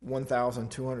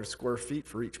 1,200 square feet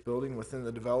for each building within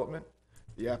the development.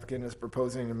 The applicant is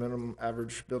proposing a minimum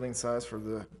average building size for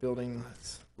the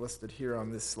buildings listed here on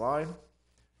this slide.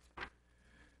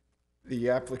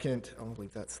 The applicant, I'll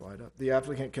leave that slide up. The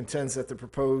applicant contends that the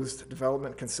proposed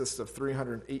development consists of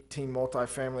 318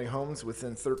 multifamily homes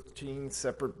within 13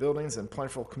 separate buildings and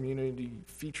plentiful community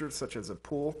features such as a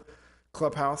pool,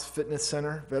 clubhouse, fitness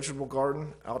center, vegetable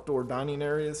garden, outdoor dining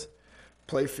areas,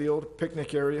 playfield,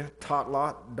 picnic area, tot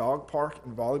lot, dog park,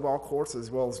 and volleyball courts, as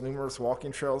well as numerous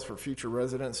walking trails for future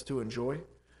residents to enjoy.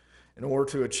 In order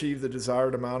to achieve the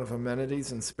desired amount of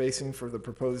amenities and spacing for the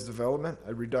proposed development,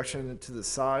 a reduction into the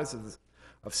size of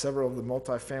several of the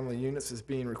multifamily units is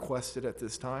being requested at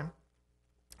this time.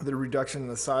 The reduction in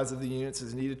the size of the units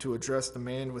is needed to address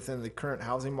demand within the current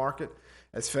housing market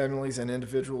as families and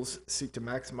individuals seek to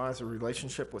maximize their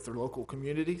relationship with their local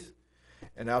communities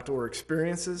and outdoor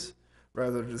experiences,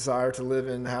 rather than desire to live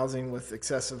in housing with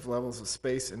excessive levels of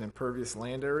space and impervious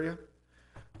land area.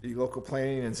 The local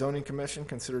Planning and Zoning Commission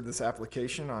considered this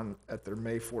application at their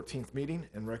May 14th meeting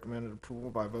and recommended approval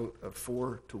by vote of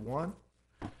 4-1.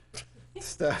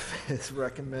 Staff is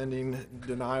recommending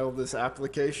denial of this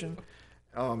application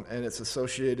and its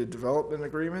associated development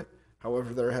agreement.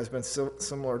 However, there has been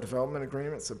similar development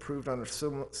agreements approved under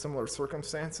similar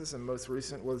circumstances, and most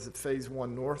recent was at Phase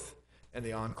 1 North and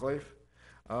the Enclave.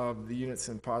 The units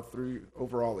in Pod 3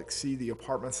 overall exceed the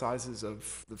apartment sizes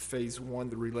of the Phase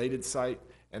 1, the related site,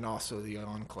 and also the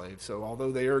Enclave. So although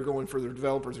they are going for their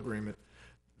developer's agreement,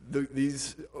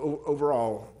 these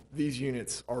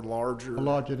units are larger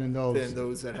than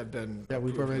those that have been that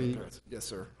we've already yes,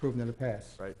 sir. approved in the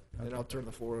past. Right. Okay. And I'll turn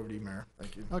the floor over to you, Mayor.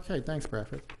 Thank you. Okay, thanks,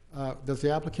 Bradford. Does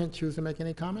the applicant choose to make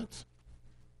any comments?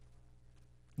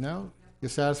 No? You're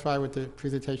satisfied with the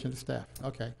presentation of the staff?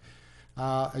 Okay.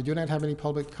 I do not have any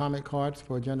public comment cards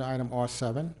for agenda item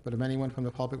R7, but if anyone from the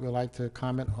public would like to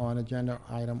comment on agenda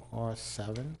item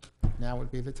R7, now would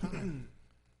be the time.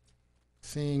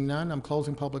 Seeing none, I'm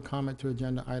closing public comment to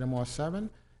agenda item R7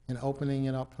 and opening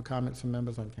it up for comments from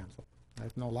members on council. I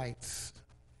have no lights.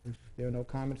 If there are no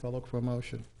comments, I'll look for a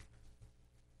motion.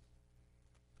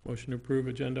 Motion to approve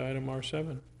agenda item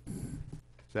R7.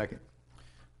 Second.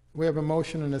 We have a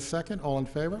motion and a second. All in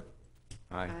favor?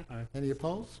 Aye. Aye. Any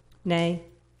opposed? Nay.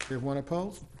 We have one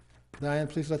opposed. Diane,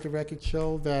 please let the record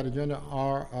show that agenda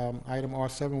item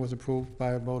R7 was approved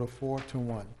by a vote of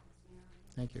 4-1.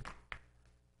 Thank you.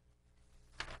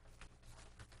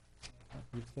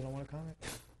 You still don't want to comment?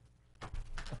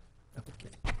 Okay.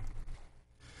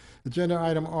 Agenda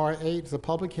item R8 is a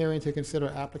public hearing to consider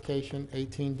application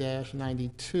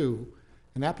 18-92,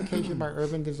 an application by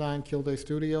Urban Design Kilday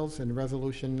Studios and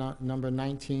resolution number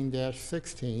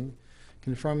 19-16,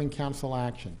 confirming council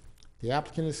action. The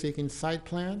applicant is seeking site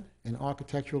plan and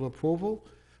architectural approval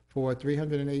for a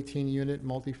 318-unit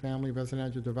multifamily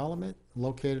residential development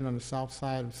located on the south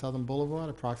side of Southern Boulevard,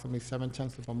 approximately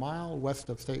 7/10 of a mile west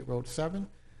of State Road 7.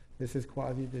 This is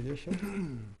quasi-judicial.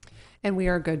 And we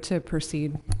are good to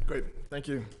proceed. Great, thank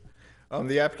you.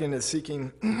 The applicant is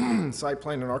seeking site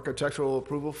plan and architectural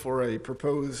approval for a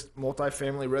proposed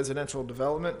multifamily residential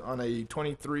development on a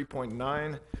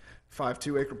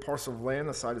 23.952 acre parcel of land.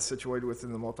 The site is situated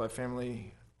within the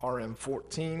multifamily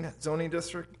RM14 zoning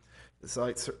district. The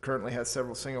site currently has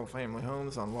several single-family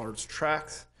homes on large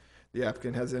tracts. The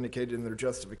applicant has indicated in their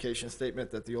justification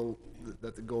statement that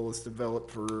the goal is to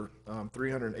develop for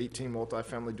 318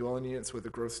 multifamily dwelling units with a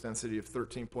gross density of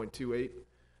 13.28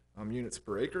 units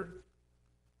per acre.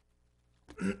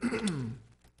 Excuse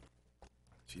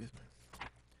me.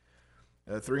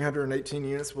 318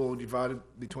 units will be divided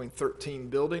between 13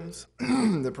 buildings.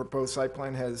 The proposed site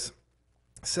plan has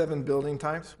 7 building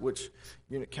types, which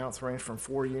unit counts range from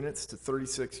 4 units to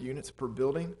 36 units per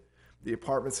building. The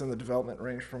apartments in the development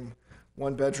range from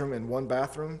 1 bedroom and 1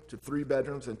 bathroom to 3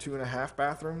 bedrooms and 2.5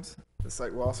 bathrooms. The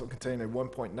site will also contain a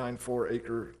 1.94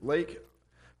 acre lake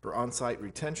for on-site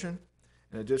retention.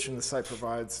 In addition, the site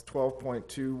provides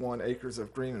 12.21 acres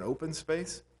of green and open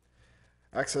space.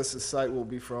 Access to the site will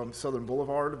be from Southern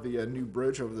Boulevard via a new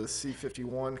bridge over the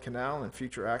C-51 canal and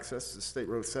future access to State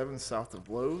Road 7 south of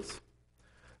Lowe's.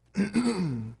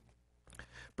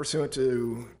 Pursuant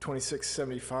to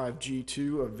 2675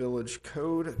 G2 of Village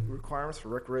Code, requirements for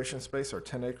recreation space are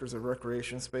 10 acres of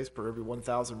recreation space per every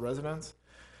 1,000 residents.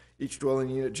 Each dwelling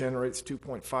unit generates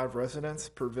 2.5 residents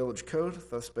per Village Code.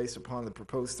 Thus, based upon the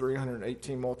proposed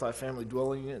 318 multifamily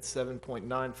dwelling units,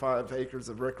 7.95 acres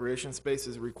of recreation space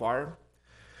is required.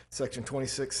 Section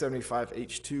 2675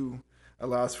 H2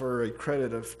 allows for a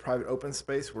credit of private open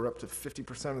space where up to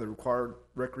 50% of the required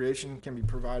recreation can be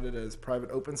provided as private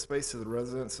open space to the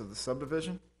residents of the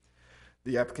subdivision.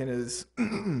 The applicant is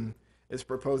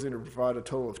proposing to provide a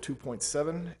total of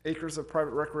 2.7 acres of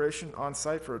private recreation on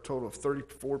site for a total of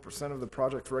 34% of the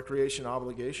project's recreation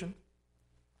obligation.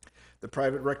 The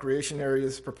private recreation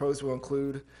areas proposed will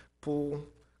include pool,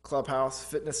 clubhouse,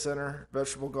 fitness center,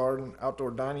 vegetable garden, outdoor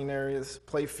dining areas,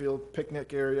 playfield,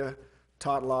 picnic area,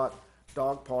 tot lot,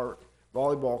 dog park,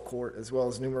 volleyball court, as well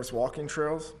as numerous walking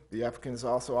trails. The applicant is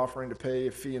also offering to pay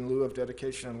a fee in lieu of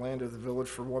dedication of land of the village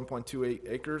for 1.28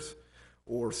 acres,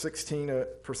 or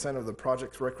 16% of the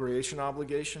project's recreation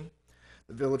obligation.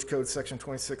 The Village Code Section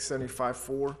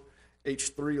 2675-4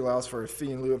 H3 allows for a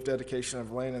fee in lieu of dedication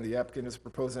of land, and the applicant is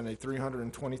proposing a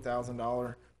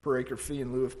 $320,000 per acre fee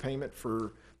in lieu of payment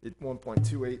for the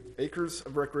 1.28 acres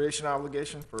of recreation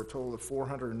obligation for a total of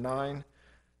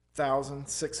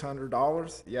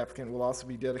 $409,600. The applicant will also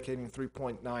be dedicating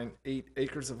 3.98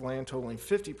 acres of land totaling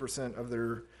 50% of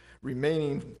their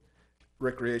remaining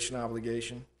recreation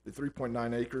obligation. The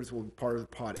 3.9 acres will be part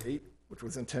of Pod 8, which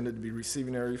was intended to be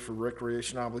receiving area for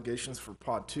recreation obligations for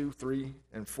Pod 2, 3,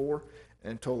 and 4,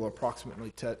 and total approximately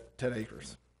 10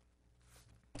 acres.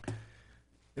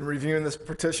 In reviewing this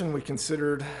petition, we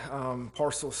considered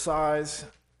parcel size,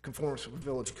 conformance with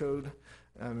Village Code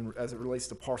as it relates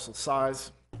to parcel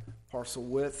size, parcel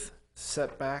width,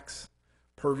 setbacks,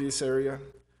 pervious area,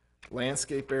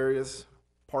 landscape areas,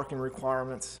 parking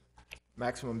requirements,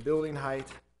 maximum building height.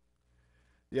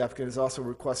 The applicant is also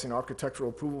requesting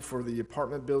architectural approval for the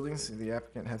apartment buildings. The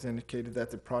applicant has indicated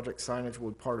that the project signage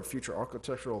will be part of future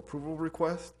architectural approval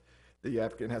request. The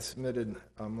applicant has submitted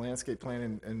landscape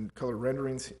plan and color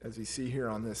renderings, as you see here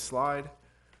on this slide.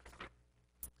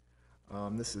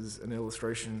 This is an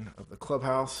illustration of the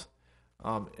clubhouse.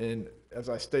 And as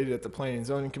I stated at the Planning and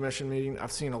Zoning Commission meeting,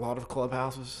 I've seen a lot of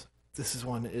clubhouses. This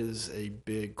one is a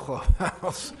big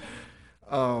clubhouse.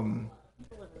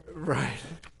 Right.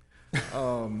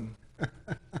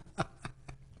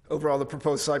 Overall, the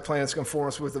proposed site plan is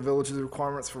conformance with the village's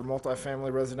requirements for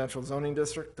multifamily residential zoning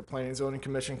district. The Planning and Zoning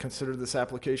Commission considered this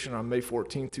application on May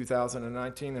 14,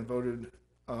 2019, and voted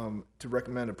to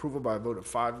recommend approval by a vote of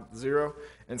 5-0,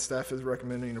 and staff is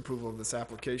recommending approval of this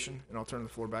application. And I'll turn the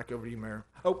floor back over to you, Mayor.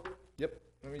 Oh, yep.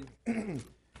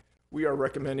 We are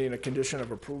recommending a condition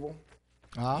of approval,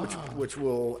 which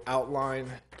will outline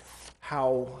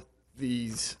how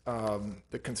these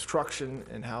the construction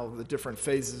and how the different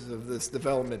phases of this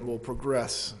development will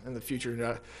progress in the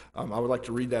future. I would like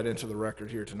to read that into the record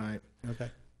here tonight.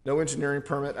 Okay. No engineering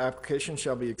permit application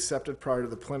shall be accepted prior to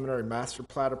the preliminary master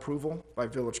plat approval by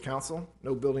Village Council.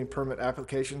 No building permit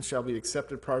application shall be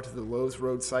accepted prior to the Lowe's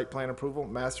Road site plan approval,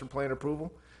 master plan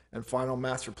approval, and final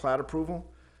master plat approval.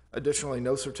 Additionally,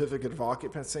 no certificate of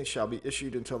occupancy shall be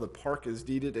issued until the park is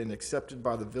deeded and accepted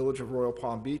by the Village of Royal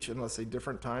Palm Beach unless a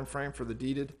different time frame for the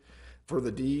deed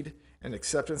and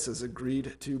acceptance is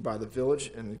agreed to by the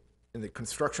village in the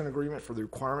construction agreement for the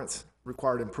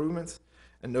required improvements.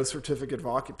 And no certificate of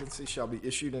occupancy shall be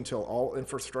issued until all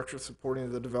infrastructure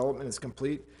supporting the development is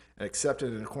complete and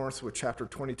accepted in accordance with Chapter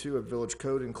 22 of Village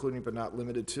Code, including but not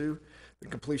limited to the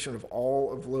completion of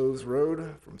all of Lowe's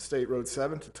Road from State Road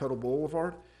 7 to Tuttle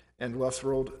Boulevard and Luff's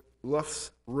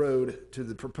Road to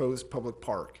the proposed public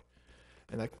park.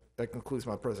 And that concludes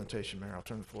my presentation, Mayor. I'll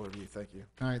turn the floor to you. Thank you.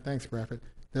 All right, thanks, Bradford.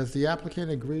 Does the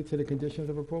applicant agree to the conditions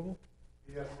of approval?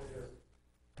 Yes, it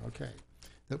is. Okay.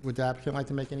 Would the applicant like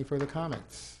to make any further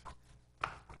comments?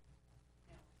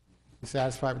 You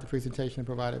satisfied with the presentation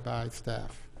provided by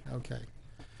staff? Okay.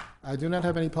 I do not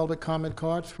have any public comment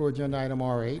cards for agenda item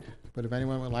R8, but if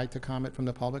anyone would like to comment from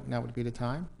the public, now would be the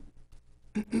time.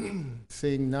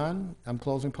 Seeing none, I'm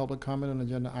closing public comment on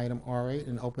agenda item R8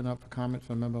 and open up for comments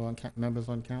from members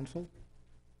on council.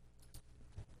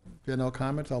 If there are no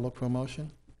comments, I'll look for a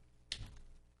motion.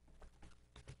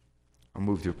 I'll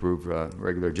move to approve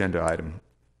regular agenda item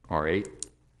R8.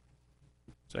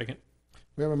 Second.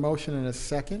 We have a motion and a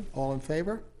second. All in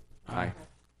favor? Aye.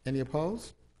 Any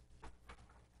opposed?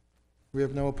 We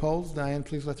have no opposed. Diane,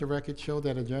 please let the record show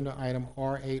that agenda item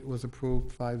R8 was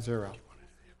approved 5-0.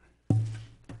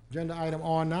 Agenda item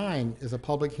R9 is a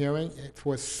public hearing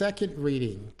for second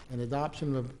reading and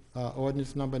adoption of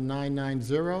ordinance number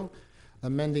 990,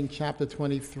 amending Chapter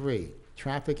 23,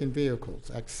 Traffic and Vehicles,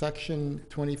 at Section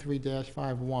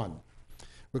 23-51.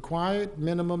 Required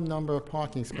minimum number of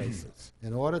parking spaces.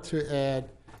 In order to add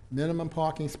minimum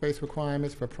parking space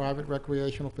requirements for private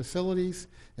recreational facilities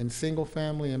and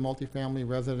single-family and multifamily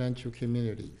residential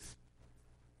communities.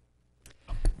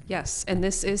 Yes, and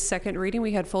this is second reading.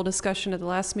 We had full discussion at the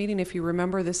last meeting. If you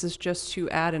remember, this is just to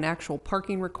add an actual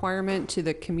parking requirement to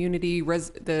the community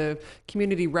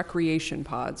recreation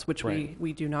pods, which Right.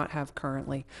 we do not have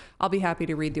currently. I'll be happy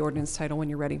to read the ordinance title when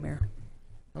you're ready, Mayor.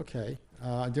 Okay.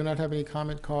 I do not have any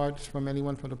comment cards from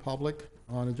anyone from the public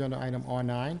on agenda item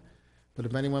R9, but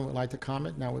if anyone would like to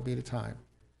comment, now would be the time.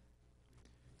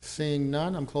 Seeing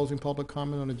none, I'm closing public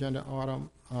comment on agenda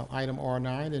item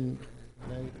R9, and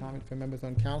any comment from members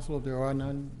on council? If there are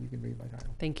none, you can read by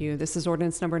title. Thank you. This is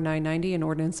ordinance number 990, an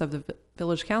ordinance of the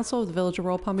Village Council of the Village of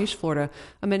Royal Palm Beach, Florida,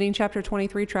 amending Chapter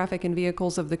 23, Traffic and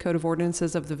Vehicles of the Code of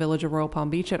Ordinances of the Village of Royal Palm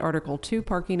Beach at Article 2,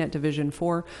 Parking at Division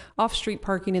 4, Off-Street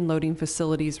Parking and Loading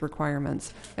Facilities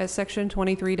Requirements, at Section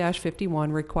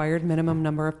 23-51, Required Minimum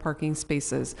Number of Parking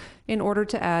Spaces, in order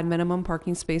to add minimum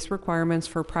parking space requirements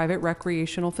for private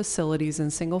recreational facilities in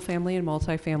single-family and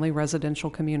multifamily residential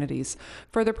communities,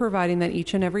 further providing that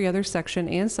each and every other section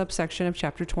and subsection of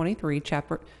Chapter 23,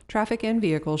 Traffic and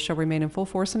Vehicles, shall remain in full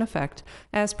force and effect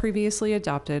as previously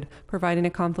adopted, providing a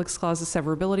conflicts clause, a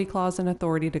severability clause, and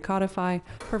authority to codify,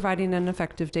 providing an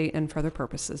effective date and for other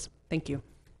purposes. Thank you.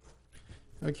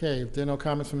 Okay, if there are no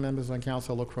comments from members on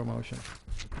council, I'll look for a motion.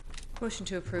 Motion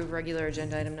to approve regular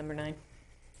agenda item number 9.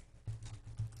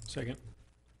 Second.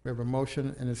 We have a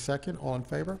motion and a second. All in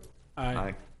favor?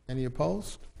 Aye. Any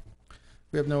opposed?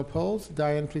 We have no opposed.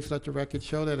 Diane, please let the record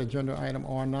show that agenda item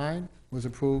R9 was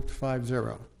approved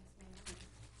 5-0.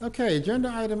 Okay,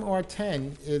 agenda item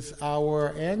R10 is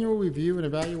our annual review and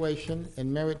evaluation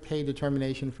and merit pay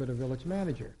determination for the village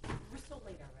manager. We're so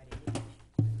late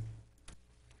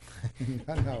already.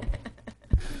 I know.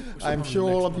 I'm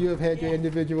sure all of you have had your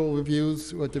individual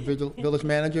reviews with the village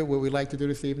manager. What we'd like to do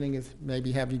this evening is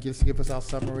maybe have you just give us our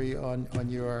summary on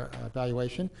your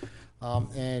evaluation.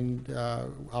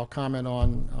 I'll comment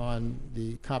on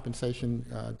the compensation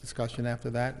discussion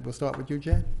after that. We'll start with you,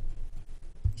 Jen.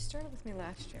 You started with me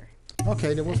last year.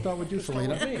 Okay, then we'll start with you,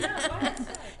 Selena.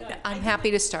 I'm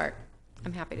happy to start.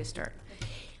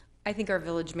 I think our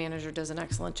village manager does an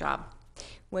excellent job.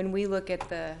 When we look at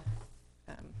the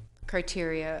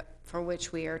criteria for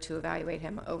which we are to evaluate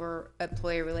him over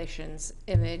employee relations,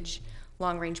 image,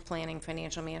 long-range planning,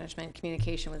 financial management,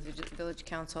 communication with the village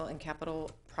council, and capital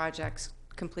projects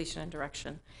completion and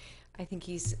direction, I think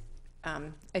he's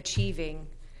achieving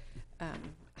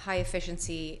high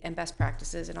efficiency and best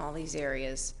practices in all these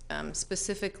areas.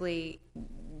 Specifically,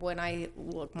 when I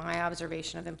look, my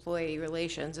observation of employee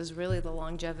relations is really the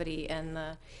longevity and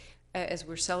as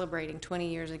we're celebrating 20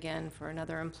 years again for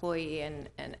another employee,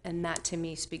 and that to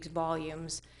me speaks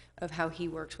volumes of how he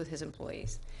works with his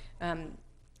employees.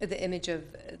 The image of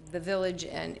the village,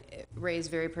 and Ray's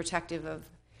very protective of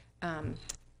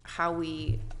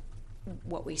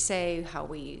what we say, how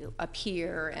we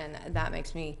appear, and that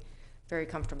makes me very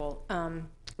comfortable.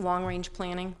 Long-range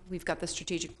planning, we've got the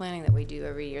strategic planning that we do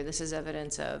every year. This is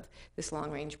evidence of this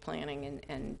long-range planning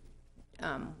and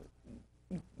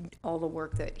all the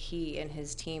work that he and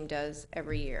his team does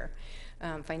every year.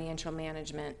 Financial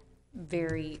management,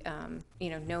 very,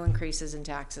 no increases in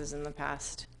taxes in the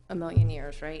past 1,000,000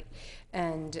 years, right?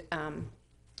 And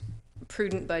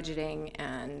prudent budgeting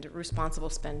and responsible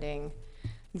spending.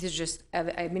 These are just,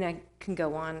 I can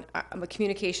go on.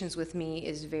 Communications with me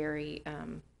is very,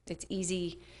 it's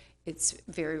easy, it's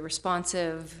very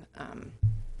responsive,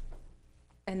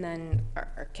 and then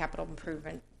our capital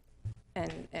improvement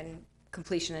and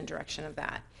completion and direction of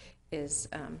that is,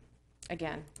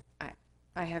 again,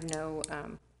 I have no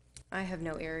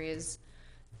areas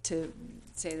to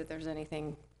say that there's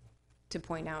anything to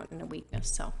point out in a weakness,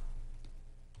 so.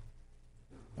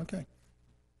 Okay.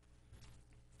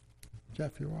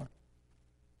 Jeff, you're on.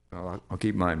 Well, I'll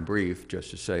keep mine brief, just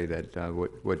to say that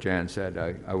what Jan said,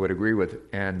 I would agree with,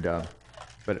 and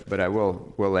but I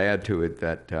will add to it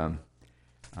that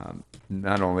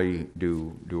not only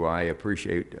do I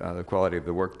appreciate the quality of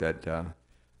the work that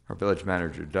our village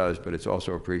manager does, but it's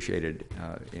also appreciated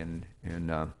in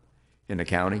the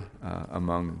county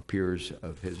among peers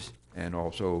of his, and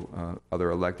also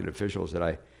other elected officials that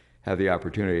I have the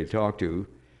opportunity to talk to.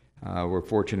 We're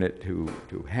fortunate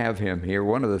to have him here.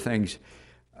 One of the things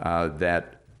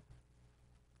that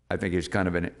I think is kind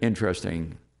of an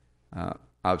interesting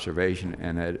observation,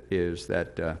 and it is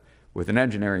that with an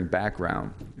engineering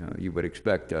background, you would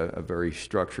expect a very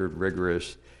structured,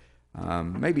 rigorous,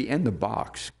 maybe in the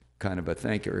box kind of a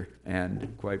thinker.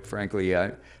 And quite frankly,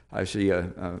 I see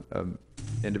a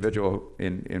individual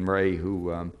in Ray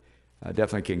who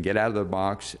definitely can get out of the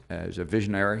box as a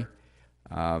visionary.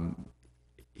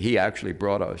 He actually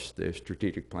brought us the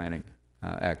strategic planning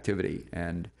activity,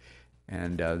 and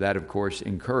that of course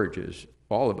encourages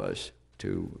all of us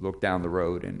to look down the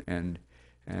road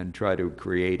and try to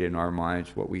create in our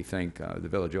minds what we think the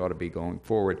village ought to be going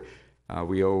forward.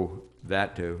 We owe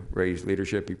that to Ray's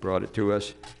leadership. He brought it to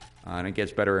us, and it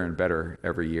gets better and better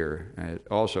every year. And it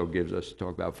also gives us,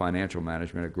 talk about financial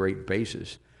management, a great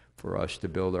basis for us to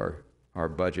build our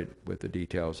budget with the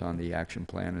details on the action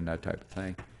plan and that type of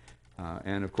thing.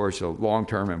 And of course, the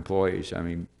long-term employees, I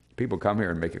mean, people come here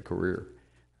and make a career.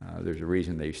 There's a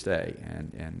reason they stay,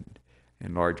 and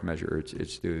in large measure,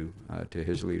 it's due to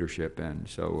his leadership. And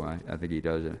so I think he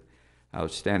does an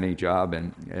outstanding job.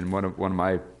 And one of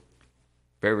my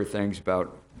favorite things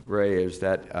about Ray is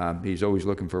that he's always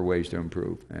looking for ways to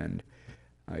improve, and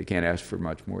you can't ask for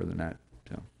much more than that.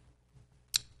 So.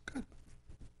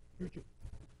 Good.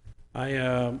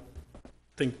 I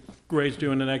think Ray's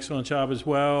doing an excellent job as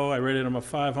well. I rated him a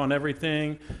 5 on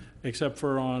everything, except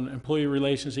for on employee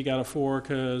relations. He got a 4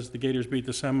 because the Gators beat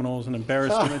the Seminoles and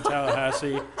embarrassed them in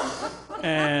Tallahassee.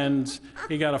 And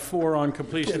he got a 4 on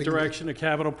completion direction of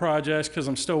capital projects because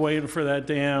I'm still waiting for that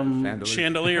damn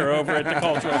chandelier over at the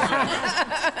Cultural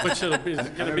Center, which is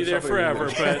going to be there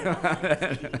forever.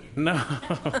 But no,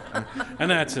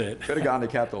 and that's it. Could have gone to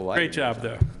Capitol Light. Great job,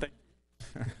 though.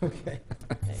 Okay,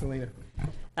 Selena.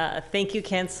 Thank you,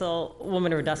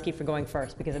 Councilwoman Radusky, for going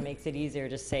first, because it makes it easier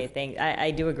to say thank.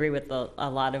 I do agree with a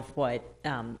lot of what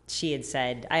she had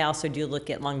said. I also do look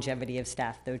at longevity of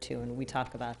staff, though, too, and we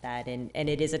talk about that. And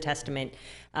it is a testament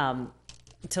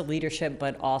to leadership,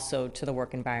 but also to the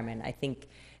work environment. I think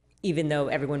even though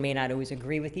everyone may not always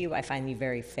agree with you, I find you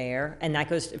very fair. And that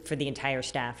goes for the entire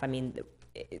staff. I mean,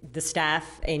 the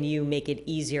staff and you make it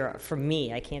easier for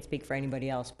me. I can't speak for anybody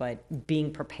else, but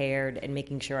being prepared and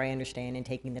making sure I understand and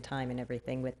taking the time and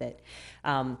everything with it.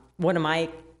 One of my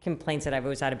complaints that I've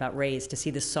always had about Ray is to see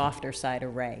the softer side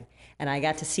of Ray. And I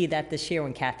got to see that this year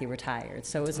when Kathy retired.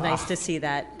 So it was nice to see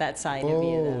that side of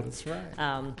you. Oh, that's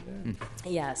right.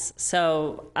 Yes.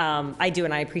 So I do,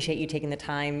 and I appreciate you taking the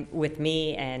time with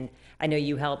me, and I know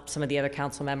you help some of the other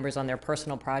council members on their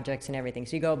personal projects and everything.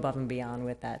 So you go above and beyond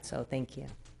with that. So thank you.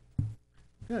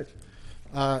 Good.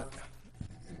 I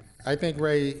think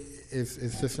Ray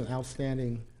is just an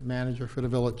outstanding manager for the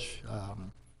village.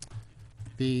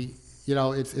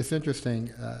 It's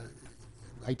interesting.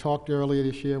 I talked earlier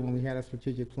this year when we had a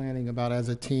strategic planning about as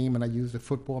a team, and I used a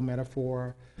football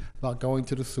metaphor about going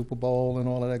to the Super Bowl and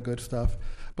all of that good stuff.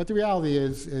 But the reality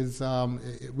is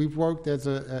we've worked as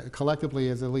collectively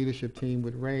as a leadership team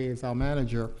with Ray as our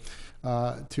manager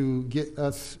to get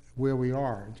us where we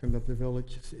are in terms of the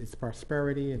village, its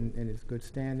prosperity and its good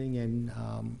standing, and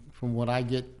from what I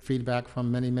get feedback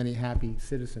from many, many happy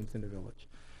citizens in the village.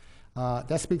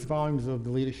 That speaks volumes of the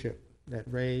leadership that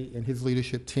Ray and his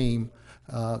leadership team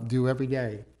do every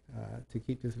day to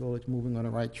keep this village moving on the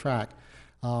right track.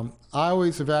 I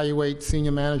always evaluate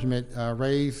senior management.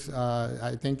 Ray's,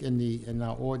 I think in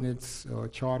our ordinance or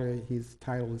charter, his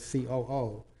title is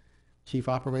COO, Chief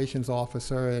Operations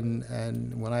Officer,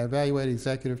 and when I evaluate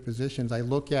executive positions, I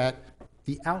look at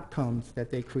the outcomes that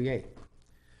they create.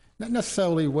 Not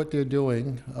necessarily what they're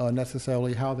doing,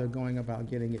 necessarily how they're going about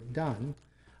getting it done,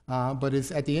 but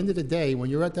it's at the end of the day, when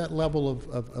you're at that level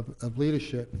of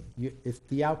leadership, it's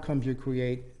the outcomes you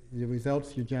create, the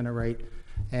results you generate,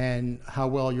 and how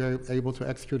well you're able to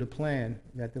execute a plan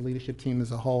that the leadership team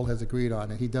as a whole has agreed on.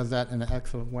 And he does that in an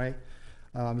excellent way.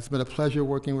 It's been a pleasure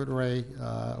working with Ray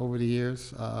over the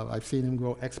years. I've seen him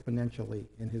grow exponentially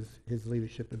in his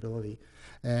leadership ability.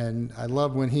 And I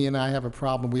love when he and I have a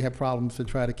problem, we have problems to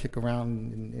try to kick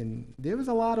around. And there was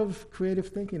a lot of creative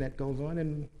thinking that goes on,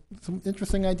 and some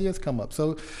interesting ideas come up.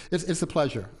 So it's a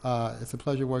pleasure. It's a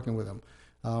pleasure working with him.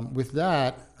 With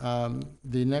that,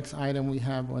 the next item we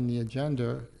have on the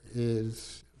agenda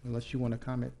is, unless you want to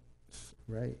comment,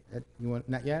 Ray, you want,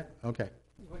 not yet? Okay.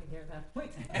 You want to hear that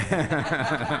point?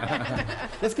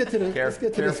 Let's get to the.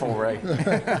 Careful, Ray.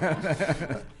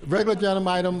 Regular agenda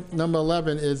item number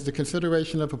 11 is the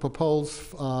consideration of a proposed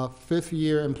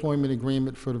fifth-year employment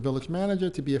agreement for the village manager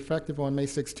to be effective on May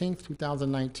 16th,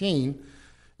 2019,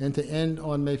 and to end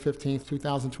on May 15th,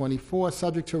 2024,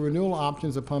 subject to renewal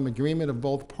options upon agreement of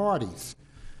both parties.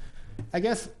 I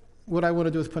guess what I want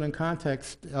to do is put in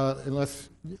context, unless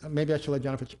maybe I should let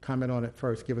Jennifer comment on it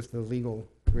first, give us the legal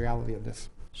reality of this.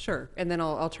 Sure, and then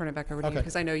I'll turn it back over to you, Okay.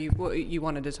 because I know you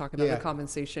wanted to talk about Yeah. the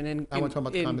compensation and I want to talk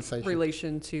about the compensation.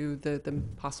 relation to the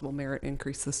possible merit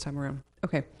increase this time around.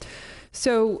 Okay,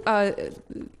 so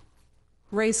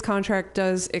Ray's contract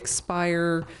does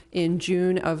expire in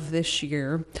June of this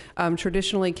year.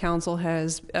 Traditionally, council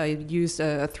has used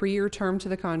a 3-year term to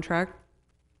the contract.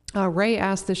 Ray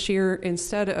asked this year,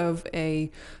 instead of a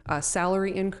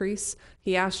salary increase,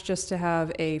 he asked just to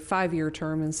have a 5-year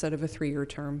term instead of a 3-year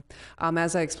term.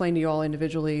 As I explained to you all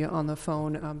individually on the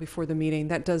phone before the meeting,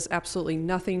 that does absolutely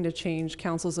nothing to change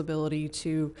council's ability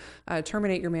to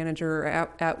terminate your manager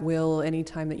at will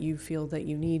anytime that you feel that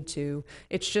you need to.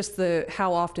 It's just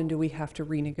how often do we have to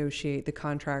renegotiate the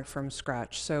contract from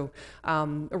scratch. So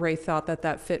Ray thought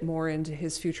that fit more into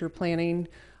his future planning,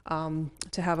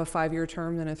 to have a 5-year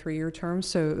term than a 3-year term.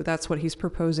 So that's what he's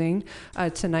proposing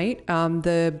tonight.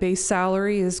 The base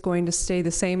salary is going to stay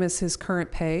the same as his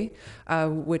current pay,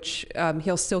 which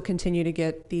he'll still continue to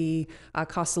get the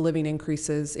cost of living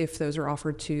increases if those are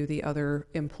offered to the other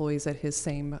employees at his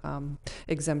same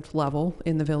exempt level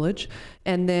in the village.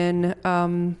 And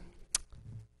then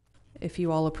if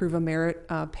you all approve a merit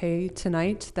pay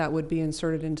tonight, that would be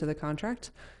inserted into the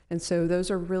contract. And so those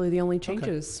are really the only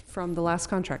changes from the last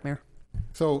contract, Mayor.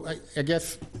 So I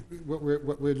guess what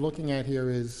we're looking at here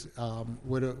is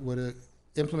with a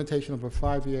implementation of a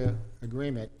 5-year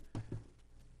agreement,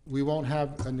 we won't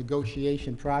have a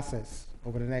negotiation process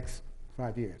over the next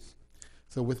 5 years.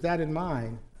 So with that in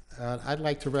mind, I'd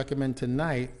like to recommend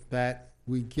tonight that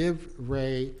we give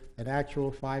Ray an actual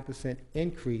 5%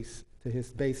 increase to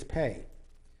his base pay.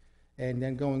 And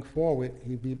then going forward,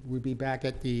 we'd be back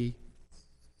at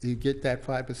you get that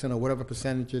 5% or whatever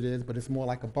percentage it is, but it's more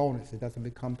like a bonus. It doesn't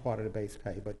become part of the base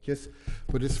pay. But just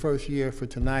for this first year, for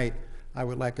tonight, I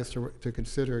would like us to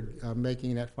consider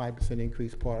making that 5%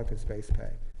 increase part of his base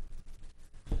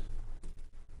pay.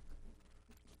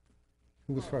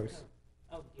 Who was first?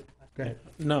 Go ahead.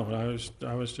 No,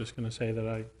 I was just going to say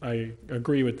that I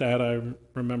agree with that. I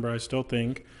remember, I still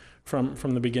think from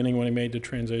the beginning when he made the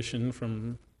transition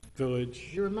from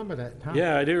village. You remember that, huh?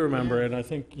 Yeah, I do remember it. I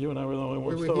think you and I were the only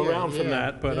ones still around from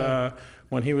that. But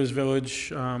when he was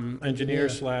village engineer /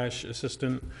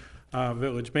 assistant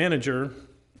village manager,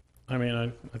 I mean,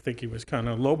 I think he was kind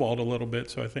of lowballed a little bit.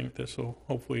 So I think this will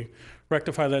hopefully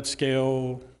rectify that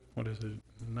scale. What is it,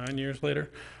 9 years later?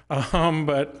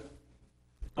 But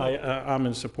I'm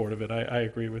in support of it. I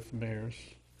agree with the mayor's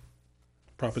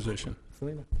proposition.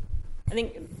 Selena? I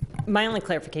think my only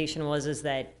clarification is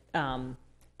that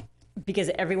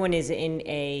because everyone is in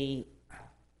a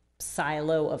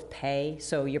silo of pay,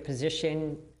 so your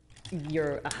position,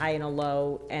 you're a high and a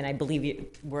low, and I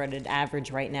believe we're at an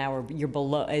average right now, or you're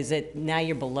below. Is it now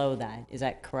you're below that? Is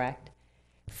that correct?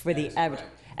 For the average,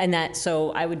 and that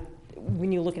so I would.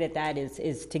 When you look at it, that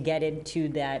is to get into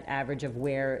that average of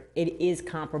where it is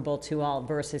comparable to all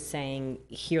versus saying,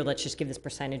 here, let's just give this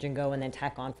percentage and go and then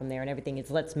tack on from there and everything. It's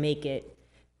let's make it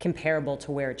comparable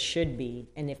to where it should be.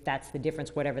 And if that's the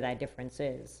difference, whatever that difference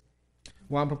is.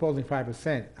 Well, I'm proposing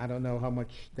 5%. I don't know how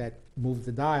much that moves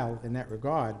the dial in that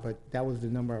regard, but that was the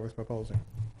number I was proposing.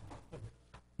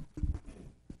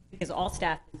 Because all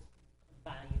staff is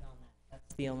valued on that.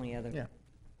 That's the only other.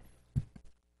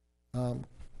 Yeah.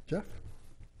 Jeff?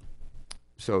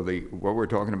 So what we're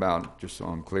talking about, just so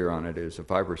I'm clear on it, is a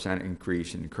 5%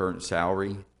 increase in current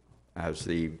salary as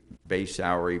the base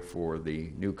salary for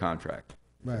the new contract.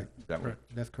 Right. Is that what?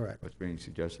 That's correct. What's being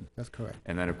suggested? That's correct.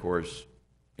 And then, of course,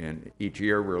 in each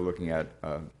year, we're looking at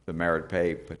the merit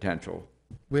pay potential.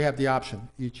 We have the option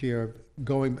each year of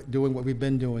doing what we've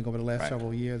been doing over the last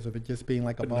several years of it just being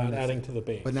like a But bonus. not adding to the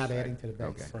base. But not adding to the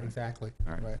base. Okay. Exactly.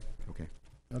 All right. Right. Okay.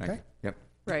 Okay. Thanks. Yep.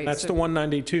 Right. That's so- the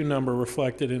 192 number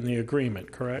reflected in the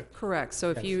agreement, correct? Correct.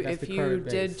 So if That's- you, that's if the you current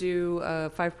did base. do a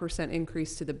 5%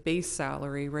 increase to the base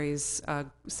salary, Ray's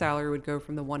salary would go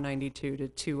from the 192 to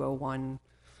 201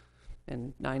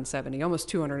 and 970, almost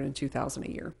 202,000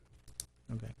 a year.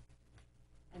 Okay.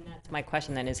 And that's my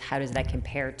question then, is how does that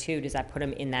compare to, does that put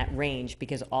him in that range?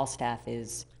 Because all staff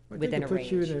is I think within it a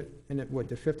puts you range. what,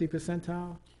 the 50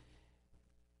 percentile?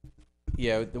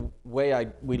 Yeah, the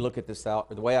way we look at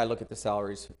the way I look at the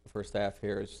salaries for staff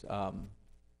here is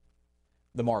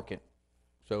the market.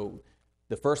 So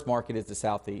the first market is the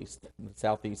Southeast. The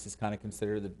Southeast is kind of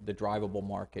considered the drivable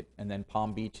market, and then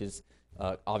Palm Beach is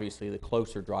obviously the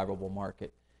closer drivable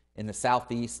market. In the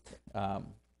Southeast,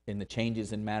 in the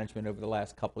changes in management over the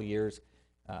last couple of years,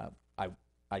 I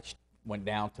went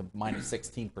down to minus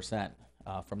 16%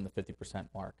 from the 50%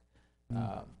 mark.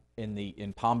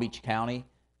 In Palm Beach County,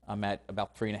 I'm at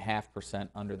about 3.5%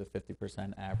 under the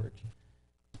 50% average.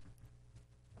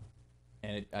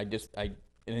 And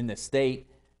and in the state,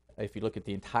 if you look at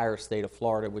the entire state of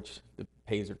Florida, which the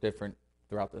pays are different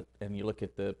throughout and you look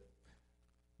at the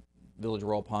Village of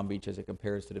Royal Palm Beach as it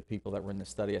compares to the people that were in the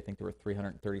study, I think there were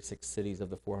 336 cities of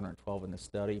the 412 in the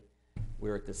study. We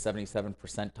were at the 77th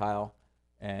percentile,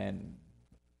 and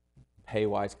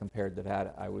pay-wise compared to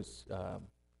that, I was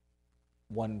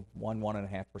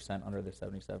 1.5% under the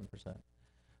 77%.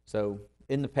 So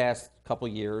in the past couple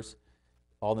of years,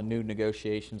 all the new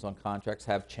negotiations on contracts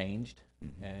have changed,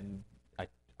 and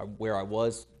where I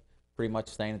was pretty much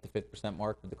staying at the 50%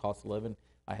 mark with the cost of living,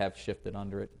 I have shifted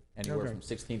under it anywhere Okay. from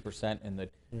 16% in the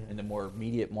more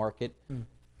immediate market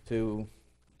to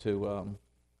the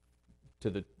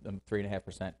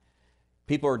 3.5%.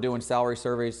 People are doing salary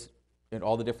surveys in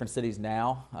all the different cities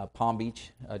now. Palm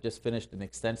Beach just finished an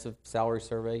extensive salary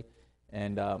survey,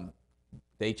 and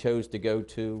they chose to go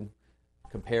to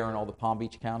comparing all the Palm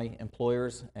Beach County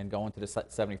employers and going to the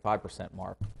 75%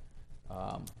 mark.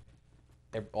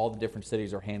 All the different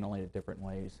cities are handling it different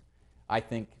ways. I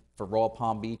think for Royal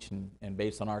Palm Beach and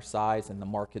based on our size and the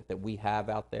market that we have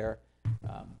out there,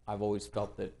 I've always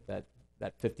felt that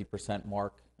 50%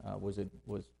 mark was a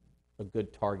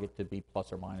good target to be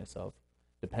plus or minus of,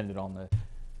 depending on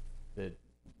the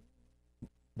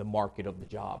market of the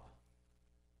job.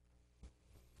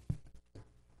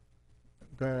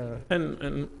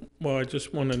 And well, I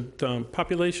just wanted,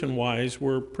 population-wise,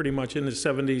 we're pretty much in the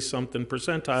 70-something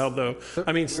percentile, though.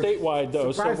 I mean, statewide,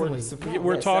 though. So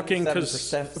we're talking because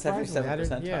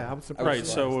 77%. Yeah, I was surprised. Right.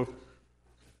 So,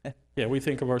 yeah, we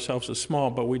think of ourselves as small,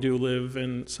 but we do live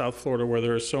in South Florida, where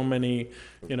there are so many,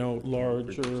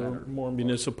 larger, more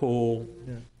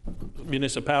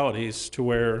municipalities, to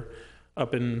where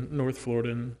up in North Florida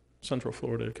and Central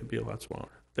Florida, it could be a lot smaller.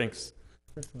 Thanks.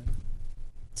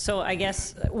 So I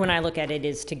guess when I look at it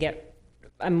is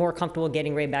I'm more comfortable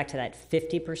getting Ray back to that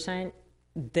 50%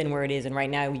 than where it is. And right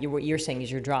now, what you're saying is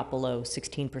you're dropped below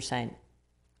 16%.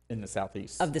 In the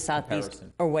Southeast. Of the Southeast,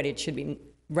 comparison. or what it should be.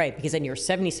 Right, because then you're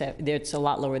 77, it's a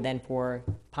lot lower than for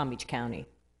Palm Beach County.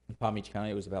 In Palm Beach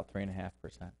County, it was about 3.5%.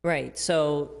 Right,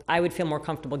 so I would feel more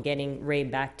comfortable getting Ray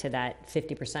back to that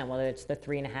 50%, whether it's the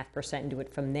 3.5% and do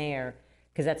it from there,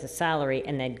 because that's a salary,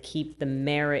 and then keep the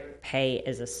merit pay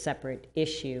as a separate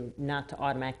issue, not to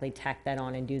automatically tack that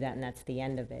on and do that, and that's the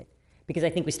end of it. Because I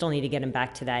think we still need to get him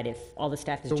back to that if all the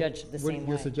staff is judged the same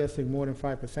You're way. suggesting more than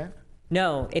 5%?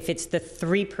 No, if it's the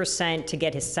 3% to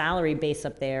get his salary base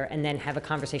up there and then have a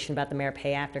conversation about the merit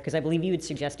pay after, because I believe you had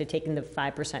suggested taking the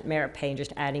 5% merit pay and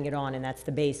just adding it on, and that's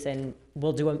the base, and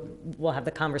we'll have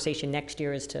the conversation next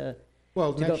year as to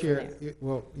Well, to go next from year, there.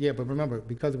 well, yeah, but remember,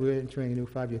 because we're entering a new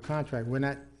 5-year contract, we're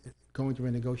not going through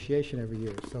a negotiation every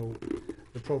year. So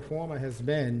the pro forma has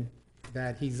been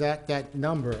that he's at that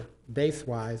number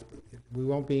base-wise. We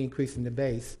won't be increasing the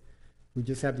base. We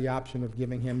just have the option of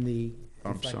giving him the.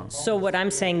 So what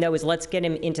I'm saying, though, is let's get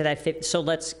him into that 50, so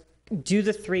let's do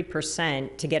the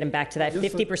 3% to get him back to that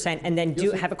 50%, and then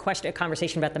have a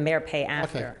conversation about the merit pay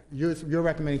after. Okay, you're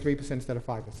recommending 3% instead of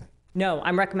 5%. No,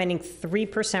 I'm recommending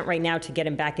 3% right now to get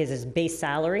him back as his base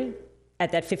salary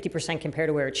at that 50% compared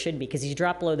to where it should be, because he's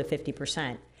dropped below the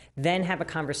 50%. Then have a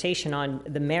conversation on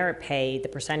the merit pay, the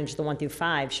percentage, the 1 through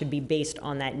 5, should be based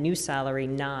on that new salary,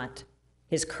 not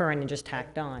his current and just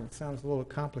tacked on. Sounds a little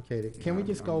complicated. Can we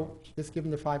just give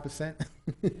him the 5%?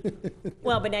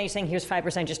 Well, but now you're saying here's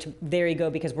 5%, just there you go,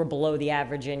 because we're below the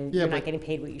average and Yeah, you're but- not getting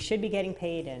paid what you should be getting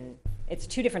paid, and it's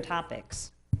two different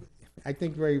topics. I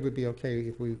think Ray would be okay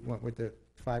if we went with the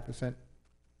 5%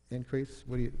 increase.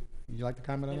 Would you like to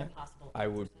comment on that?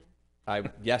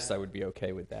 Yes, I would be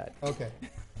okay with that. Okay.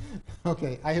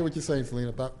 Okay, I hear what you're saying,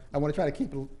 Selena, but I want to try to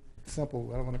keep it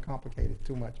simple. I don't want to complicate it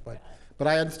too much, but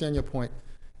I understand your point.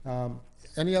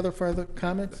 Any other further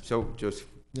comments? So just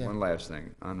one last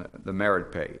thing. On the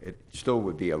merit pay, it still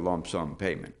would be a lump sum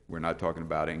payment. We're not talking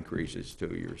about increases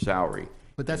to your salary.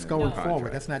 But that's going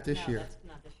forward. That's not this year.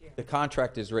 The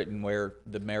contract is written where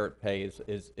the merit pay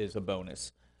is a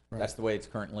bonus. Right. That's the way it's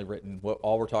currently written.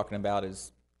 All we're talking about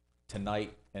is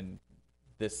tonight and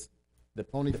this, the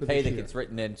Only for pay this that year. gets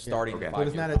written in starting the So 5-year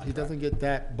it's not, contract. he doesn't get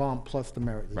that bump plus the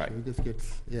merit this year. He just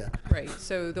gets, Right,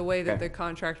 so the way that Okay. the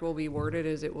contract will be worded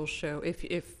is it will show,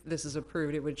 if this is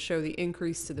approved, it would show the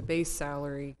increase to the base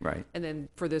salary. Right. And then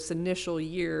for this initial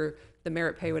year, the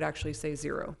merit pay would actually say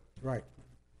 0. Right.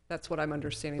 That's what I'm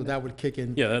understanding. So that would kick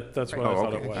in. Yeah, that's what I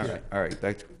thought it okay. was. All right,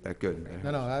 that's good.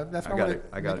 No, that's why I I got want it.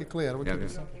 I to got make it clear. I don't Yeah, want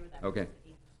to yeah. keep it- Okay.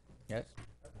 Yes.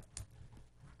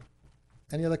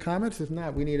 Any other comments? If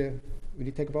not, we need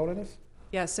to take a vote on this?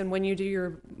 Yes, and when you do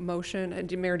your motion,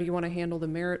 Mayor, do you want to handle the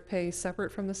merit pay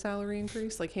separate from the salary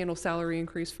increase? Like handle salary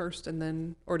increase first and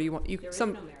then, or do you want,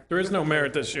 There is no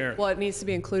merit this year. well, it needs to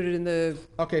be included in the,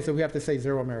 Okay, so we have to say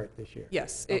 0 merit this year.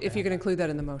 yes, if you can include that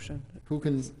in the motion. Who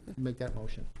can make that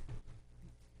motion?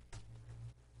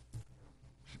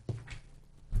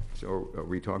 So are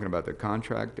we talking about the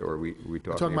contract, or are we We're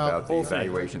talking about the whole thing.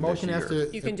 evaluation this Motion has year?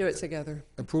 to. You can do it together.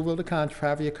 Approval of the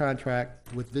 5-year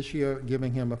contract with this year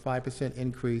giving him a 5%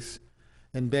 increase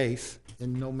in base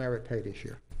and no merit pay this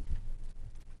year.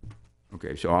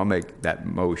 Okay, so I'll make that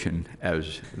motion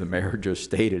as the mayor just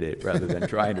stated it, rather than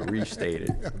trying to restate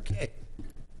it. Okay.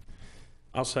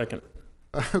 I'll second.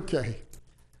 Okay.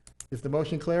 Is the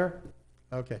motion clear?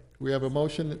 Okay. We have a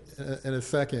motion and a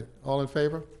second. All in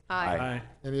favor? Aye.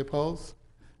 Any opposed?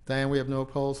 Diane, we have no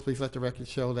opposed. Please let the record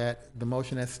show that the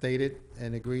motion as stated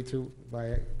and agreed to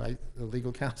by the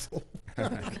legal counsel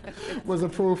was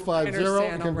approved 5-0. understand, I'll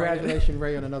write it. Congratulations,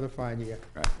 Ray, on another fine year.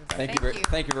 Thank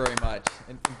you very much.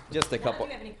 And just a couple.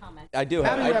 Do you have any comments? I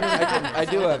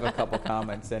do have a couple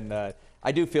comments, and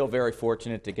I do feel very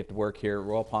fortunate to get to work here.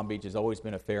 Royal Palm Beach has always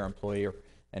been a fair employer,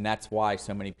 and that's why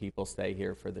so many people stay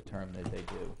here for the term that they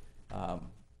do.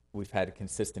 We've had a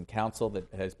consistent council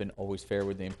that has been always fair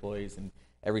with the employees, and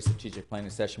every strategic planning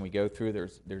session we go through,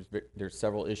 there's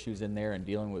several issues in there in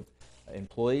dealing with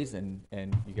employees, and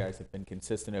you guys have been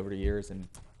consistent over the years, and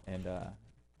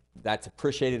that's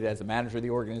appreciated as a manager of the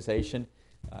organization.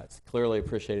 It's clearly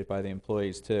appreciated by the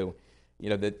employees too.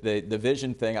 You know, the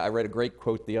vision thing, I read a great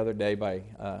quote the other day by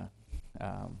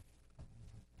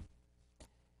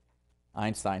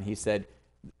Einstein. He said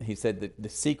that the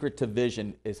secret to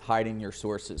vision is hiding your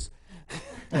sources.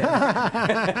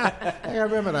 I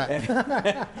remember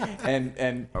that.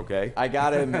 and Okay. I got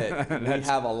to admit, we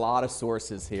have a lot of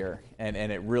sources here, and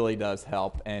it really does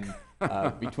help. And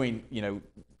between, you know,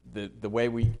 the way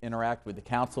we interact with the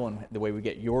council and the way we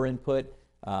get your input,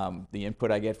 the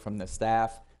input I get from the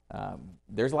staff,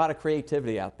 there's a lot of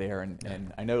creativity out there.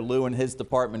 And I know Lou and his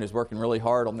department is working really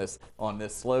hard on this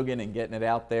slogan and getting it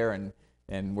out there.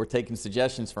 And we're taking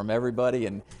suggestions from everybody.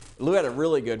 And Lou had a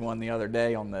really good one the other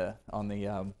day on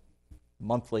the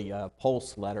monthly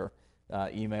pulse letter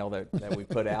email that we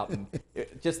put out, and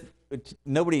that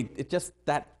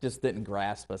just didn't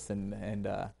grasp us. And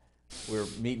we were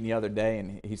meeting the other day,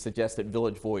 and he suggested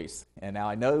Village Voice. And now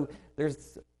I know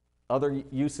there's other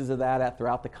uses of that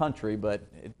throughout the country, but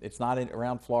it's not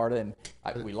around Florida, and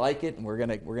we like it, and we're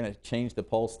gonna change the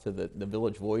pulse to the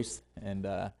Village Voice and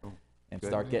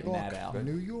start getting that out.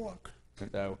 New York.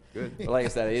 So, Good. but like I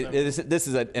said, this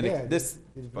is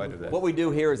what we do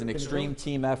here is an extreme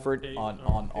team effort on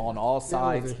all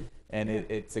sides, and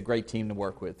it's a great team to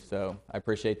work with. So I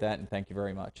appreciate that, and thank you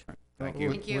very much. Thank you.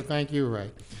 Thank you. Well, thank you, Ray.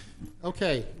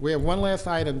 Okay, we have one last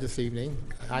item this evening.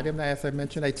 Item that, as I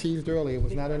mentioned, I teased earlier,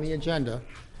 was not on the agenda.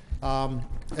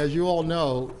 As you all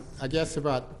know, I guess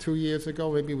about 2 years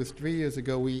ago, maybe it was 3 years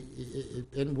ago,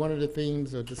 and one of the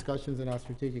themes or discussions in our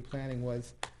strategic planning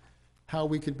was how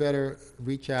we could better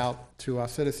reach out to our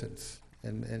citizens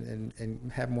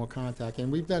and have more contact.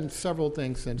 And we've done several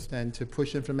things since then to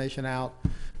push information out.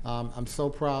 I'm so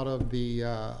proud of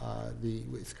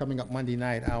it's coming up Monday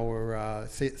night, our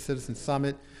Citizen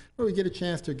Summit, where we get a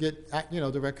chance to get,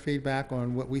 direct feedback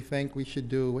on what we think we should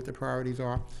do, what the priorities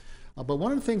are. But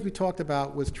one of the things we talked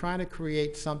about was trying to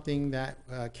create something that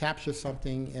captures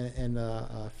something in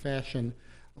a fashion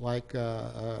like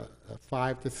a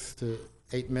 5 to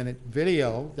 8 minute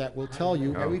video that will tell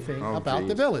you everything about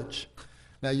the village.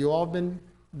 Now, you all have been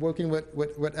working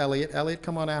with Elliot. Elliot,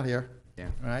 come on out here. Yeah.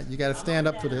 All right, you got to stand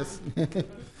up for this.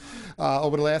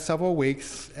 Over the last several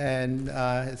weeks, and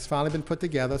it's finally been put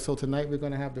together. So tonight we're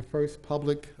going to have the first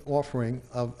public offering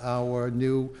of our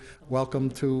new Welcome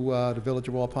to the Village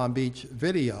of Royal Palm Beach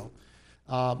video.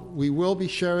 We will be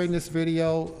sharing this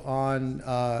video on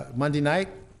Monday night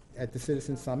at the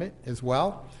Citizen Summit as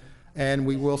well. And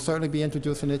we will certainly be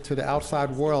introducing it to the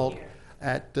outside world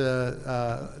at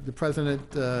the President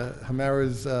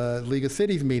Hamera's League of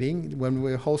Cities meeting when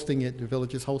we're hosting it, the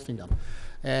village is hosting them.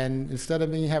 And instead of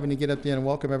me having to get up there and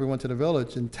welcome everyone to the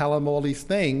village and tell them all these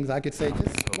things, I could say,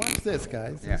 just watch this,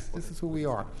 guys. This is who we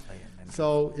are.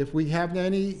 So if we have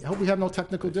any, I hope we have no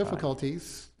technical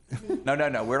difficulties.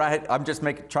 No. We're not. I'm just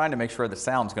trying to make sure the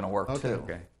sound's going to work too.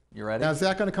 Okay. You ready? Now, is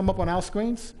that going to come up on our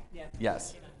screens?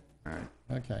 Yes. All right.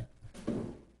 Okay.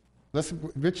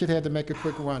 Richard had to make a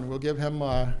quick run. We'll give him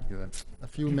a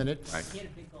few minutes. Right.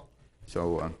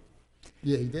 So,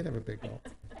 Yeah, he did have a big goal.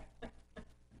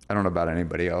 I don't know about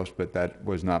anybody else, but that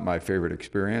was not my favorite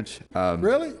experience.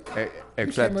 Really?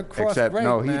 Except, great,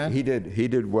 no, man. he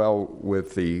did well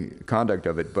with the conduct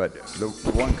of it. But the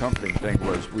one comforting thing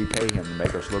was we pay him to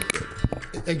make us look good.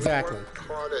 Exactly.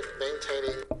 Hard at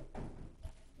maintaining.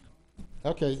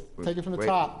 Okay, take it from the Wait,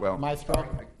 top, well, Maestro.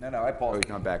 No, I paused. Oh, he's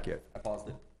not back yet. I paused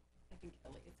it. I think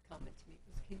Elliot's comment to me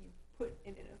was, can you put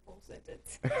it in a full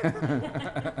sentence?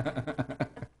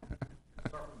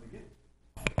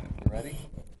 You ready?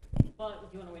 Well, do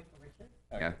you want to wait for Richard?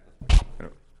 Yeah.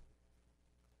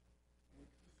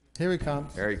 Here he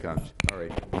comes. There he comes. All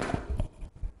right.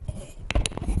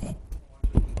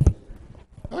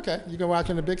 Okay, you can watch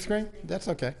on the big screen? That's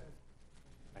okay.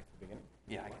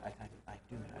 Yeah, I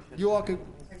do. You all could,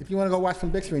 if you want to go watch some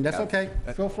big screen, that's okay.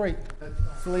 Feel free.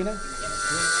 Selena?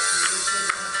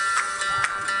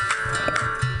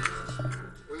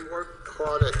 We work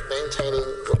hard at maintaining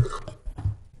what we call.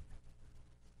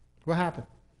 What happened?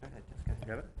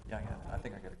 Got it? Yeah, I got it. I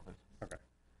think I got it close. Okay.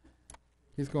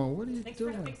 He's going, what are you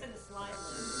doing? We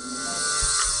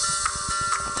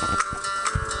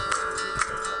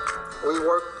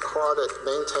work hard at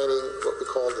maintaining what we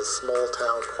call the small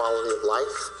town quality of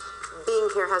life. Being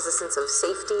here has a sense of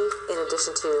safety in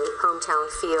addition to hometown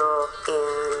feel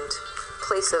and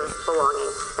place of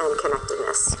belonging and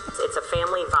connectedness. It's a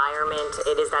family environment.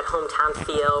 It is that hometown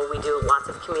feel. We do lots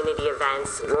of community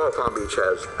events. Royal Palm Beach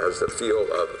has the feel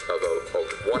of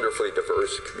a wonderfully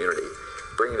diverse community,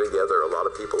 bringing together a lot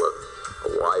of people of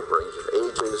a wide range of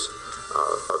ages,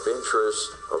 of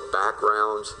interests, of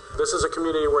backgrounds. This is a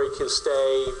community where you can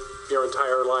stay your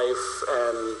entire life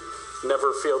and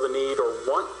never feel the need or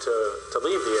want to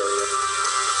leave the area.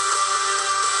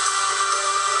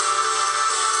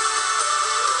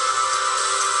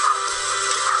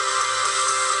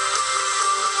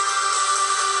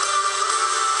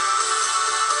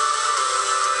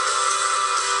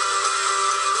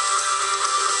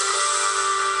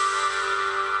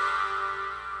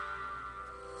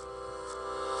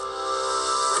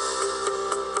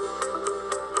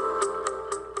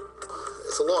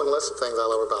 It's a long list of things I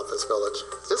love about this village.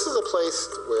 This is a place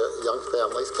where young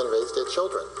families can raise their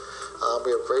children.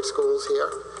 We have great schools here.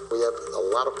 We have a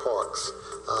lot of parks,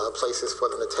 places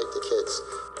for them to take the kids.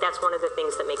 That's one of the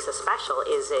things that makes us special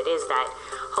is it is that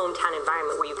hometown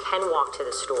environment where you can walk to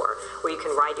the store, where you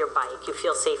can ride your bike, you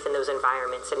feel safe in those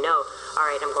environments and know, all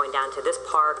right, I'm going down to this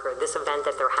park or this event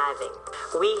that they're having.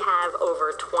 We have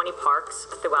over 20 parks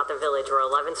throughout the village. We're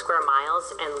 11 square miles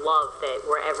and love that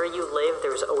wherever you live,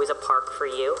 there's always a park for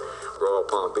you. Royal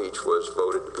Palm Beach was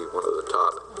voted to be one of the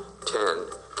top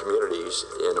 10 communities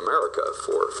in America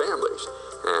for families,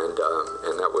 and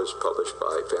that was published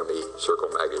by Family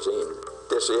Circle magazine.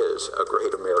 This is a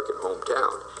great American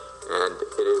hometown, and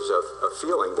it is a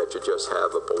feeling that you just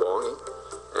have a belonging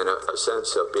and a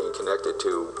sense of being connected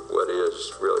to what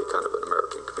is really kind of an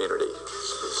American community.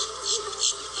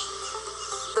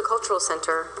 The cultural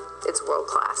center, it's world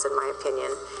class in my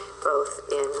opinion, both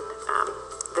in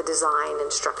the design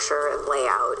and structure and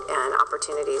layout and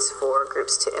opportunities for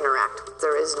groups to interact.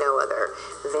 There is no other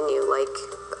venue like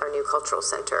our new cultural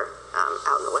center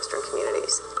out in the western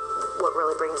communities. What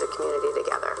really brings a community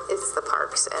together is the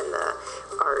parks and the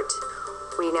art.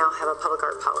 We now have a public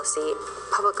art policy.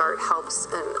 Public art helps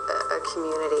a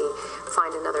community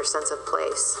find another sense of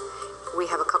place. We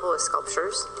have a couple of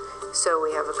sculptures. So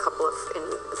we have a couple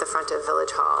in the front of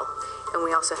Village Hall, and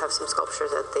we also have some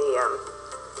sculptures at the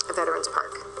Veterans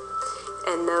Park.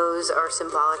 And those are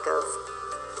symbolic of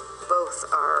both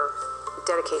our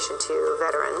dedication to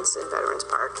veterans in Veterans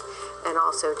Park and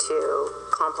also to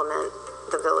complement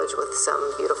the village with some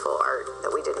beautiful art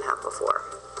that we didn't have before.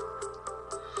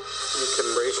 You can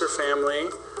raise your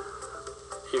family,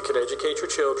 you can educate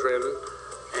your children,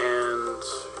 and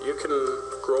you can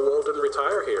grow old and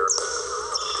retire here.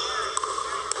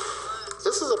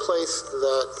 This is a place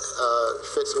that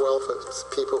fits well for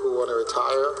people who want to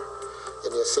retire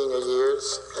in their senior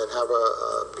years and have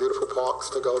beautiful parks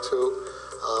to go to.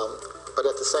 But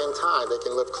at the same time, they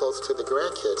can live close to the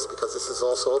grandkids because this is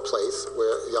also a place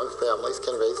where young families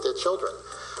can raise their children.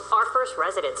 Our first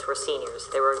residents were seniors.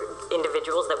 They were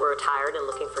individuals that were retired and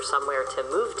looking for somewhere to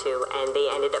move to, and they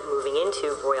ended up moving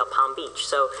into Royal Palm Beach.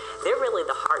 So they're really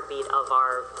the heartbeat of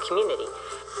our community.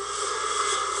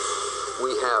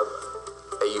 We have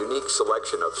a unique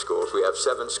selection of schools. We have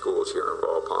 7 schools here in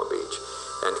Royal Palm Beach.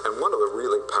 And one of the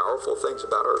really powerful things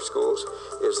about our schools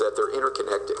is that they're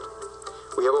interconnected.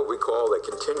 We have what we call a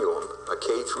continuum, a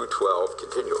K through 12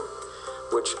 continuum,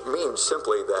 which means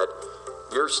simply that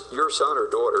your son or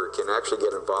daughter can actually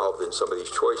get involved in some of these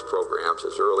choice programs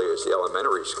as early as the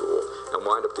elementary school and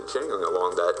wind up continuing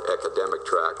along that academic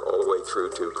track all the way through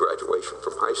to graduation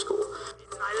from high school.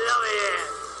 I love it here.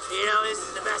 You know, this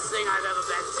is the best thing I've ever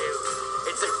been to.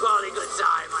 It's a quality good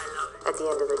time. I love it. At the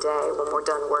end of the day, when we're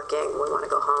done working, we want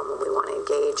to go home and we want to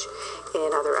engage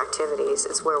in other activities.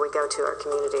 It's where we go to our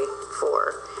community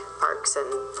for parks and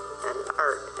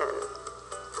art and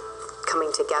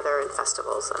coming together in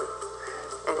festivals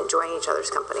and enjoying each other's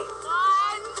company. 1,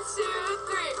 2,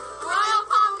 3. Royal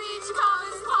Palm Beach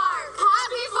Commons Park.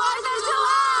 Happy 4th of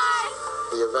July!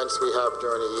 The events we have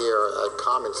during the year at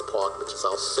Commons Park, which is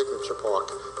our signature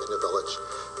park in the village,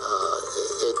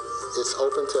 it's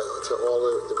open to all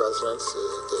the residents.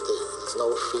 There's no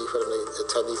fee for them to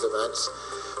attend these events.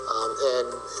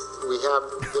 And we have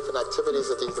different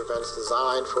activities at these events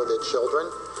designed for the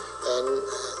children and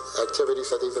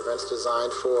activities at these events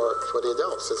designed for the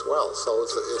adults as well. So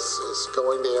it's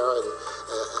going there and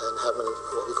having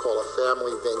what we call a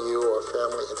family venue or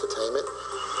family entertainment.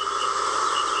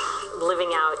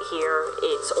 Living out here,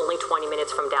 it's only 20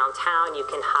 minutes from downtown. You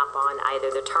can hop on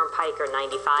either the Turnpike or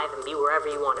 95 and be wherever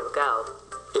you want to go.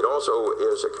 It also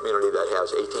is a community that has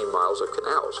 18 miles of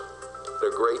canals. They're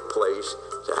a great place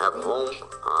to have a home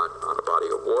on a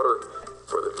body of water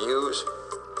for the views.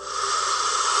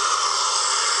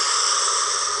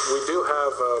 We do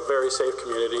have a very safe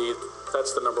community.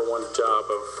 That's the number one job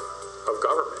of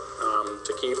government,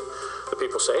 to keep the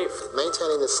people safe.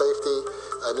 Maintaining the safety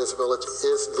in this village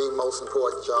is the most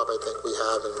important job I think we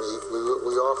have, and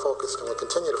we are focused and we'll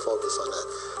continue to focus on that.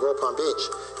 Royal Palm Beach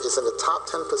is in the top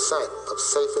 10% of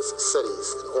safest cities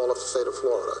in all of the state of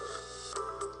Florida.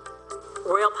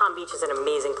 Royal Palm Beach is an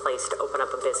amazing place to open up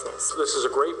a business. This is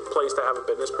a great place to have a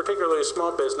business, particularly a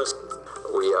small business.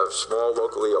 We have small,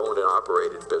 locally owned and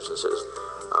operated businesses.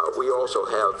 We also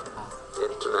have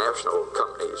international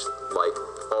companies like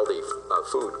Aldi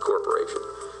Food Corporation,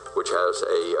 which has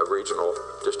a regional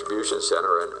distribution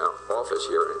center and office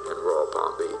here in Royal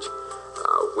Palm Beach.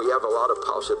 We have a lot of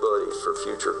possibilities for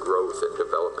future growth and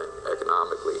development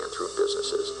economically and through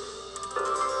businesses.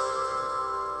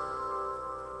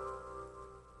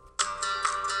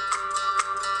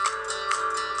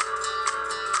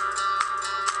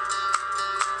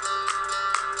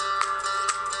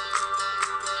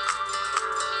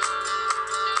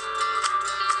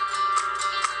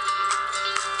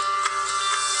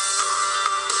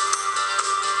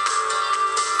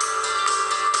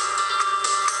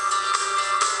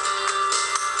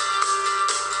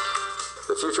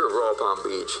 The future of Royal Palm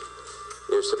Beach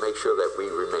is to make sure that we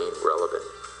remain relevant,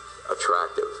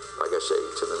 attractive, like I say,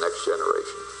 to the next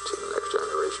generation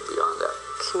beyond that.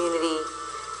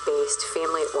 Community-based,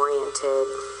 family-oriented,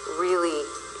 really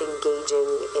engaging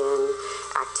in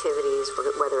activities,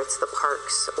 whether it's the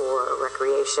parks or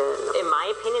recreation. In my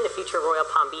opinion, the future of Royal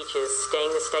Palm Beach is staying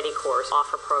the steady course,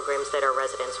 offer programs that our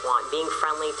residents want, being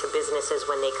friendly to businesses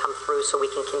when they come through so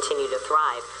we can continue to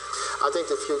thrive. I think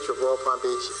the future of Royal Palm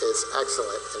Beach is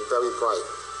excellent and very bright.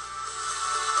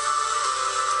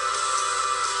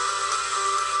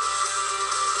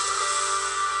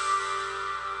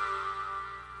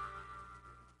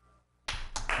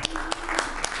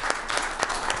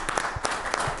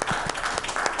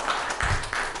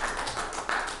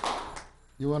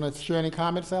 You want to share any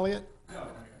comments, Elliot?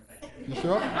 You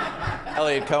sure?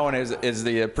 Elliot Cohen is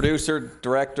the producer,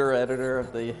 director, editor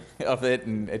of it,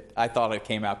 and I thought it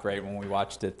came out great when we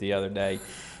watched it the other day.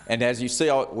 And as you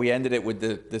see, we ended it with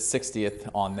the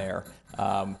 60th on there.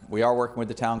 We are working with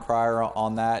the town crier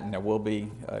on that, and there will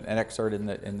be an excerpt in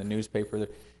the newspaper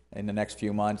in the next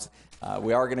few months.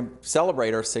 We are going to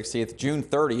celebrate our 60th June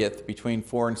 30th between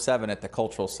 4 and 7 at the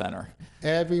Cultural Center.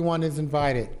 Everyone is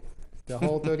invited. The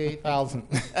whole 38,000.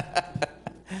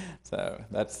 So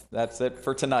that's it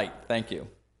for tonight. Thank you.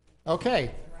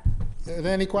 Okay. Are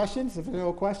there any questions? If there are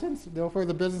no questions, no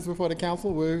further business before the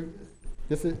council.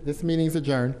 This meeting is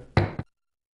adjourned.